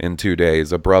in 2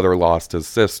 days. A brother lost his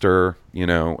sister. You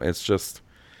know, it's just,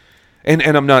 and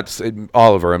I'm not,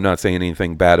 Oliver, I'm not saying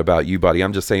anything bad about you, buddy.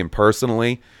 I'm just saying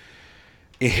personally,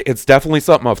 it's definitely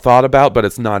something I've thought about, but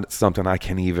it's not something I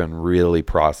can even really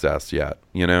process yet.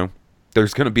 You know,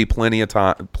 there's going to be plenty of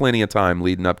time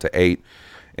leading up to 8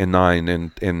 and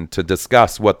 9 and to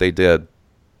discuss what they did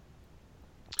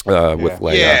with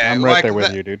Leia. Yeah, I'm right there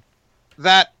with you, dude.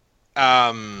 That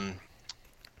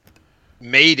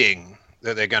meeting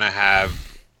that they're going to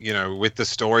have, you know, with the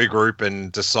story group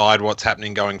and decide what's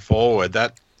happening going forward,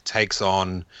 that takes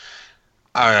on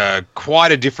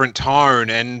quite a different tone.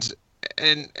 And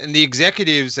the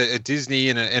executives at Disney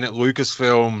and at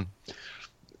Lucasfilm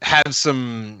have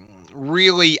some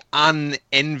really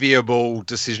unenviable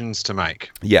decisions to make.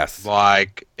 Yes.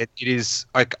 Like it is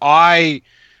like I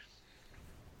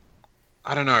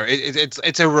don't know.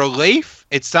 It's a relief.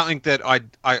 It's something that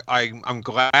I'm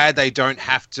glad they don't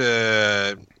have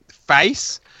to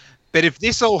face. But if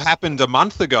this all happened a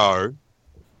month ago,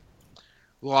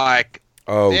 like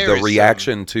the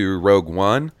reaction to Rogue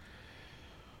One.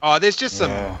 Oh, there's just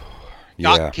some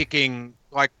gut kicking.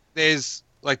 Like there's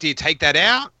like, do you take that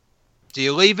out? Do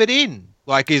you leave it in?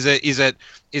 Like, is it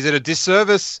a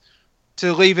disservice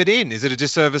to leave it in? Is it a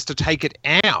disservice to take it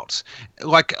out?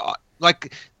 Like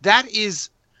that is,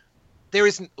 there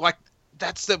isn't like,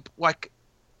 that's the, like,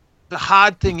 the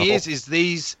hard thing is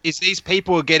these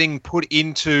people are getting put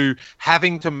into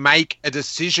having to make a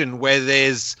decision where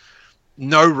there's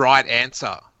no right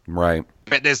answer. Right.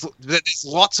 But there's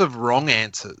lots of wrong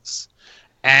answers.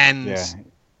 And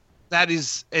that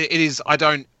is, it is, I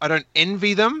don't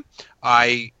envy them.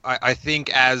 I think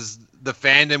as the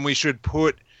fandom, we should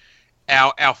put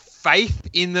our faith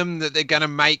in them that they're going to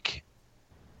make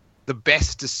the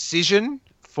best decision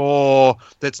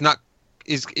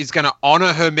is going to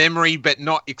honor her memory but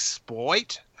not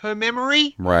exploit her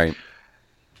memory. Right.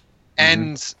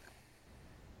 And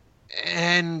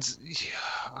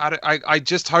I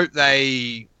just hope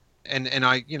they and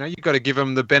I, you know, you got to give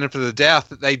them the benefit of the doubt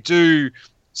that they do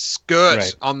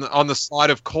skirt on the side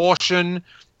of caution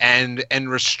and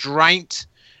restraint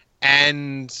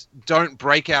and don't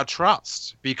break our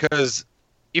trust, because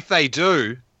if they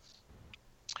do,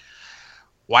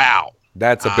 wow.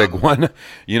 That's a big one.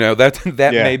 You know, that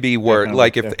may be where,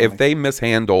 like, if they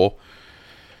mishandle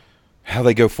how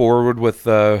they go forward with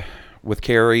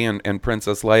Carrie and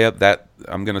Princess Leia, that,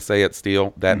 I'm going to say it,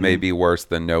 Steele, that may be worse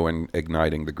than no one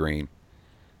igniting the green.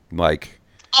 Like,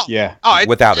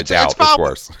 without a doubt, it's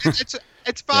worse.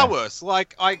 It's far worse.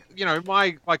 Like, my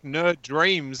like nerd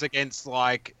dreams against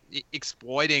like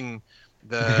exploiting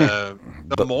the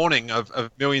mourning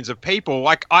of millions of people.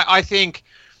 Like, I think,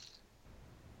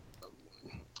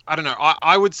 I don't know.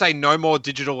 I would say no more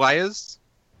digital layers.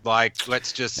 Like,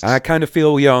 let's just. I kind of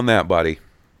feel you on that, buddy.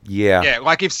 Yeah. Yeah.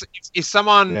 Like if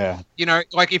someone, you know,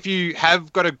 like if you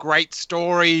have got a great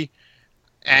story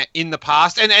in the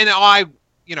past, and I,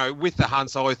 you know, with the Han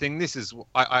Solo thing, this is,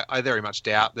 I very much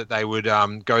doubt that they would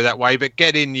go that way. But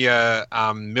get in your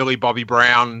Millie Bobby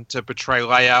Brown to portray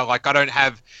Leia. Like, I don't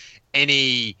have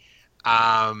any,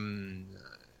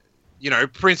 you know,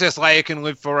 Princess Leia can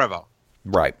live forever.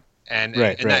 Right. And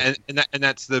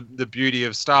that's the beauty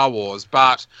of Star Wars.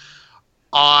 But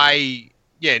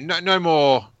no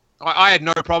more. I had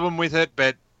no problem with it,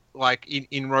 but like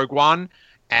in Rogue One,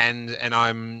 and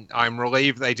I'm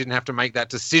relieved they didn't have to make that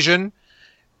decision.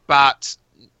 But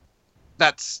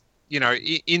that's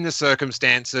in the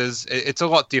circumstances, it's a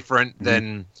lot different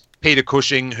than Peter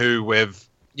Cushing, who we've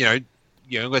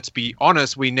let's be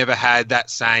honest, we never had that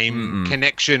same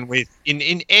connection with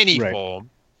in any form,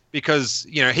 because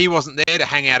he wasn't there to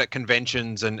hang out at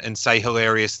conventions and say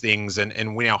hilarious things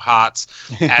and win our hearts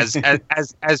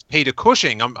as Peter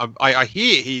Cushing. I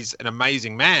hear he's an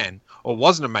amazing man, or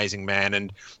was an amazing man,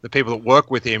 and the people that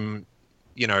work with him,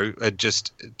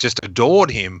 just adored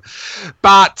him.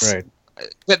 But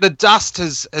that the dust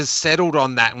has settled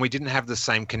on that, and we didn't have the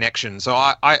same connection. So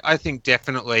I think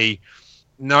definitely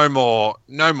no more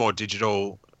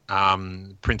digital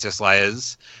Princess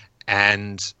Leia's,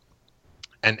 and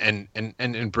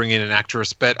bring in an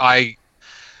actress. But I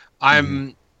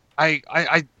don't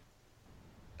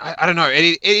know.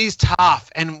 It is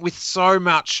tough, and with so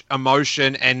much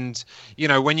emotion, and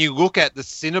when you look at the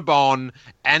Cinnabon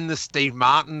and the Steve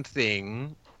Martin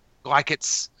thing, like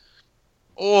it's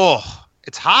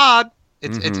hard.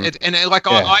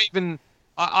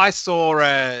 I saw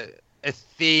a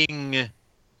thing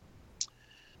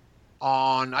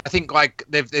on, I think, like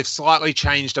they've slightly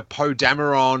changed a Poe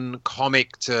Dameron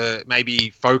comic to maybe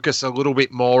focus a little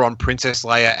bit more on Princess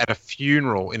Leia at a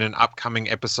funeral in an upcoming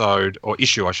episode, or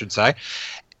issue, I should say.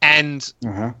 And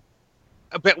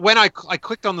but when I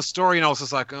clicked on the story, and I was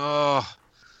just like, oh,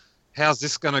 how's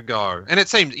this gonna go? And it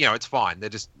seemed, it's fine.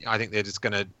 I think they're just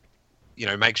gonna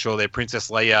make sure their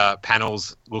Princess Leia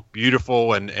panels look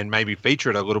beautiful and maybe feature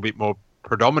it a little bit more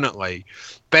predominantly.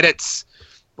 But it's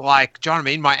like, do you know what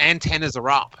I mean? My antennas are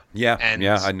up. Yeah,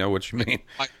 I know what you mean.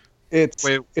 It's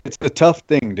a tough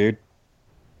thing, dude.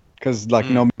 Because,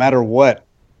 no matter what,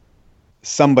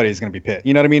 somebody's going to be pissed.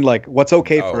 You know what I mean? Like, what's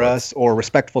okay for us or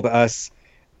respectful to us,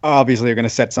 obviously you're going to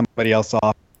set somebody else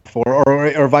off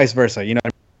or vice versa. You know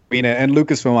what I mean? And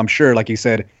Lucasfilm, I'm sure, like you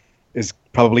said, is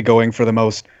probably going for the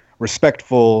most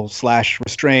respectful /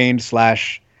 restrained /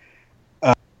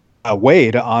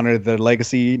 way to honor the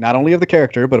legacy, not only of the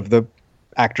character, but of the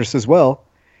actress as well.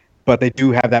 But they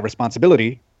do have that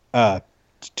responsibility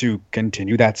to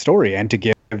continue that story and to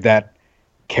give that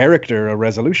character a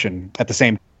resolution at the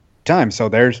same time. So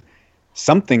there's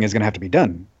something is going to have to be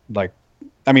done. Like,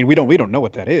 I mean, we don't know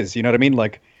what that is. You know what I mean?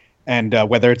 Like, and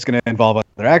whether it's going to involve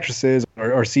other actresses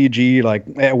or CG, like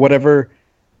whatever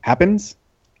happens,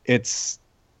 it's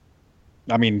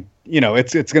going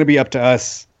to be up to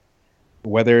us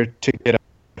whether to get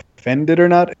offended or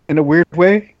not in a weird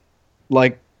way.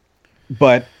 Like,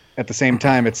 but at the same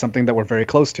time, it's something that we're very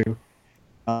close to.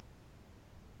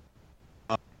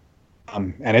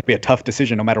 And it'd be a tough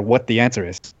decision no matter what the answer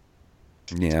is.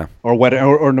 Yeah. Or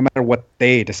no matter what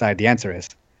they decide the answer is.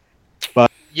 But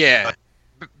yeah.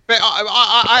 But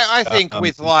I think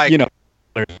with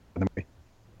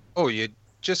oh, you're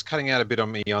just cutting out a bit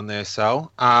on me on there,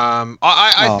 Sal.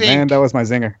 I think, man, that was my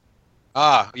zinger.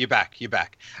 You're back.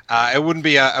 It wouldn't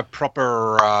be a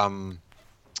proper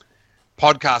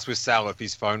podcast with Sal if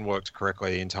his phone worked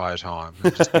correctly the entire time.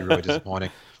 It'd just be really disappointing.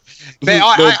 But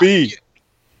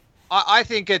I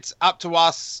think it's up to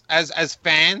us as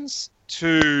fans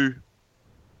to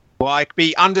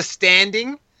be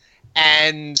understanding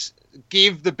and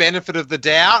give the benefit of the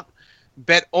doubt,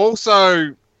 but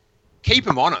also keep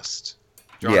them honest.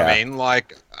 Do you know what I mean?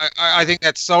 Like, I think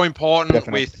that's so important.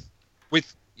 Definitely.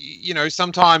 with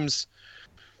sometimes.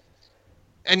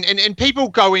 And people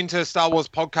go into Star Wars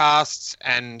podcasts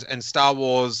and Star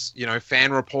Wars,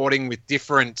 fan reporting with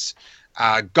different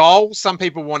goals. Some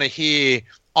people want to hear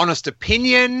honest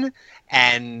opinion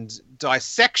and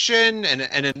dissection and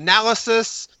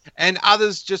analysis, and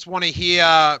others just want to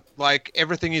hear like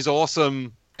everything is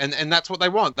awesome, and that's what they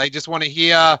want. They just want to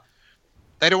hear.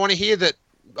 They don't want to hear that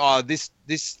this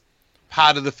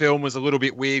part of the film was a little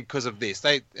bit weird because of this.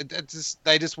 They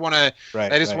just want to.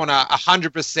 They just want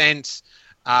 100%.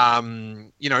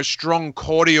 Strong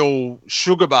cordial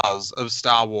sugar buzz of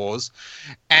Star Wars.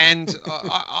 And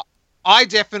I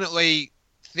definitely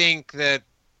think that,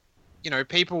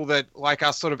 people that like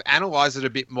us sort of analyze it a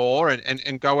bit more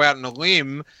and go out on a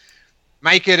limb,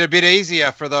 make it a bit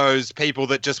easier for those people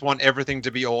that just want everything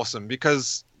to be awesome.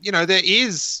 Because, there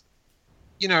is,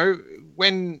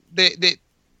 when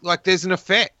there's an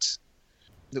effect,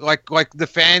 like the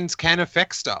fans can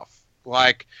affect stuff.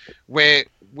 Like where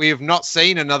we have not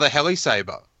seen another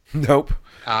Helisaber. Nope.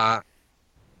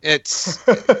 It's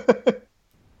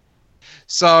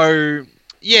so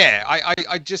yeah.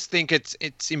 I just think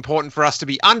it's important for us to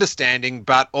be understanding,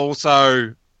 but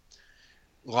also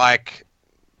like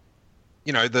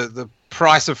the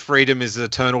price of freedom is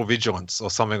eternal vigilance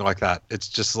or something like that. It's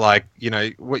just like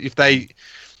if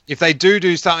they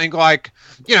do something like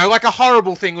like a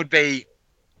horrible thing would be.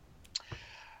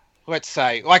 let's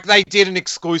say, like they did an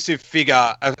exclusive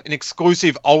figure, an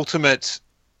exclusive Ultimate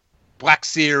Black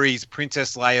Series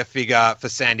Princess Leia figure for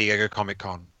San Diego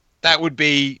Comic-Con. That would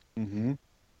be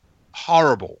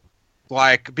horrible.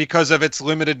 Like, because of its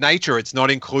limited nature, it's not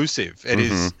inclusive. It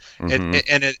is,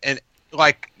 and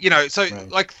like, you know, so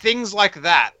like things like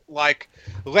that. Like,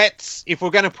 if we're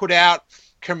going to put out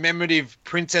commemorative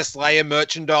Princess Leia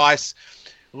merchandise,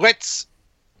 let's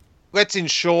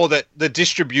ensure that the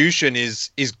distribution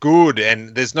is good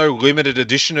and there's no limited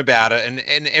edition about it,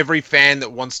 and every fan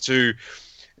that wants to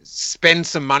spend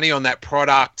some money on that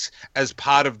product as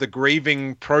part of the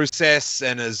grieving process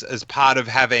and as part of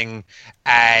having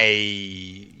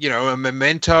a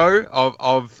memento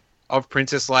of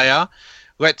Princess Leia,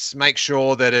 let's make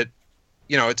sure that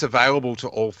it's available to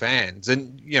all fans.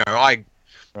 And I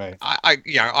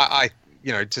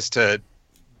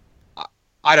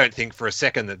don't think for a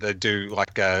second that they'd do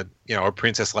like a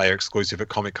Princess Leia exclusive at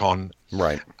Comic-Con.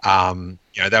 Right.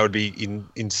 That would be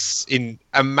in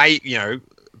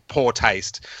poor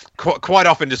taste. Quite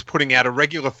often, just putting out a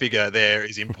regular figure there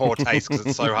is in poor taste because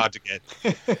it's so hard to get.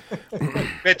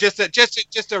 But just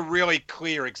a really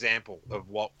clear example of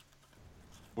what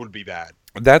would be bad.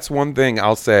 That's one thing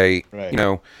I'll say. Right.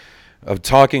 Of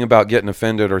talking about getting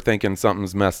offended or thinking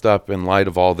something's messed up in light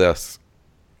of all this.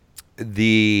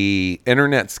 The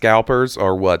internet scalpers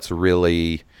are what's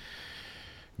really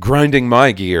grinding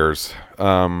my gears.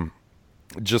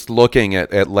 Just looking at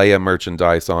Leia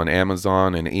merchandise on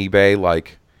Amazon and eBay,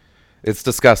 like, it's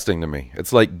disgusting to me.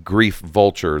 It's like grief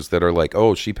vultures that are like,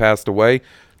 oh, she passed away.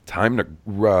 Time to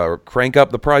crank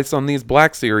up the price on these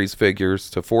Black Series figures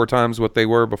to 4 times what they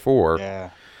were before.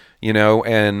 Yeah.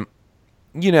 And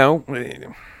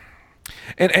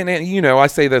I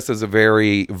say this as a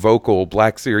very vocal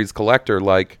Black Series collector,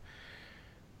 like,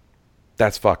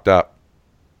 that's fucked up.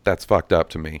 That's fucked up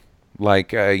to me.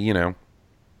 Like,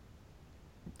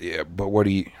 yeah, but what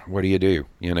do you do?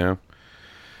 Yeah.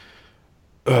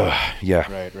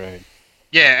 Right.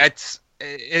 Yeah, it's.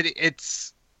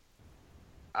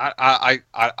 I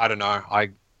don't know. I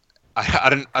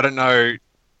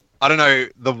don't know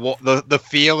the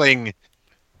feeling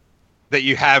that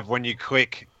you have when you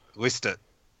click list it.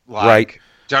 Like, right.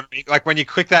 Do you know what I mean? Like when you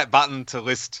click that button to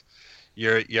list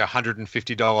your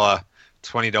 $150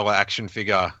 $20 action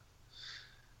figure.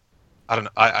 I don't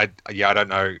know.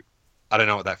 I don't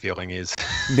know what that feeling is.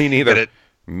 Me neither.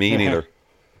 Me neither.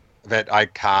 That I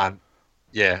can't.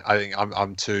 Yeah, I think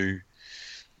I'm too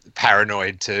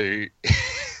paranoid to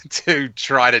to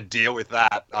try to deal with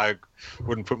that. I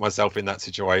wouldn't put myself in that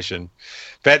situation.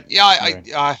 But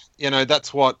yeah,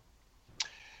 that's what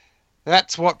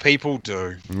people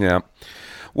do. Yeah.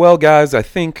 Well, guys, I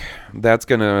think that's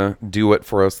going to do it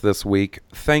for us this week.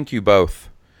 Thank you both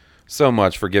so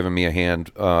much for giving me a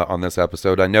hand on this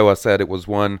episode. I know I said it was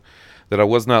one that I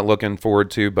was not looking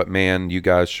forward to, but man, you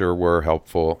guys sure were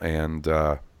helpful and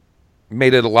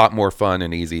made it a lot more fun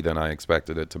and easy than I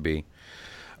expected it to be.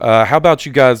 How about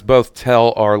you guys both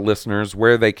tell our listeners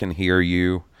where they can hear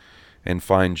you and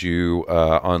find you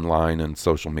online and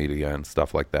social media and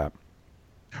stuff like that?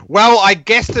 Well, I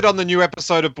guessed it on the new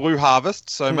episode of Blue Harvest,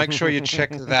 so make sure you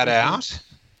check that out.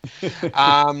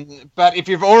 But if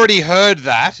you've already heard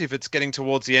that, if it's getting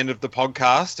towards the end of the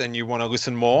podcast and you want to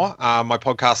listen more, my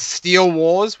podcast Steel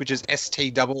Wars, which is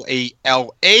STEELE,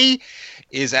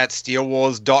 is at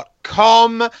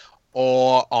steelwars.com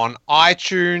or on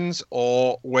iTunes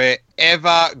or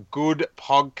wherever good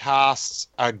podcasts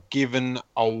are given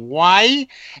away.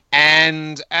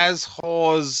 And as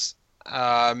Hawes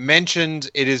mentioned,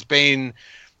 it has been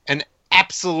an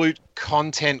absolute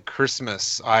content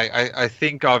Christmas. I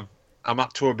think I'm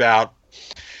up to about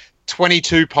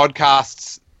 22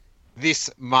 podcasts this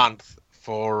month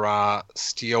for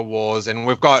Steel Wars, and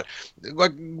we've got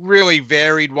like really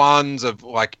varied ones of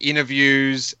like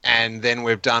interviews, and then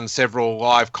we've done several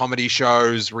live comedy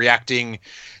shows reacting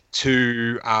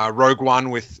to Rogue One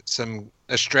with some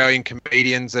Australian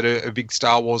comedians that are big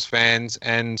Star Wars fans,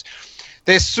 and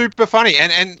they're super funny.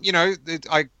 And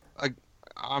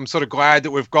I'm sort of glad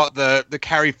that we've got the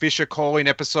Carrie Fisher call-in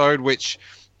episode, which,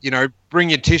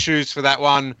 bring your tissues for that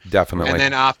one. Definitely. And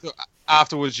then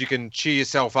afterwards, you can cheer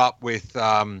yourself up with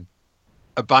a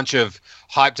bunch of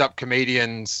hyped-up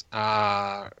comedians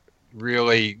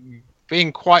really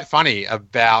being quite funny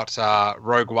about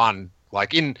Rogue One,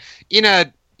 like in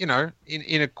a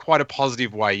quite a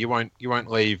positive way. You won't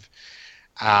leave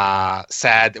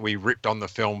sad that we ripped on the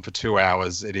film for 2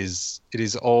 hours. It is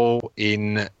all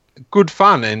in good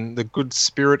fun and the good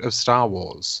spirit of Star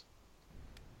Wars.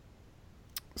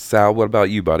 Sal, what about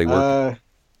you, buddy?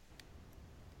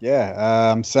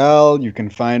 Yeah, Sal. You can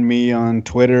find me on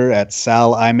Twitter at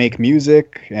Sal I Make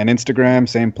Music and Instagram,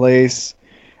 same place.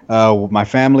 My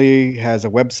family has a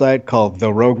website called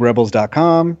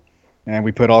theroguerebels.com, and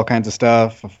we put all kinds of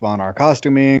stuff on our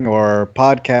costuming or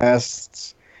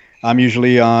podcasts. I'm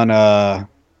usually on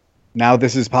Now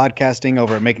This Is Podcasting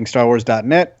over at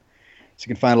makingstarwars.net. So you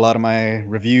can find a lot of my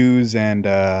reviews and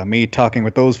me talking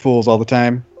with those fools all the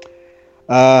time.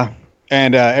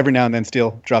 And every now and then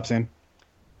Steel drops in.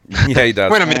 Yeah, he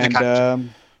does. When I'm in the country.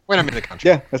 When I'm in the country.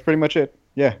 Yeah, that's pretty much it.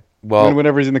 Yeah. Well,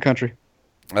 Whenever he's in the country.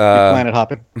 Planet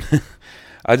hopping.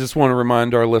 I just want to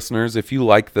remind our listeners, if you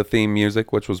like the theme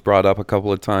music, which was brought up a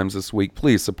couple of times this week,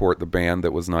 please support the band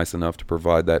that was nice enough to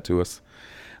provide that to us.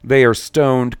 They are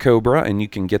Stoned Cobra, and you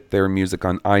can get their music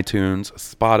on iTunes,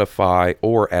 Spotify,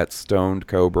 or at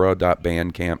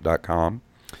stonedcobra.bandcamp.com.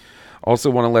 Also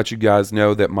want to let you guys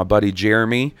know that my buddy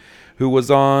Jeremy, who's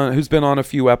been on a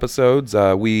few episodes,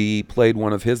 we played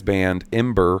one of his band,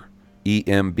 Ember,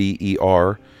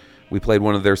 E-M-B-E-R. We played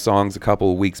one of their songs a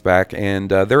couple of weeks back, and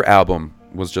their album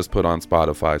was just put on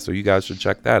Spotify, so you guys should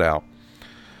check that out.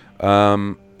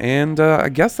 And I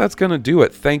guess that's going to do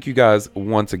it. Thank you guys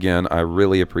once again. I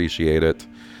really appreciate it.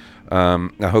 I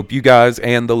hope you guys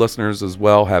and the listeners as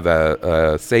well have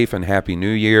a safe and happy new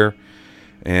year.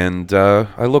 And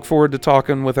I look forward to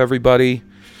talking with everybody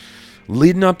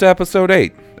leading up to episode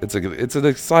 8. It's an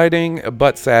exciting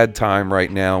but sad time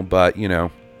right now, but, you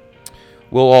know,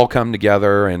 we'll all come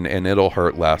together and it'll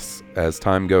hurt less as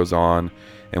time goes on.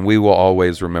 And we will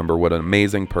always remember what an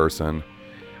amazing person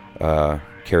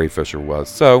Carrie Fisher was.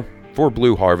 So, for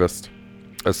Blue Harvest,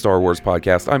 a Star Wars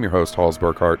podcast, I'm your host, Halls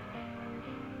Burkhart.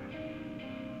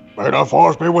 May the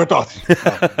Force be with us.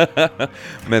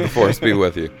 May the Force be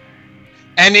with you.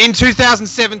 And in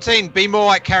 2017, be more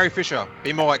like Carrie Fisher.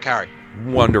 Be more like Carrie.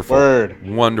 Wonderful. Word.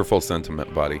 Wonderful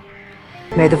sentiment, buddy.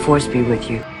 May the Force be with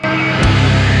you.